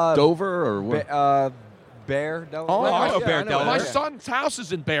Dover or what? Bear, Delaware. Oh, I know Bear, I know Delaware. My that. son's house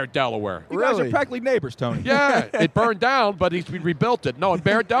is in Bear, Delaware. You guys are Really? practically neighbors, Tony. Yeah, it burned down, but we rebuilt it. No, in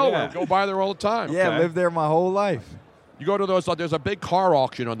Bear, Delaware. Yeah. Go by there all the time. Yeah, okay? lived there my whole life. You go to those. There's a big car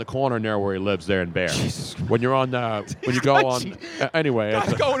auction on the corner near where he lives there in Bear. When you're on, when you go on. Anyway, Guys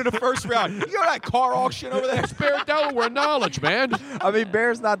it's, going to the first round. You know that car auction over there? it's Bear, Delaware knowledge, man. I mean,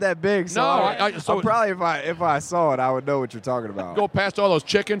 Bear's not that big, so, No, I'm probably if I saw it, I would know what you're talking about. Go past all those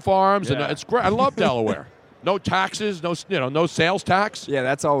chicken farms, and Yeah. it's great. I love Delaware. No taxes, no sales tax. Yeah,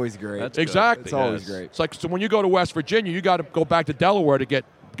 that's always great. That's good. Exactly. It's always great. It's like so when you go to West Virginia, you got to go back to Delaware to get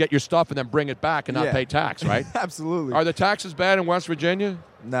your stuff and then bring it back and not Yeah. pay tax, right? Absolutely. Are the taxes bad in West Virginia?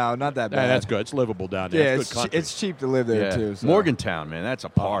 No, not that Yeah, bad. that's good. It's livable down there. Yeah, It's good country. it's cheap to live there Yeah. too. So. Morgantown, man, that's a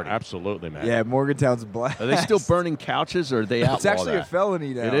party. Absolutely, man. Yeah, Morgantown's blast. Are they still burning couches, or are they outlaw It's actually that? a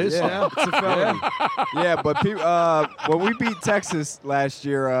felony now. It is yeah, now? It's a felony. Yeah, but when we beat Texas last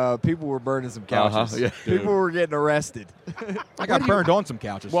year, people were burning some couches. Yeah. People were getting arrested. I got burned on some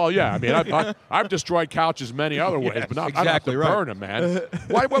couches. Well, yeah. I mean, I've destroyed couches many other ways, but not exactly to right. burn them, man.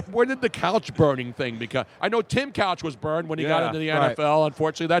 When did the couch burning thing become? I know Tim Couch was burned when he got Yeah, into the right. NFL.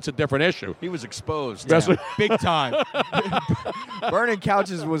 Unfortunately, that's a different issue. He was exposed. That's what- Big time. Burning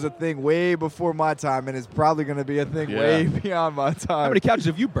couches was a thing way before my time, and it's probably going to be a thing Yeah. way beyond my How time. many couches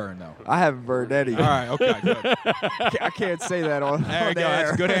have you burned, though? I haven't burned any. All right, okay, good. I can't say that on, There you on go. the air.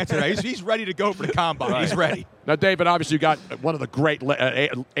 That's a good answer. He's ready to go for the combine. He's ready. Now, David, obviously, you got one of the great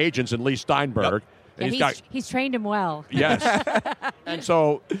agents in Lee Steinberg. Yeah, And he's trained him well. Yes. And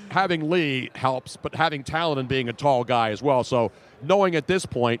so having Lee helps, but having talent and being a tall guy as well. So knowing at this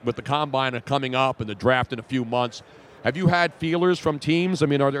point with the combine coming up and the draft in a few months, have you had feelers from teams? I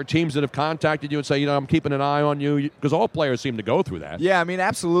mean, are there teams that have contacted you and say, I'm keeping an eye on you? Because all players seem to go through that. Yeah, I mean,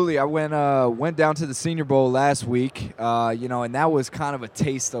 absolutely. I went down to the Senior Bowl last week, and that was kind of a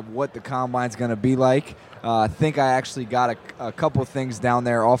taste of what the combine's going to be like. I think I actually got a couple things down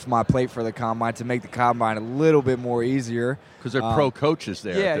there off my plate for the combine to make the combine a little bit more easier. Because they're pro coaches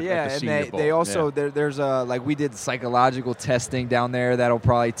there. Yeah, at the, yeah, at the and Senior Bowl. they also Yeah. there's like we did psychological testing down there that'll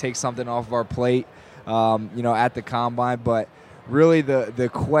probably take something off of our plate, at the combine. But really, the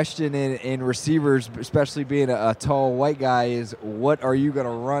question in receivers, especially being a tall white guy, is what are you going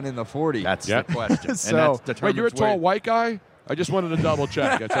to run in the 40? That's the question. So- Wait, you're a tall white guy? I just wanted to double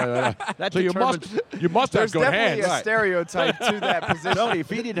check. That So you must have There's good definitely hands. a stereotype to that position. Tony, if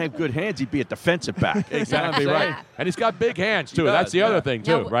he didn't have good hands, he'd be a defensive back. Exactly You know what I'm right. saying? And he's got big hands, too. He That's does, the other yeah. thing,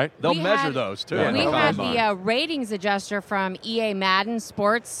 too, Now, right? They'll We measure had- those, too. Yeah, on We the had combine. the ratings adjuster from EA Madden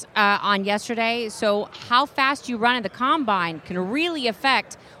Sports on yesterday. So how fast you run in the combine can really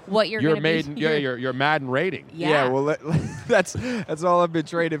affect what you're Your going to maiden, be. your Madden rating. Yeah. Well, that's all I've been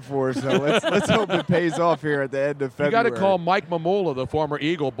traded for. So let's hope it pays off here at the end of You February. got to call Mike Mamula, the former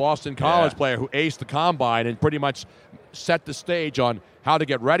Eagle Boston College player who aced the combine and pretty much set the stage on how to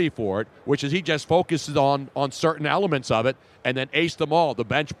get ready for it, which is he just focuses on certain elements of it and then aced them all, the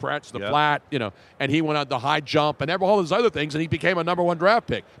bench press, the flat, and he went on the high jump and all those other things, and he became a number 1 draft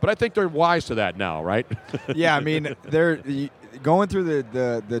pick. But I think they're wise to that now, right? Yeah, I mean, they're going through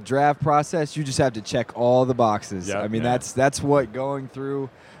the draft process, you just have to check all the boxes. Yep. I mean, that's what going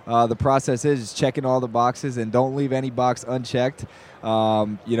through the process is checking all the boxes, and don't leave any box unchecked.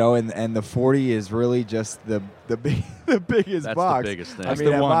 And the 40 is really just the biggest That's box. the biggest thing. I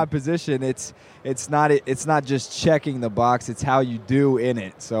mean, at my position, it's not just checking the box; it's how you do in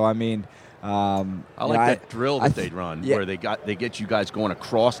it. So I mean, I like that drill that they run where they get you guys going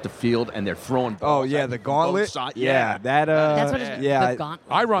across the field and they're throwing balls. Oh yeah, the gauntlet. Sides. Yeah, that. That's what it's the gauntlet.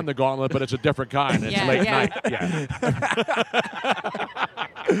 I run the gauntlet, but it's a different kind. It's late night. Yeah.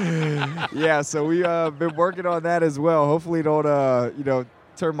 Yeah, so we been working on that as well. Hopefully, don't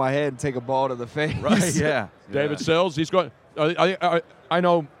turn my head and take a ball to the face. Right. Yeah. David Sills, he's going. I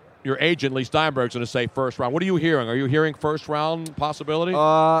know your agent Lee Steinberg's going to say first round. What are you hearing? Are you hearing first round possibility?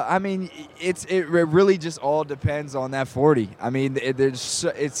 I mean, it really just all depends on that 40. I mean,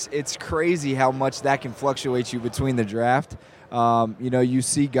 it's crazy how much that can fluctuate you between the draft. You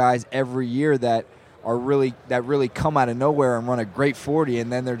see guys every year that really come out of nowhere and run a great 40,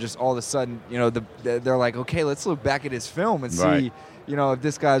 and then they're just all of a sudden, they're like, okay, let's look back at his film and see, if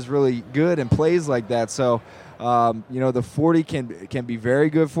this guy's really good and plays like that. So, the 40 can be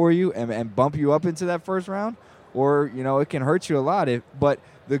very good for you and bump you up into that first round, or it can hurt you a lot. But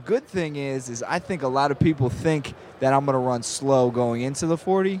the good thing is I think a lot of people think that I'm going to run slow going into the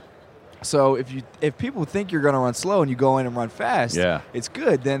 40. So if people think you're going to run slow and you go in and run fast, it's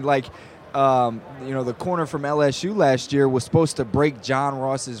good. Then the corner from LSU last year was supposed to break John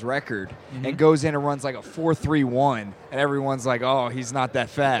Ross's record and goes in and runs like a 4.31, and everyone's like, oh, he's not that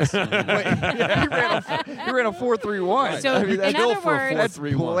fast. He ran a 4.31. So in other words, that's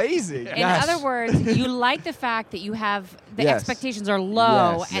blazing. In other words, you like the fact that you have the expectations are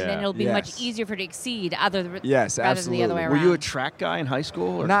low, and then it'll be much easier for it to exceed rather than the other way around. Were you a track guy in high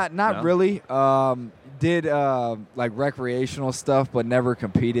school? Or? Not really. Did recreational stuff, but never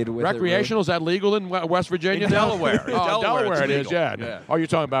competed with recreational. Is that legal in West Virginia? In Delaware. Delaware it is. Yeah. Oh, you're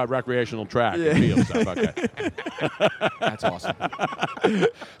talking about recreational track and field stuff. Okay. That's awesome.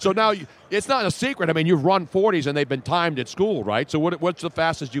 So now it's not a secret. I mean, you've run 40s and they've been timed at school, right? So what's the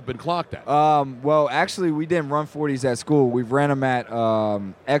fastest you've been clocked at? Well, actually, we didn't run 40s at school. We've ran them at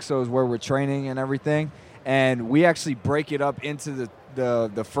Exos where we're training and everything, and we actually break it up into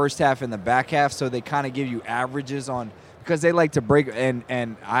the first half and the back half, so they kind of give you averages on, because they like to break,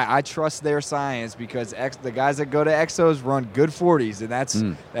 and I trust their science, because the guys that go to Exos run good 40s, and that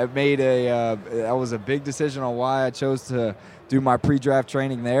was a big decision on why I chose to do my pre-draft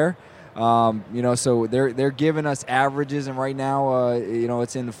training there. So they're giving us averages, and right now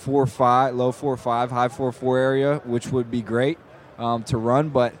it's in the 4.5, low 4.5, high 4.4 area, which would be great to run,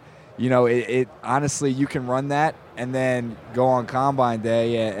 but it honestly, you can run that and then go on Combine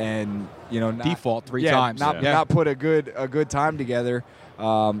Day and not, default three times, not put a good time together.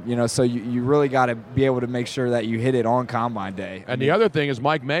 So you really got to be able to make sure that you hit it on Combine Day. And the other thing is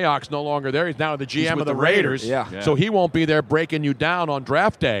Mike Mayock's no longer there. He's now the GM of the Raiders. Yeah. So he won't be there breaking you down on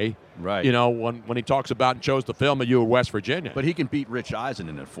draft day. Right. When he talks about and shows the film of you at West Virginia. But he can beat Rich Eisen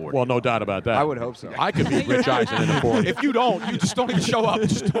in a 40. Well, no doubt about that. I would hope so. I could beat Rich Eisen in a 40. If you don't, you just don't even show up.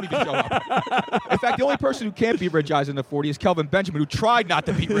 Just don't even show up. In fact, the only person who can't beat Rich Eisen in the 40 is Kelvin Benjamin, who tried not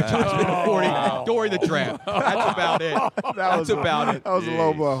to beat Rich Eisen in the 40 during the draft. That's about it. That was a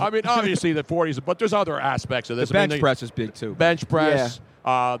low blow. I mean, obviously the 40s, but there's other aspects of this. The bench press is big, too. Bench press. Yeah.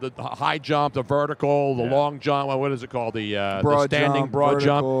 The high jump, the vertical, the long jump. What is it called? The standing jump, broad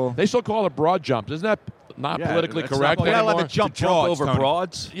vertical. jump. They still call it broad jumps. Isn't that not politically that's correct not, You're not anymore? allowed to jump over Tony.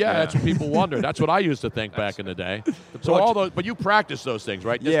 broads? Yeah, that's what people wonder. That's what I used to think back in the day. So all those, but you practice those things,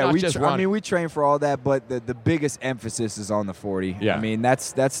 right? It's not just running. we train for all that, but the biggest emphasis is on the 40. Yeah. I mean,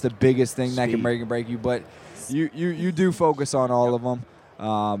 that's the biggest thing that can break you. But you do focus on all of them.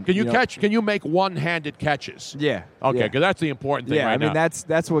 Can you catch? Can you make one-handed catches? Yeah. Okay, because that's the important thing. Yeah, right I mean now.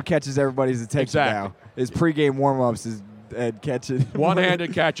 that's what catches everybody's attention now. Is pregame warm-ups and catching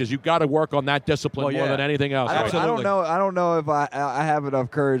one-handed catches. You've got to work on that discipline more than anything else. I don't know if I have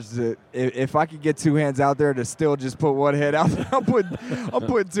enough courage to if I could get two hands out there to still just put one hand out there. I'm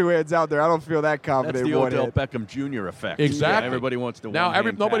putting two hands out there. I don't feel that confident. That's the Odell Beckham Jr. effect. Exactly. Yeah, everybody wants to.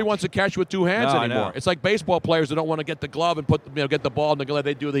 Nobody wants to catch with two hands anymore. It's like baseball players that don't want to get the glove and get the ball in the glove.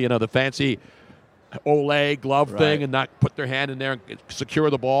 They do the fancy Olay glove thing and not put their hand in there and secure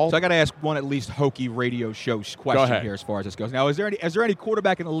the ball. So I got to ask one at least hokey radio show question here as far as this goes. Now, is there any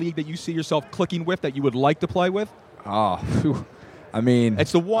quarterback in the league that you see yourself clicking with that you would like to play with? Oh, phew. I mean,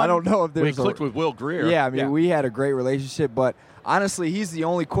 it's the one. I don't know if there's We clicked with Will Greer. Yeah, I mean, we had a great relationship, but honestly, he's the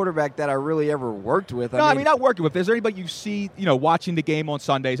only quarterback that I really ever worked with. I mean, not working with. Is there anybody you see, watching the game on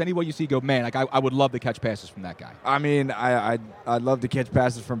Sundays? Anybody you see go, man, like I would love to catch passes from that guy. I mean, I'd love to catch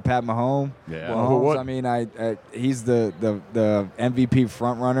passes from Pat Mahomes. Yeah. Mahomes, I mean, he's the MVP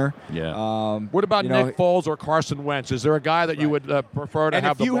front runner. Yeah. What about Nick Foles or Carson Wentz? Is there a guy that you would prefer to And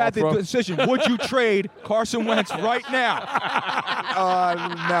have if you had the from? decision, would you trade Carson Wentz right now?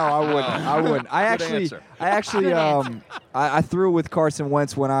 No, I wouldn't. I actually, I threw with Carson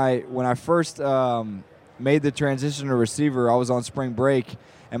Wentz when I first made the transition to receiver. I was on spring break,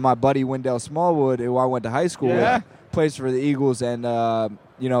 and my buddy Wendell Smallwood, who I went to high school with, plays for the Eagles, and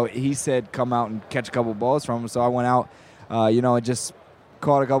he said come out and catch a couple balls from him. So I went out, and just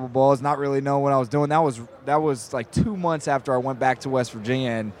caught a couple balls, not really knowing what I was doing. That was like 2 months after I went back to West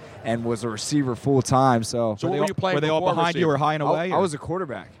Virginia and was a receiver full time. So what were you playing? Were they all behind you or high and away? I was a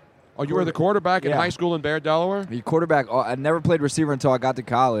quarterback. Oh, you were the quarterback in high school in Bear, Delaware? The quarterback. I never played receiver until I got to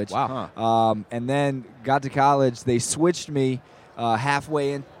college. Wow. And then got to college. They switched me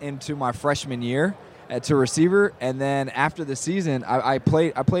halfway into my freshman year to receiver. And then after the season, I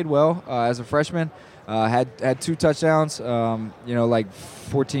played well as a freshman. Had 2 touchdowns. Like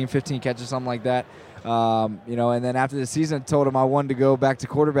 14, 15 catches, something like that. And then after the season, I told him I wanted to go back to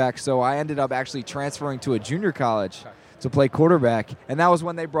quarterback. So I ended up actually transferring to a junior college to play quarterback, and that was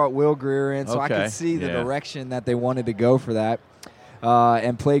when they brought Will Greer in, so I could see the direction that they wanted to go for that,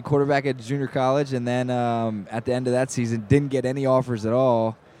 and played quarterback at junior college, and then at the end of that season, didn't get any offers at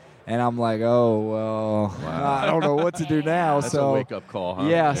all, and I'm like, oh, well, I don't know what to do now. That's so a wake-up call, huh?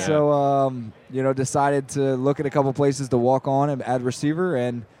 Yeah, so, decided to look at a couple places to walk on and add receiver,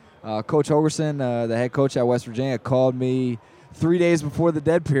 and Coach Holgerson, the head coach at West Virginia, called me 3 days before the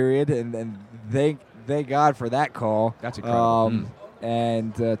dead period, and thank God for that call. That's incredible.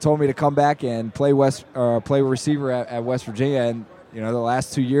 And told me to come back and play receiver at West Virginia. And the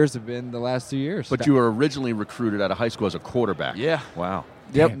last 2 years have been the last 2 years. But you were originally recruited out of high school as a quarterback. Yeah. Wow.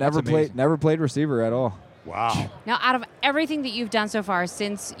 Yep. Damn, never played receiver at all. Wow. Now, out of everything that you've done so far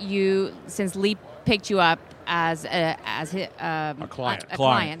since Lee picked you up as a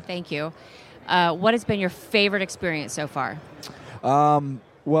client, thank you. What has been your favorite experience so far?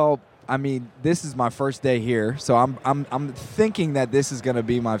 Well, I mean, this is my first day here, so I'm thinking that this is going to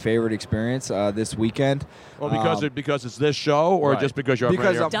be my favorite experience this weekend. Well, because it's this show, or just because you're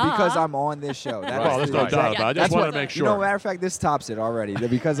because I'm on this show. Well, there's no doubt about it. I just want to make sure. Matter of fact, this tops it already.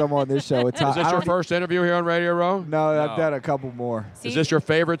 Because I'm on this show, it tops. Is this your first interview here on Radio Row? No, I've done a couple more. Is this your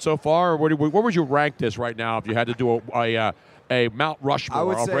favorite so far, or what would you rank this right now if you had to do a Mount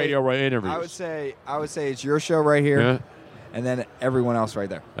Rushmore of Radio Row interviews? I would say it's your show right here. Yeah. And then everyone else right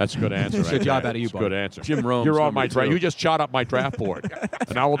there. That's a good answer. Good job out of you, buddy. Good answer. Jim Rome. You're on my draft. You just shot up my draft board,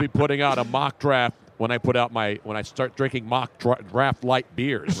 and I will be putting out a mock draft when I start drinking mock draft light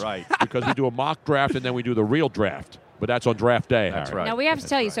beers. Right. Because we do a mock draft and then we do the real draft. But that's on draft day. That's Harry. right. Now, we have to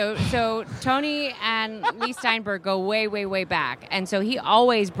tell you, so Tony and Lee Steinberg go way, way, way back. And so he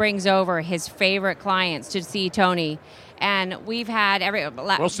always brings over his favorite clients to see Tony. And we've had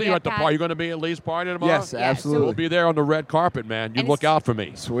We'll see you at the party. You're going to be at Lee's party tomorrow? Yes, absolutely. We'll be there on the red carpet, man. You look out for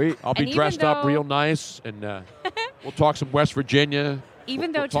me. Sweet. I'll be dressed up real nice, and we'll talk some West Virginia.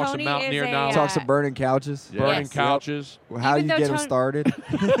 Even though we'll talk Tony some Mountaineer is knowledge. Talk some burning couches. Burning couches. How do you get them started?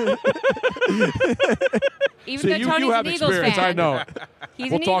 Even though Tony's you have an Eagles experience, fan. I know.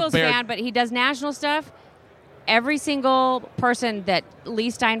 He's We'll an talk Eagles Bear. fan, but he does national stuff. Every single person that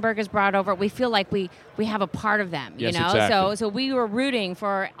Lee Steinberg has brought over, we feel like we have a part of them, Yes, you know? exactly. So we were rooting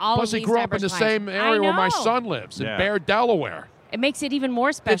for all Plus, of he Lee grew up in Steinberg's the clients. same area where my I know. son lives, in Bear, Delaware. It makes it even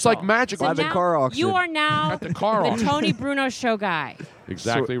more special. It's like magical. By the now car auction. You are now At the car auction. Tony Bruno show guy.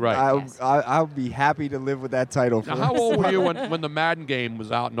 Exactly So right. I'll be happy to live with that title. Now, how old were you when the Madden game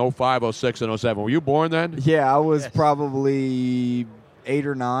was out in 05, 06, and 07? Were you born then? Yeah, I was probably 8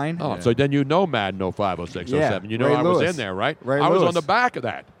 or 9. Oh, so then you know Madden 05, 06, Yeah, 07. You know Ray I was Lewis. in there, right? Ray I was Lewis. on the back of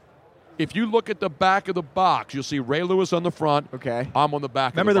that. If you look at the back of the box, you'll see Ray Lewis on the front. Okay. I'm on the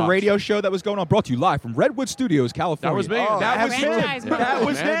back Remember of the the box. radio show that was going on? Brought to you live from Redwood Studios, California. That was me. Oh, that was franchise him. mode. That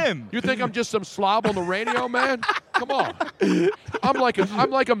was man. him. You think I'm just some slob on the radio, man? Come on. I'm like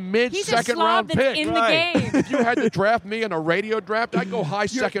a mid He's a second slob round that's pick. in the game. If you had to draft me in a radio draft, I'd go high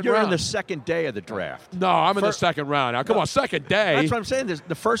second You're round. in the second day of the draft. No, I'm in the second round. Now, come on, second day. That's what I'm saying.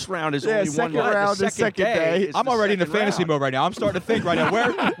 The first round is Yeah, only second one round The is second day. is I'm the already in the second fantasy round. mode right now. I'm starting to think right now,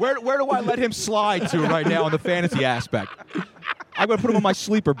 where do I let him slide to right now in the fantasy aspect? I'm going to put them on my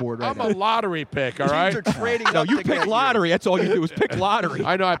sleeper board right I'm now. a lottery pick, all right? No, you pick lottery. That's all you do is pick lottery.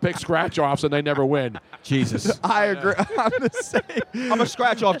 I know I pick scratch-offs and they never win. Jesus. I agree. I'm the same. I'm a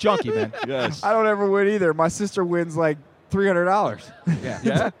scratch-off junkie, man. Yes. I don't ever win either. My sister wins like $300.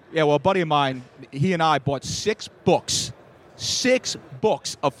 Yeah. Yeah, well, a buddy of mine, he and I bought 6 books. 6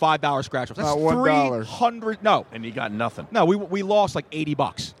 books of $5 scratch-offs. That's Not $1. 300. No. And you got nothing. No, we lost like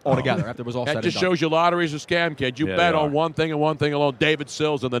 $80 altogether after it was all said That and just done. shows you lottery's a scam, kid. You Yeah, bet they on are. one thing and one thing alone. David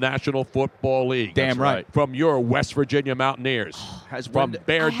Sills in the National Football League. Damn That's right. From your West Virginia Mountaineers. Has from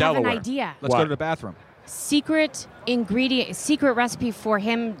Bear, I have Delaware. an idea. Let's go to the bathroom. Secret recipe for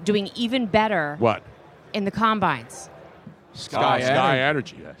him doing even better What? in the combines. Sky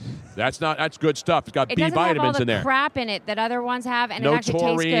Energy. That's good stuff. It's got It B doesn't have all vitamins the in there. crap in it that other ones have, and No it actually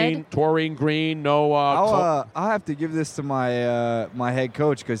tastes good. taurine green, no I'll have to give this to my my head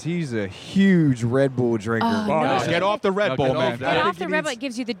coach because he's a huge Red Bull drinker. Oh, no. Get off the Red Bull, man. Get off the Red Bull. It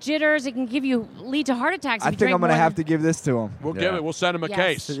gives you the jitters. It can lead to heart attacks. I if you think drink I'm going to more have than- to give this to him. We'll send him a Yes.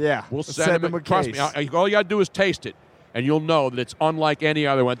 case. Yeah. We'll Send send him a Trust case. me, all you got to do is taste it, and you'll know that it's unlike any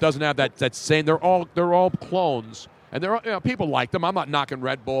other one. It doesn't have that same. They're all clones, and people like them. I'm not knocking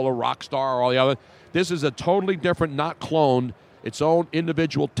Red Bull or Rockstar or all the other. This is a totally different, not cloned, its own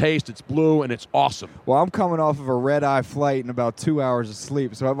individual taste. It's blue and it's awesome. Well, I'm coming off of a red-eye flight and about 2 hours of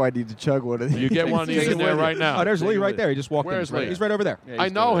sleep, so I might need to chug one of these. You get one of these in there right now. Oh, there's Lee right there. He just walked Where's in. Lee? He's right over there. I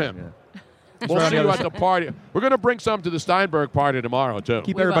know him. We'll right see on you the at other the party. We're going to bring some to the Steinberg party tomorrow too.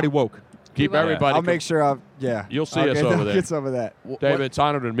 Keep everybody woke. Keep everybody. I'll make sure You'll see Okay, us over I'll there. get some of that. David, it's an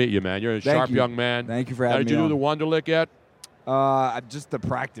honor to meet you, man. You're a Thank sharp you. young man. Thank you for Now, having did you me do the Wonderlick yet? Just the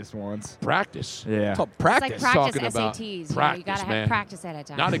practice ones. Practice. Yeah. Practice. It's like practice Talking about SATs. Practice, You got to man. have practice at a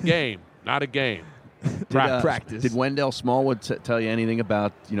time. Not a game. Not a game. Practice. Did Wendell Smallwood tell you anything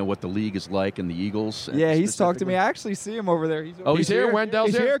about what the league is like and the Eagles? Yeah, he's talked to me. I actually see him over there. He's here. Wendell's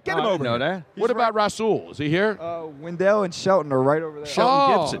He's here. Get him over know here. that. What about Rasul? Is he here? Wendell and Shelton are right over there.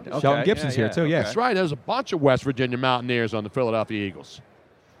 Shelton Gibson. Okay. Shelton Gibson's here too. Yeah. That's right. There's a bunch of West Virginia Mountaineers on the Philadelphia Eagles.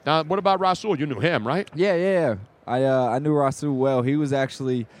 Now, what about Rasul? You knew him, right? Yeah. I knew Rasul well. He was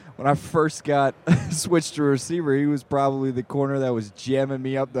actually, when I first got switched to receiver, he was probably the corner that was jamming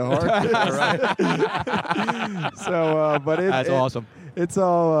me up the heart. So, but That's awesome. It's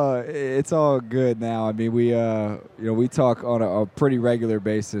all good now. I mean, we talk on a pretty regular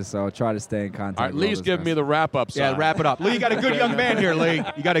basis, so I'll try to stay in contact. All right, with all Lee's those giving me guys. the wrap-up Yeah, sign. wrap it up. Lee, you got a good young man here, Lee.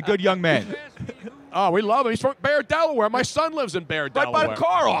 You got a good young man. Oh, we love him. He's from Bear, Delaware. My son lives in Bear, Right Delaware. by the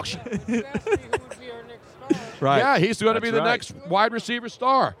car auction. Right. Yeah, he's going to be That's the right. next wide receiver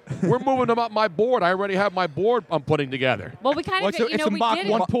star. We're moving him up my board. I already have my board I'm putting together. Well, we kind of, It's a we mock did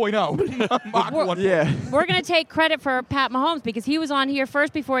it. 1.0. Mock 1.0. Yeah. We're going to take credit for Pat Mahomes because he was on here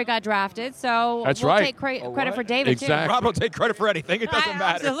first before he got drafted. So That's we'll right. take credit for David Exactly. Rob will take credit for anything. It too. doesn't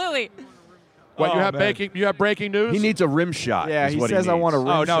matter. Absolutely. What, Oh, you have man. breaking news? He needs a rim shot. Yeah, is he what says I needs. want a rim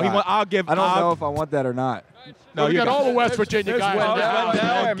Oh, no. shot. I'll give. I don't know if I want that or not. No, you got got- all the West Virginia guys.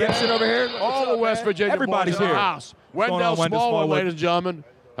 Wendell Gibson over here. All the West Virginia Everybody's boys in the here. house. What's going Wendell on, Wendell Smallwood, Smallwood? ladies and gentlemen.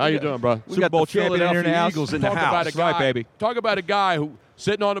 How you doing, bro? Super Bowl the champion here in the Philadelphia house. Eagles in the Talk house. about a guy, Right, baby. Talk about a guy who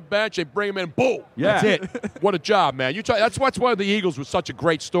sitting on the bench, they bring him in, boom. Yeah. That's it. What a job, man! That's why the Eagles was such a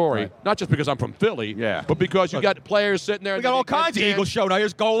great story. Right. Not just because I'm from Philly, Yeah. but because you got players sitting there. We got all kinds of Eagles show now.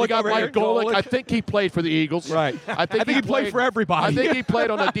 Here's We Golick got over here. Mike Golick. I think he played for the Eagles. Right. I think he played for everybody. I think he played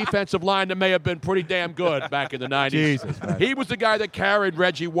on a defensive line that may have been pretty damn good back in the 90s. Jesus, man. He was the guy that carried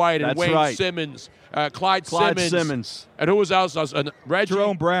Reggie White and That's Wayne right. Simmons, Clyde Clyde Simmons. Simmons. And who was else? Reggie.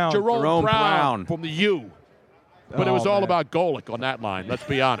 Jerome Brown. Jerome Brown. from the U. But it was all about Golick on that line, let's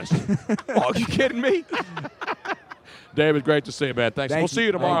be honest. Oh, you kidding me? David, great to see you, man. Thanks. Thank We'll see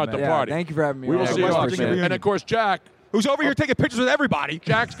you tomorrow at the Yeah, party. thank you for having me. We will on. see you. West tomorrow. Virginia And, of course, Jack. Who's over here taking pictures with everybody?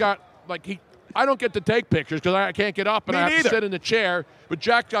 Jack's got, I don't get to take pictures because I can't get up and Me I have neither. to sit in the chair. But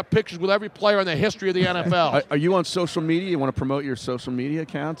Jack got pictures with every player in the history of the NFL. Are you on social media? You want to promote your social media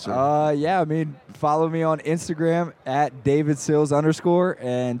accounts? Or? Yeah, I mean, follow me on Instagram at DavidSills_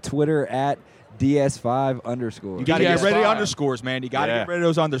 and Twitter at DS5_. You got to get rid of the DS5. underscores, man. You got to Yeah. get rid of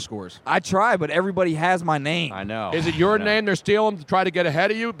those underscores. I try, but everybody has my name. I know. Is it your I know. name they're stealing to try to get ahead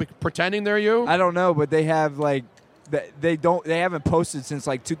of you, pretending they're you? I don't know, but they have they haven't posted since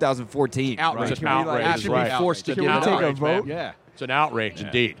 2014. Outrage. It's an Can we, outrage. it should should be right. forced to It's Can an we take a outrage, man. vote? Yeah. It's an outrage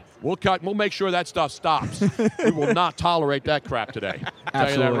indeed. We'll make sure that stuff stops. We will not tolerate that crap today. I'll tell you that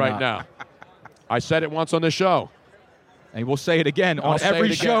Absolutely right not. now. I said it once on this show. And we'll say it again I'll on say every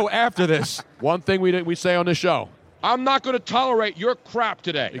it again. show after this. One thing we say on this show. I'm not going to tolerate your crap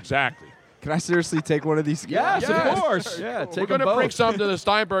today. Exactly. Can I seriously take one of these? Yes, of course. Yeah, We're take going them to bring both. some to the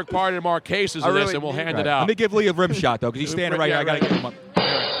Steinberg party tomorrow, cases of this, and we'll hand it out. Let me give Lee a rim shot, though, because he's standing right here. I got to give him up.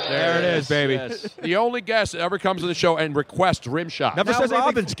 There it is, baby. Yes. The only guest that ever comes to the show and requests rim shots. Never Now says anything.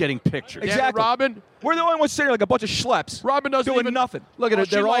 Robin's getting pictures. Exactly. Robin? We're the only ones sitting here like a bunch of schleps. Robin doesn't doing even nothing. Look at her.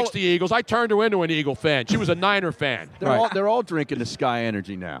 She they're likes all- the Eagles. I turned her into an Eagle fan. She was a Niner fan. They're all drinking the Sky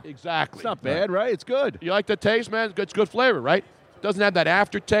Energy now. Exactly. It's not bad, right? It's good. You like the taste, man? It's good flavor, right? Doesn't have that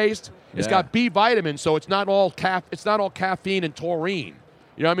aftertaste. It's Yeah. got B vitamins, so it's not all caffeine and taurine.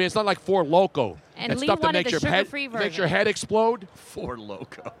 You know what I mean? It's not like Four Loko. And that Lee stuff that wanted makes the your head sugar-free makes your version. head explode. Four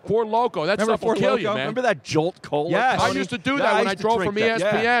Loko. Four Loko. That Remember stuff will Four kill Loko? you, man. Remember that Jolt Cola? Yes. I Tony? used to do Yeah, that when I used to drove drink from that.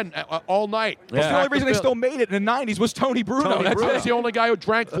 ESPN all night. That's the only reason they still made it in the 90s was Tony Bruno. Tony That's Bruno. That's the only guy who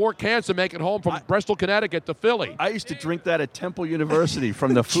drank 4 cans to make it home from Bristol, Connecticut to Philly. I used to drink that at Temple University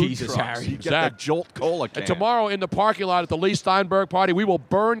from the food Jesus, trucks. Harry. You get that Jolt Cola can. And tomorrow in the parking lot at the Lee Steinberg party, we will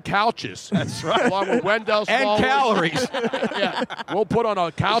burn couches. That's right. Along with Wendell And Smallwood. calories. Yeah, we'll put on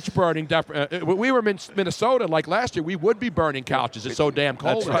a couch burning. We were in Minnesota like last year. We would be burning couches. It's so damn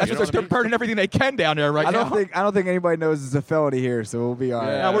cold. That's you know what what I they're mean? burning everything they can down there right I now. don't think anybody knows it's a felony here, so we'll be all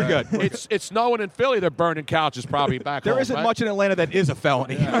right. Yeah, we're good. It's snowing in Philly. They're burning couches probably back There home. isn't right? much in Atlanta that is a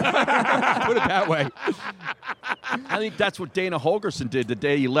felony. Put it that way. I think that's what Dana Holgerson did the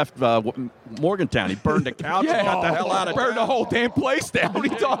day he left Morgantown. He burned a couch and got the hell out of Burned the whole damn place down. What are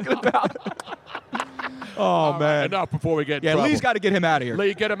you talking about? Oh, man. Enough before we get in Yeah, trouble. Lee's got to get him out of here.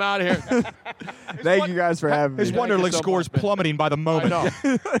 Lee, get him out of here. Thank you guys for having me. His Wonderlic so score's much, man. plummeting by the moment. I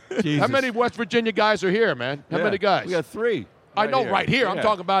Jesus. How many West Virginia guys are here, man? How many guys? We got 3. I know right here. I'm Yeah.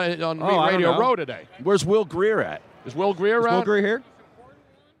 talking about it on Oh, I don't Radio know. Row today. Where's Will Greer at? Is Will Greer Is around? Will Greer here?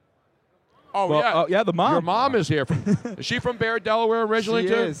 Oh, Well, yeah. yeah, the mom. Your mom is here. Is she from Bear, Delaware originally, She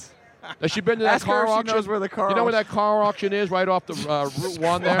too? is. Has she been to that Ask her car if she auction? knows where the car You know where auction- that car auction is, right off the Route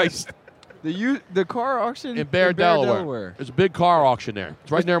 1 there? Christ. The car auction In Bear, Delaware. There's a big car auction there.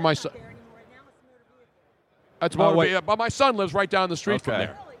 It's right near my son. That's Oh, wait. but my son lives right down the street from Okay.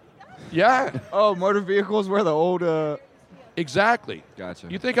 there. Yeah, Oh, motor vehicles where the old. exactly. Gotcha.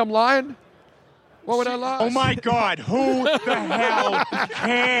 You think I'm lying? What would I lie? Oh my God, who the hell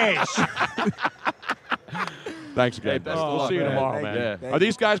cares? Thanks again. Hey, best of we'll luck, see you man. tomorrow, Thank man. you. Are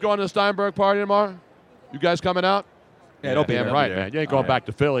these guys going to the Steinberg party tomorrow? You guys coming out? Yeah, don't be Damn there. right, man. You ain't going back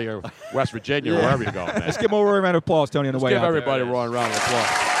to Philly or West Virginia or wherever you're going, man. Let's give him a round of applause, Tony, on the Let's way give out. everybody a round of applause.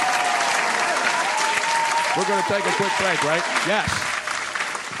 We're going to take a quick break, right? Yes.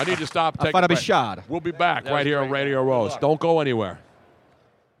 I need to stop. I Take thought a I'd be break. shot. We'll be back right here on Radio Rose. Don't go anywhere.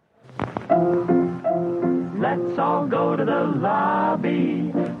 Let's all go to the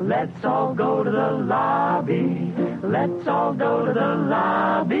lobby. Let's all go to the lobby. Let's all go to the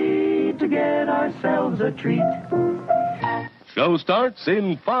lobby to get ourselves a treat. Show starts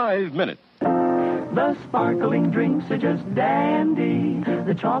in 5 minutes. The sparkling drinks are just dandy.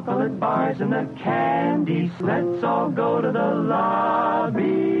 The chocolate bars and the candies. Let's all go to the lobby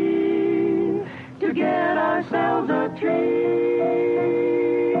to get ourselves a treat.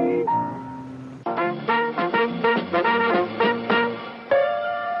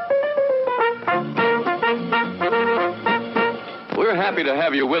 We're happy to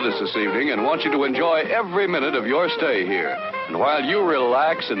have you with us this evening and want you to enjoy every minute of your stay here. And while you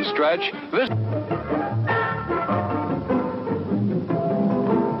relax and stretch, this...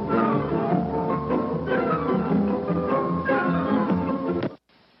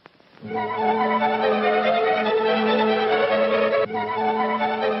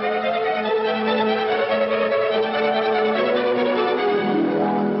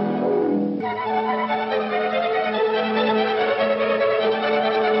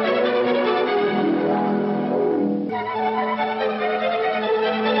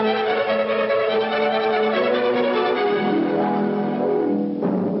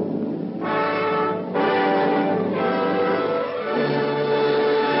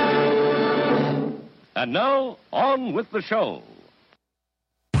 And now, on with the show.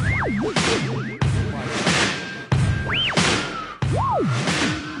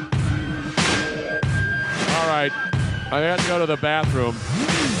 All right. I had to go to the bathroom.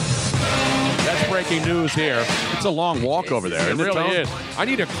 That's breaking news here. It's a long walk over there. It isn't really Tone? is. I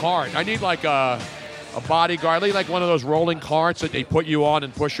need a cart. I need like a bodyguard. I need like one of those rolling carts that they put you on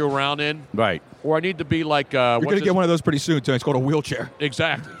and push you around in. Right. Or I need to be like... You're going to get one of those pretty soon, Tony. It's called a wheelchair.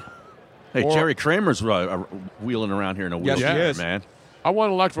 Exactly. Hey, Or- Jerry Kramer's wheeling around here in a Yes, he wheelchair, is. man. I want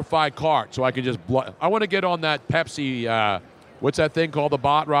an electrified cart so I can just... I want to get on that Pepsi... what's that thing called, the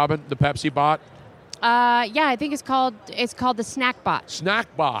bot, Robin? The Pepsi bot? Yeah, I think it's called the Snack Bot.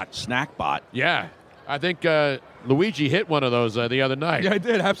 Snack bot. Snack bot. Yeah. I think Luigi hit one of those the other night. Yeah, I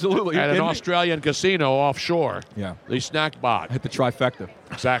did, absolutely. At an Didn't he? Australian casino offshore. Yeah. The snack bot. Hit the trifecta.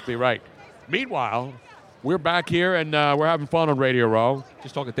 Exactly right. Meanwhile, we're back here, and we're having fun on Radio Row.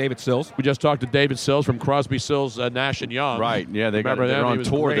 Just talked to David Sills. We just talked to David Sills from Crosby, Sills, Nash & Young. Right, yeah, they're them? on He was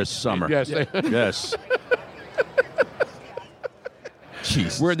tour great. this summer. Yes. Yes.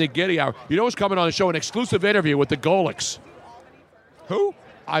 Jeez. We're in the Giddy Hour. You know who's coming on the show? An exclusive interview with the Golics. Who?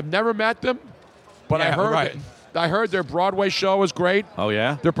 I've never met them, but Yeah, I heard right. I heard their Broadway show is great. Oh,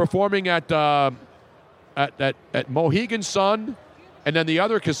 yeah? They're performing at Mohegan Sun, and then the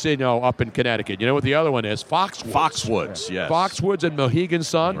other casino up in Connecticut. You know what the other one is? Foxwoods. Foxwoods, yes. Foxwoods and Mohegan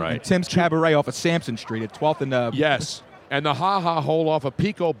Sun. Right. Tim's Cabaret off of Sampson Street at 12th and... Yes. And the Ha Ha Hole off of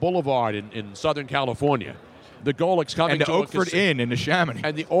Pico Boulevard in Southern California. The Golics coming And the to a Oakford casino. Inn in the Chamonix.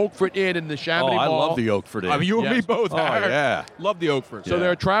 And the Oakford Inn in the Chamonix I Mall. love the Oakford Inn. I mean, you and me Yes. both. Oh, Howard. yeah. Love the Oakford. So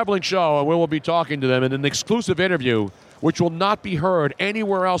they're a traveling show, and we will be talking to them in an exclusive interview, which will not be heard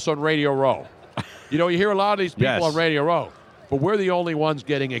anywhere else on Radio Row. You know, you hear a lot of these people Yes. on Radio Row, but we're the only ones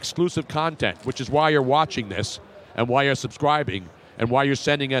getting exclusive content, which is why you're watching this and why you're subscribing and why you're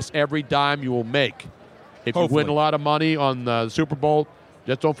sending us every dime you will make. If you Hopefully. win a lot of money on the Super Bowl,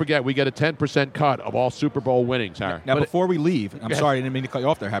 just don't forget, we get a 10% cut of all Super Bowl winnings, Harry. Now, before we leave, I'm sorry, I didn't mean to cut you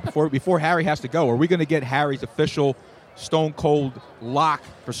off there, Harry. Before Harry has to go, are we going to get Harry's official Stone Cold lock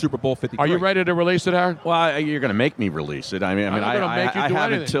for Super Bowl 53? Are you ready to release it, Harry? Well, you're going to make me release it. I mean, I'm not gonna make you I do have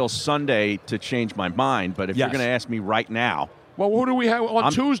anything. until Sunday to change my mind. But if you're Yes. going to ask me right now, Well, who do we have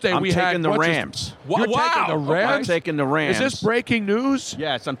on Tuesday? I'm we had taking the what's his- Rams. You're taking the Rams? I'm taking the Rams. Is this breaking news?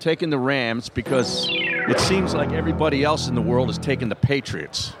 Yes, I'm taking the Rams because it seems like everybody else in the world is taking the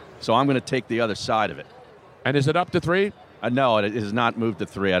Patriots. So I'm going to take the other side of it. And is it up to 3? No, it has not moved to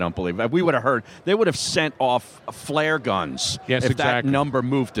 3, I don't believe. We would have heard. They would have sent off flare guns Yes, if exactly. that number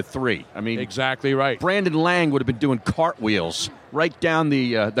moved to 3. I mean, Exactly right. Brandon Lang would have been doing cartwheels right down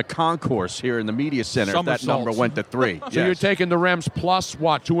the concourse here in the media center if that Somersaults. number went to 3. So you're taking the Rams plus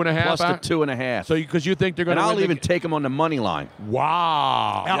what, 2.5? plus the 2.5. So because you think they're going and to I'll win even take them on the money line.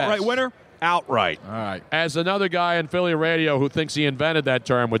 Wow. Outright winner? Outright. All right. As another guy in Philly radio who thinks he invented that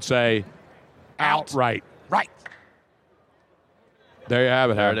term would say, outright. Right. There you have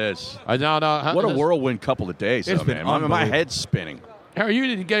it, There Harry. it is. No, What a whirlwind couple of days, It's though, been man. My unbelievable. head's spinning. Harry, you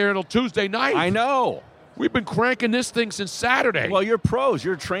didn't get here until Tuesday night. I know. We've been cranking this thing since Saturday. Well, you're pros.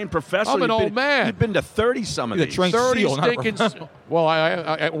 You're a trained professor. I'm an You've old been- man. You've been to 30-some of You're these. the trained 30 seal, not a stinking. professional. Well,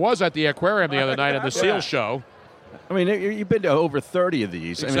 I was at the aquarium the other night at the seal Yeah. show. I mean, you've been to over 30 of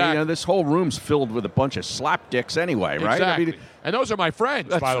these. I mean, Exactly. this whole room's filled with a bunch of slapdicks anyway, right? Exactly. I mean, And those are my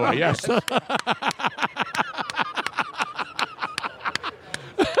friends, by the way. Yes.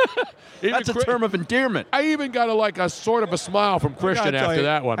 that's a term of endearment. I even got a sort of a smile from Christian after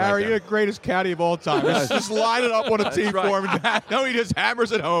that one. Harry, right you're the greatest caddy of all time. Just line it up on a team right. form. And no, he just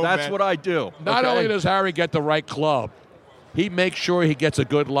hammers it home. That's man. what I do. Not okay? only does Harry get the right club, he makes sure he gets a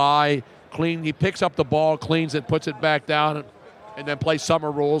good lie, clean. He picks up the ball, cleans it, puts it back down, and then plays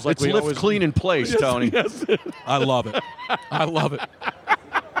summer rules like It's we lift, always clean, in place, Tony. Yes. I love it. I love it.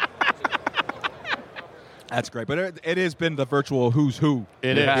 That's great. But it has been the virtual who's who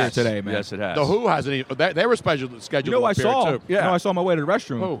It here is. today, man. Yes, it has. The Who hasn't even. They were scheduled You know, to I appear, saw. too. You know, I saw on my way to the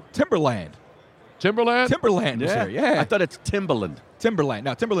restroom. Who? Timberland. Timberland. Timberland was Yeah. there. Yeah. I thought it's Timberland. Timberland.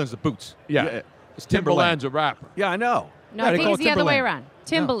 No, Timberland's the boots. Yeah. It's Timberland. Timberland's a rapper. Yeah, I know. No, Yeah, I they think call it's it the other way Timberland. around.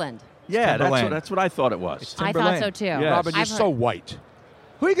 Timberland. Yeah, Timberland. that's what I thought it was. I thought so too. Yes. Robin, you're I've so heard- white.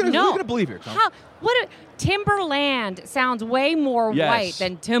 Who are you going No. to believe here, Tom? How? What? Timberland sounds way more Yes. white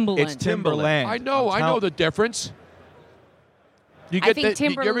than Timberland. It's Timberland. I know. I know the difference. You I get think you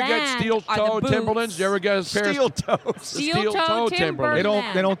ever get Timberland steel are the toe boots. Timberlands? You ever get a pair Steel of toes. Steel toe They Timberland.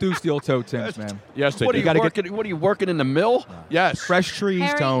 don't do steel toe Tims, man. Yes, they What are do. you gotta working? What are you working in the mill? Yes. Fresh trees,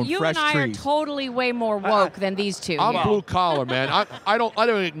 Harry, Tone. you Fresh and I trees. are totally way more woke than these two. I'm here. blue collar, man. I don't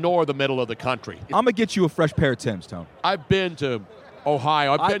ignore the middle of the country. I'm going to get you a fresh pair of Tims, Tone. I've been to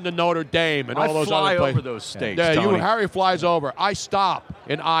Ohio. I've been to Notre Dame and all those fly other places. over those states, Yeah, Tony. Harry flies over. I stop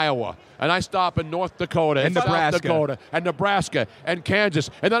in Iowa, and I stop in North Dakota, and South Nebraska. Dakota, and Nebraska, and Kansas,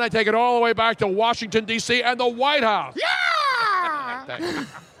 and then I take it all the way back to Washington D.C. and the White House. Yeah.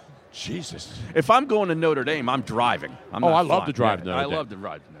 Jesus. If I'm going to Notre Dame, I'm driving. I'm Oh, not I love flying. to drive to Yeah, Notre I Dame. love to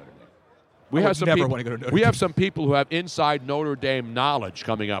ride to Notre Dame. We I have would some never people. wanna go to Notre We have Dame. some people who have inside Notre Dame knowledge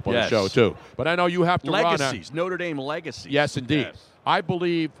coming up on Yes. the show too. But I know you have to run. Legacies, Notre Dame legacies. Yes, indeed. Yes. I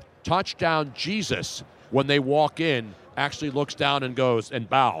believe touchdown Jesus, when they walk in, actually looks down and goes and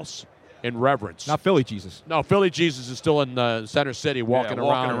bows. in reverence. Not Philly Jesus. No, Philly Jesus is still in Center City walking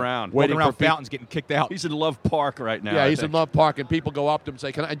around. Walking around fountains getting kicked out. He's in Love Park right now. Yeah, I he's think. in Love Park, and people go up to him and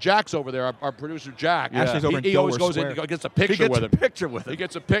say, "Can I?" And Jack's over there, our producer Jack. Yeah. Ashley's over in He always Delaware goes in Square. and gets a picture He gets with a him. picture with him. He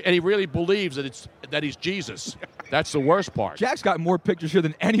gets a pic, and he really believes that he's Jesus. That's the worst part. Jack's got more pictures here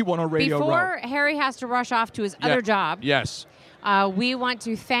than anyone on Radio Row. Before Harry has to rush off to his other job, Yes. we want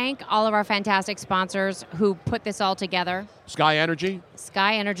to thank all of our fantastic sponsors who put this all together. Sky Energy.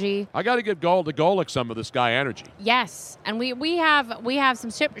 Sky Energy. I got to give Golick some of the Sky Energy. Yes, and we have some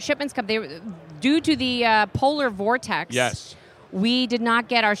shipments come. Due to the polar vortex. Yes. We did not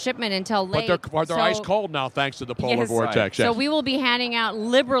get our shipment until late. But they're ice cold now thanks to the polar Yes. vortex. So Yes. we will be handing out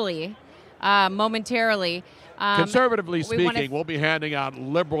liberally, momentarily. Conservatively speaking, we'll be handing out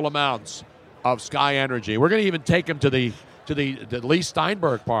liberal amounts of Sky Energy. We're going to even take them to the Lee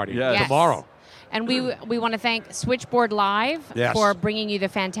Steinberg party tomorrow. And we want to thank Switchboard Live Yes. for bringing you the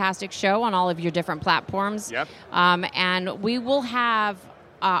fantastic show on all of your different platforms. Yep. And we will have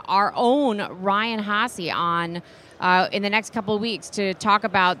our own Ryan Hasse on in the next couple of weeks to talk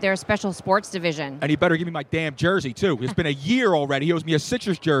about their special sports division. And he better give me my damn jersey, too. It's been a year already. He owes me a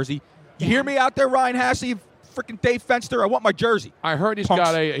Citrus jersey. You hear me out there, Ryan Hasse? Freaking Dave Fenster, I want my jersey. I heard he's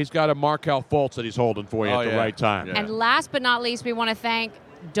Punks. got a Markel Fultz that he's holding for you at the right time. And last but not least, we want to thank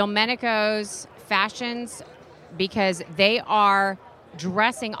Domenico's Fashions because they are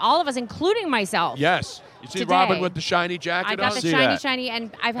dressing all of us, including myself. Yes. You see Today. Robin with the shiny jacket I got on? the shiny,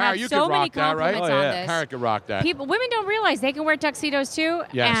 and I've Harry, had you so could many rock that, right? compliments on this. Harry could rock that. Women don't realize they can wear tuxedos too.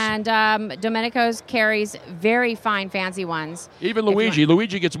 Yes. And Domenico's carries very fine, fancy ones. Even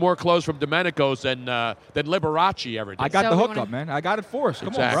Luigi gets more clothes from Domenico's than Liberace ever did. I got So the we hookup, wanna- man. I got it for us. Come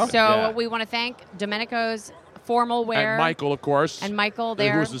Exactly. on, bro. So we want to thank Domenico's formal wear. And Michael, of course. And Michael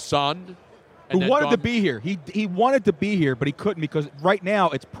there. Who's the son. Who wanted to be here. He wanted to be here, but he couldn't because right now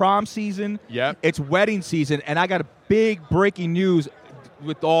it's prom season. Yep. It's wedding season, and I got a big breaking news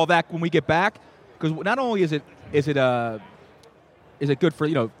with all that when we get back. Because not only is it good for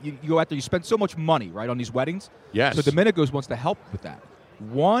you go out there, you spend so much money right on these weddings. Yes. So Domenico's wants to help with that.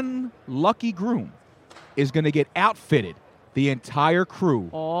 One lucky groom is going to get outfitted the entire crew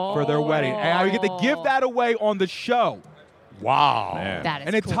for their wedding, and you get to give that away on the show. Wow. That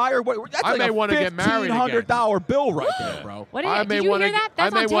is an cool. entire that's I like may a wanna get married again. $1,500 bill right there, bro. What I did may you wanna hear that? I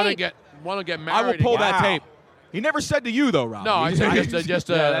That's may on want to tape. get I married. will pull again. that tape. He never said to you though, Rob. No, I said just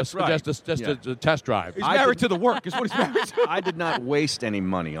that's right. a test drive. He's married to the work. Is what he's married to. I did not waste any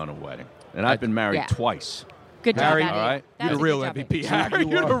money on a wedding, and I've been married Yeah. twice. Good job, Harry, Abby. all right. That's You're the a real good job, MVP. Abby. Harry,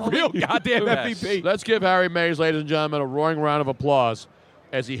 you're the real goddamn MVP. Let's give Harry Mays, ladies and gentlemen, a roaring round of applause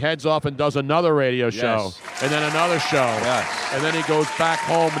as he heads off and does another radio show, and then another show, and then he goes back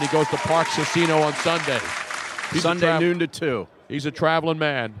home and he goes to Parks Casino on Sunday. He's Sunday noon to 2. He's a traveling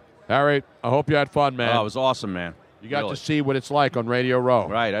man. Harry, I hope you had fun, man. Oh, it was awesome, man. You got Really. to see what it's like on Radio Row.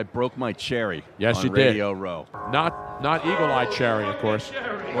 Right, I broke my cherry. Yes, on you did. Radio Row. Not Eagle Eye Cherry, of course.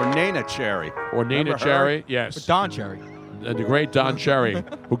 Or Nana Cherry. Or Nina Remember her? Cherry, yes. Don Cherry. And the great Don Cherry,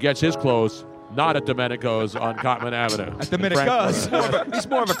 who gets his clothes not at Domenico's on Cotman Avenue. At Domenico's. He's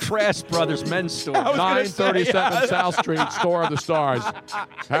more of a Crass Brothers men's store. 937 South Street, Store of the Stars.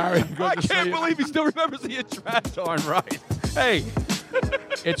 Harry, good I to see can't you. believe he still remembers the address. Darn right. Hey,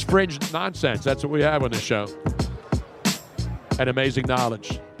 it's fringe nonsense. That's what we have on this show. And amazing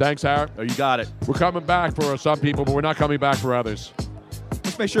knowledge. Thanks, Harry. Oh, you got it. We're coming back for some people, but we're not coming back for others.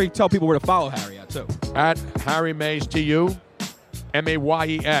 Let's make sure you tell people where to follow Harry at, too. At Harry Mays, TU,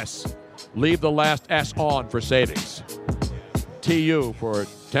 Mayes. Leave the last S on for savings. TU for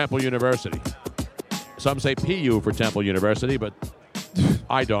Temple University. Some say PU for Temple University, but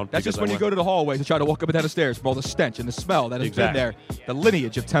I don't. That's just when you go to the hallways and try to walk up and down the stairs from all the stench and the smell that has been there. The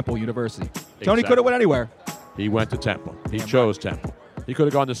lineage of Temple University. Tony could have went anywhere. He went to Temple. He chose Temple. He could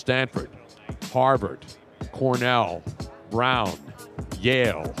have gone to Stanford, Harvard, Cornell, Brown,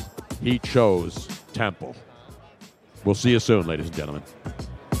 Yale. He chose Temple. We'll see you soon, ladies and gentlemen.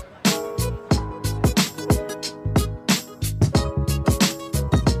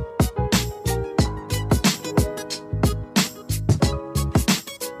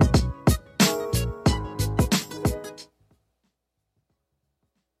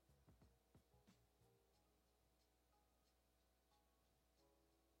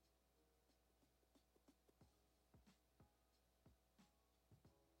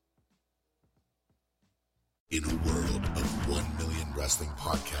 In a world of 1 million wrestling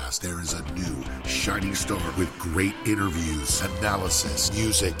podcasts, there is a new shining star with great interviews, analysis,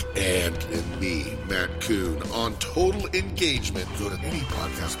 music, and me, Matt Coon, on total engagement. Go to any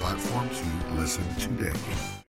podcast platform to listen today.